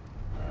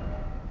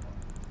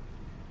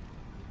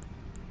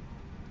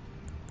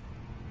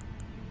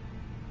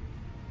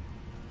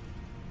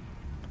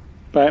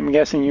 But I'm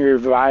guessing you're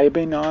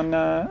vibing on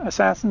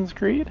Assassin's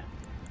Creed?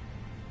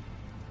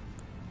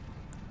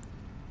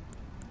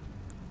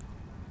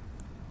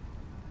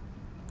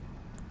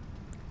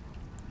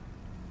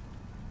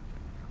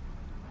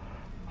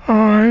 Oh,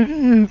 I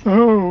need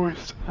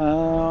those.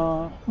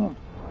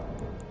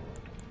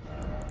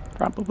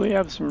 Probably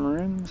have some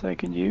runes I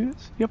could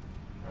use. Yep.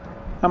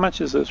 How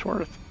much is this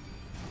worth?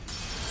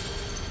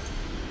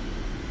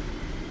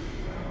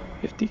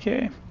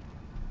 50k.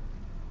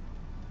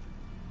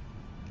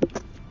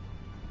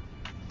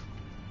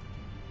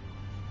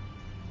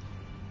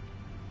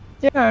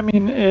 Yeah, I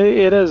mean,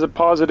 it is a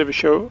positive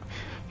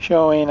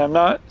showing. I'm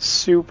not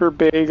super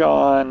big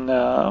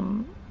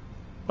on,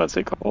 what's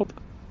it called?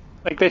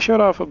 Like, they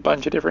showed off a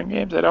bunch of different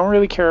games. I don't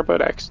really care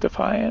about X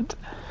Defiant.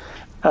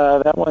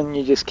 That one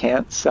you just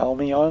can't sell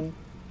me on.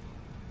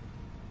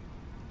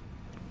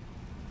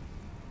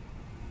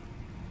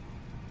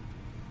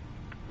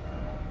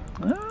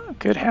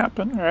 Could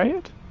happen,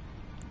 right?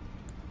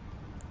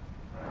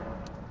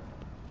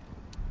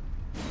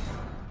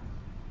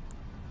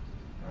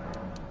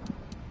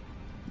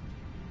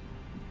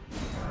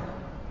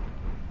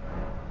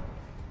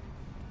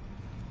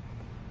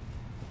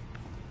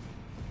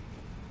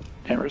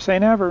 Never say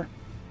never.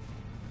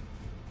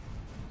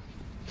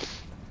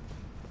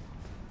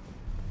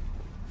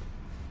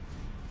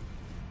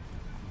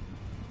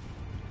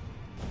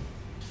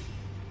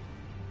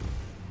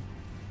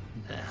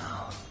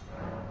 Now.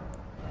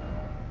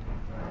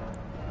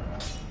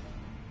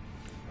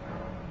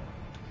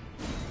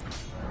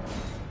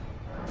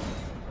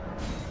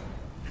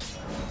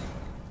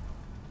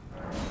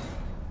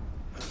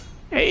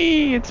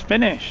 Hey, it's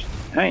finished.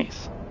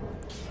 Nice.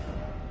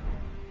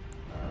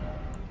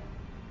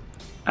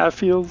 I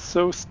feel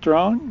so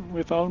strong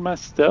with all my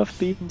stuff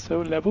being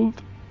so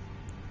leveled.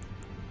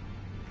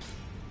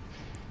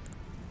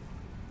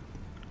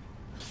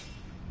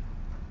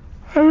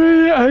 I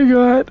mean, I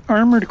got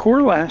Armored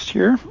Core last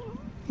year.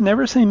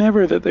 Never say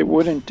never that they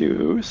wouldn't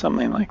do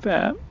something like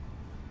that.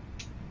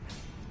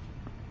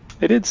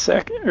 They did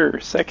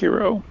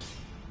Sekiro.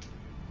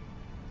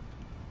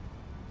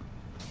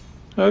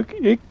 Look,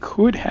 it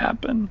could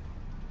happen.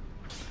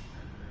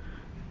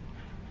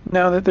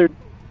 Now that they're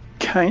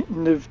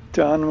kind of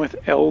done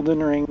with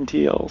Elden Ring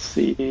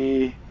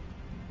DLC,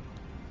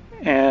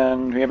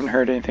 and we haven't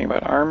heard anything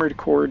about Armored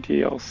Core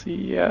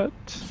DLC yet.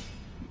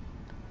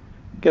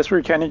 Guess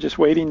we're kind of just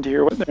waiting to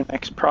hear what their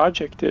next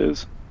project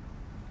is.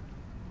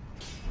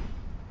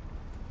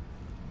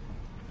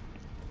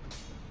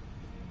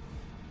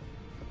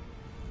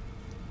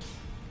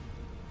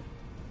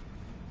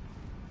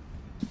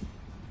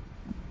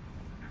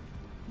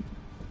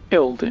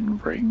 Elden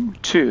Ring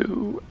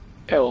 2,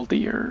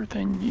 eldier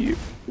than you.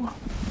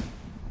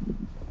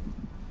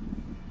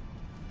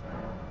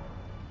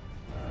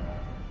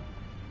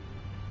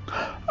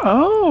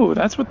 Oh,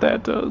 that's what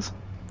that does.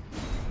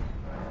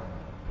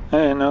 I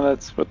didn't know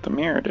that's what the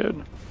mirror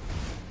did.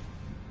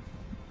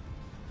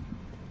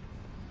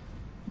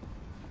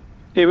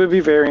 It would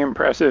be very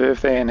impressive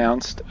if they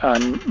announced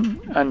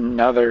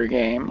another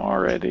game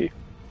already.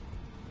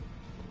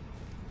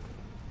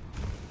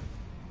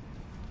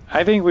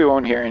 I think we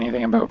won't hear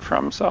anything about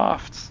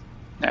FromSoft's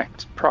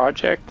next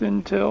project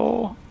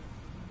until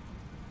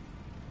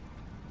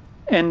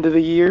end of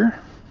the year.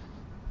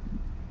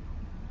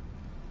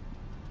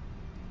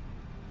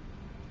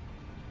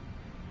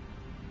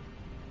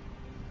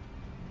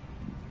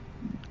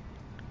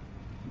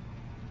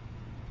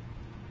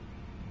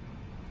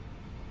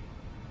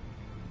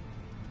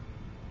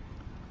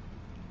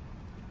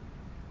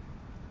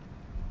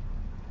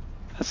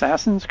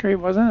 Assassin's Creed,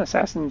 wasn't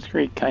Assassin's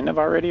Creed kind of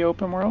already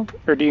open world?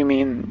 Or do you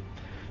mean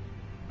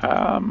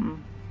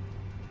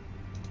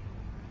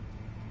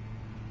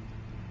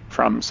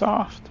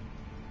FromSoft?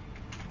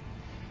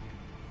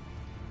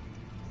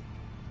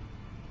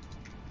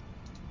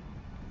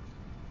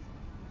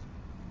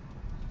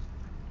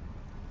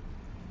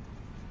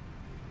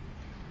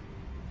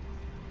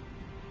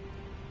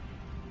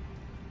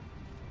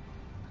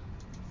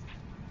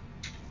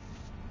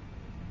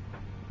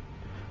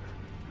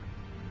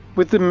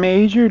 With the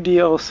major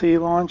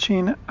DLC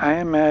launching, I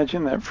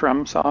imagine that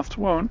FromSoft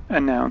won't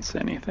announce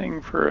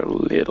anything for a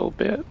little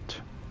bit.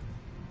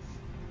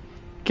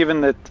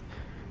 Given that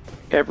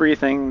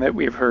everything that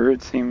we've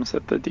heard seems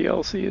that the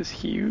DLC is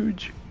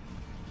huge.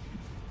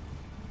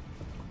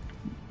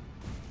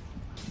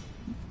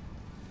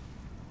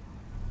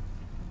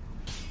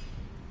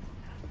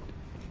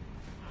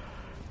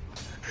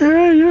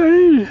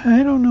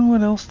 I don't know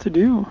what else to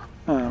do.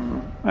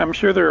 I'm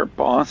sure there are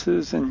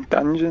bosses and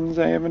dungeons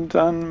I haven't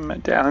done,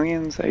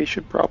 medallions I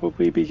should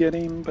probably be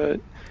getting, but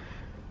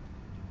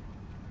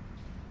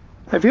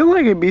I feel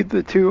like I beat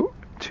the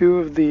two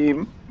of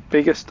the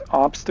biggest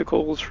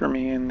obstacles for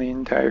me in the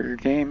entire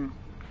game.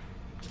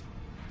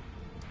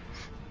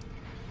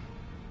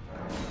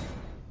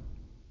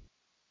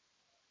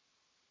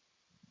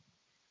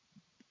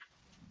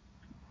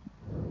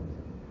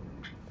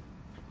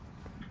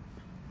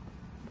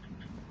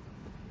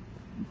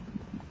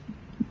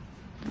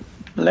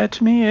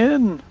 Let me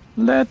in!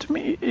 Let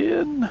me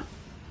in!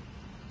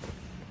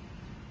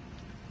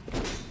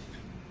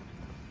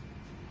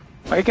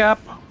 Wake up!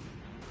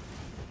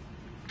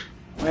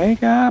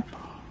 Wake up!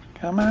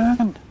 Come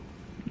on!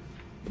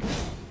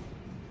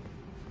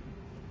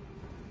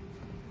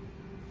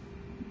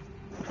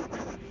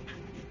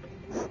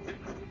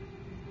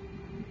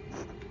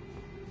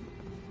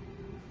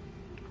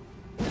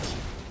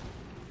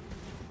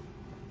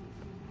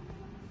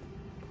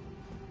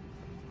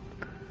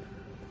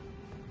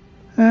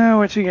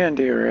 What you gonna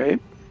do, right?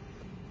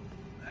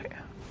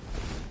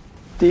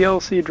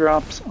 DLC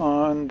drops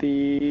on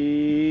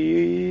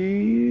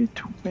the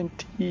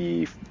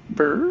 21st.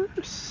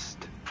 21st.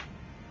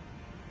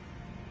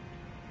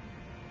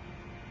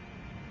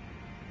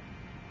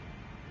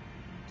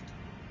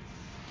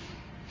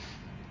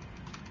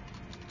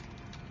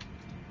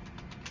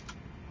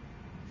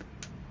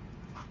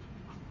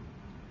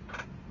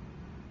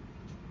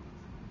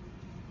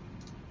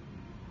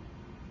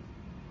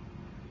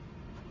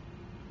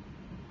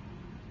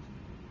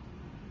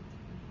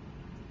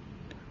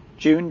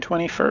 June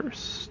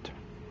 21st.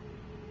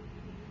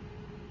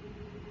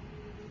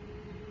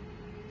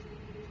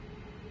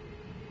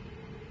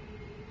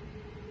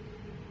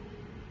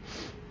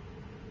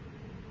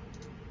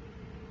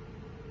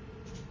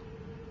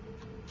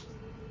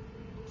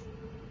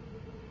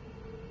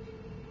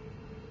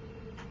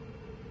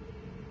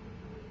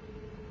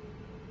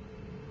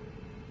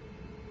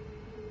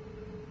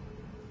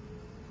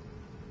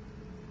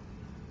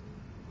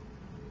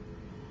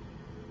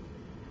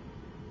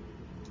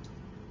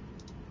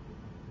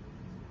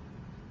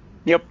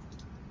 Yep.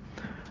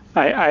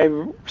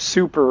 I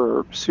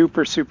super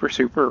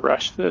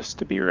rushed this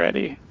to be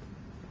ready.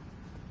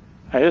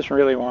 I just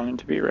really wanted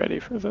to be ready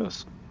for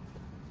this.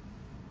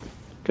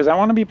 Because I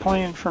want to be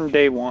playing from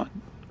day one.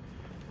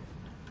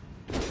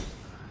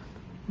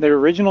 The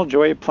original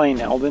joy of playing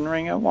Elden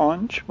Ring at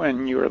launch,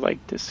 when you were like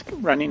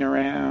running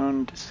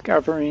around,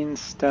 discovering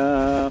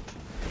stuff,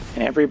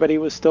 and everybody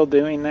was still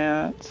doing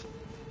that.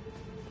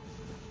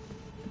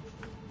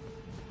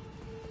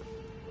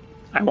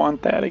 I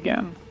want that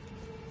again.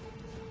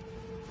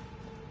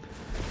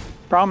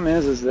 Problem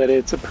is that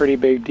it's a pretty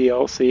big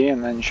DLC,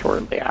 and then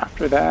shortly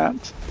after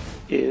that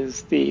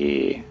is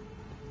the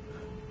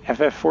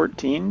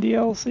FF14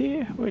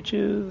 DLC, which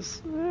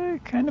is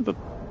kind of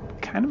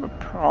a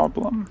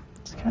problem.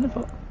 It's kind of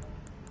a.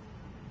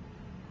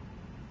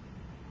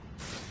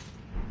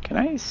 Can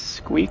I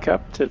squeak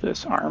up to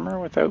this armor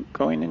without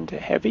going into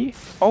heavy?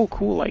 Oh,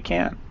 cool! I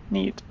can.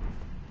 Neat.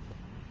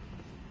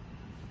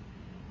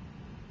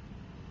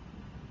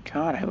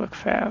 God, I look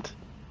fat.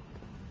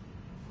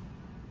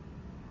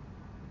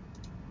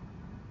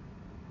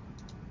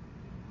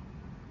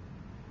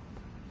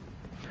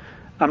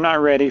 I'm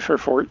not ready for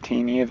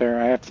 14 either.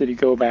 I have to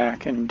go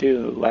back and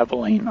do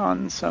leveling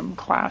on some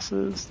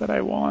classes that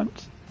I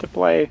want to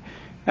play.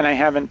 And I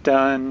haven't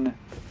done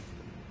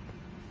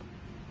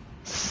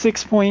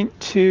 6.2,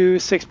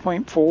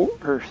 6.4,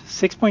 or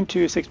 6.2,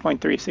 6.3,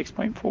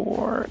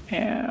 6.4,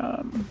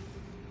 and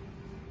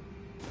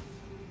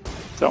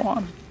so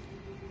on.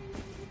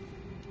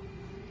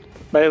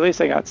 But at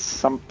least I got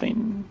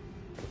something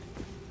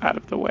out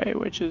of the way,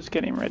 which is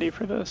getting ready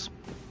for this.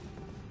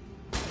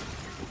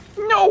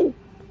 No!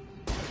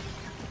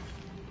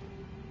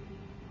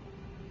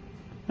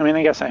 I mean,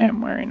 I guess I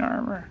am wearing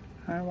armor.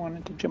 I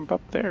wanted to jump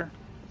up there.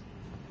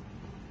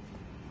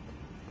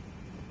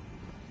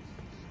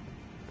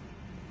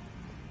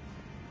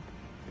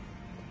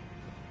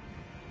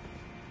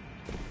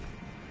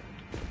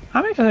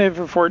 I'm excited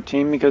for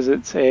 14 because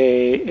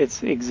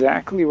it's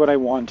exactly what I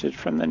wanted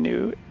from the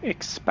new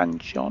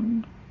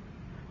expansion.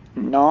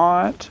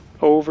 Not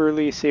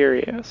overly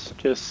serious,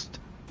 just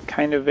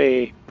kind of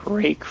a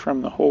break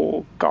from the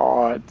whole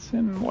gods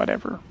and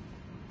whatever.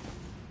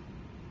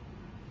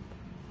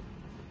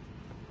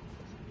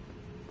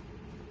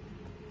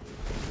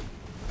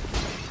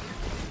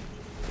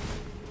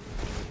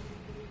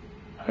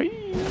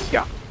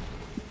 Yeah.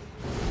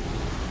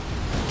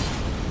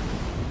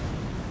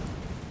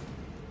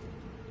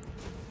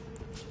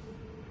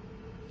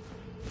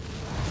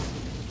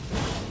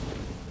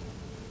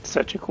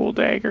 Such a cool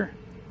dagger.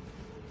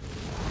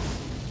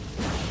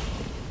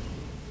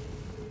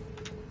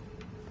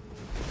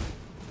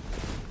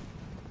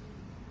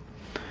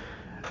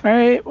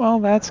 Alright, well,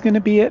 that's going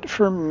to be it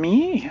for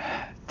me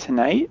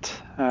tonight.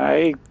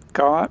 I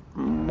got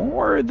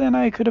more than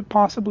I could have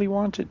possibly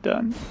wanted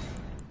done.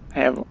 I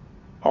have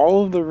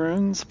all of the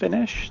runes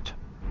finished.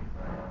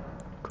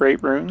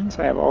 Great runes.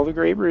 I have all the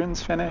great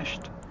runes finished.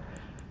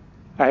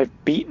 I've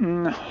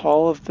beaten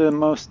all of the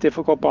most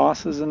difficult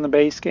bosses in the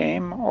base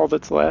game. All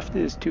that's left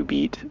is to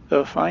beat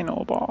the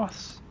final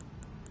boss.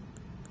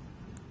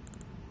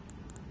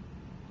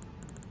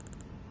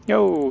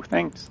 Yo,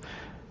 thanks.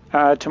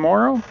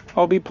 Tomorrow,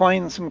 I'll be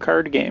playing some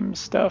card game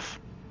stuff.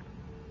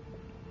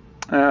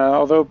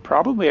 Although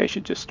probably I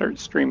should just start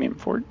streaming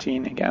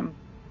 14 again.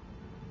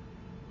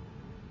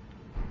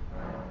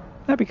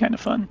 That'd be kind of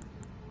fun.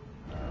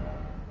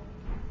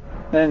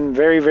 Then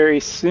very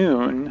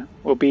soon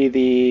will be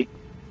the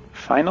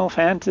Final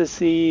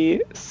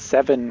Fantasy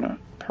VII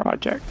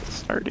project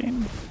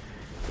starting.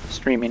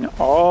 Streaming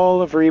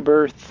all of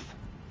Rebirth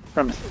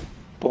from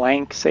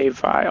blank save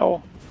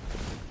file,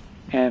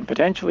 and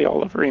potentially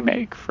all of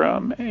Remake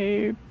from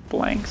a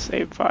blank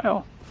save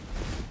file.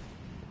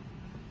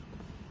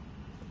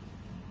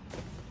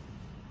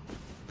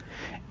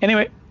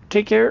 Anyway,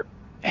 take care.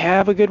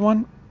 Have a good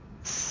one.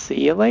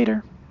 See you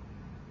later.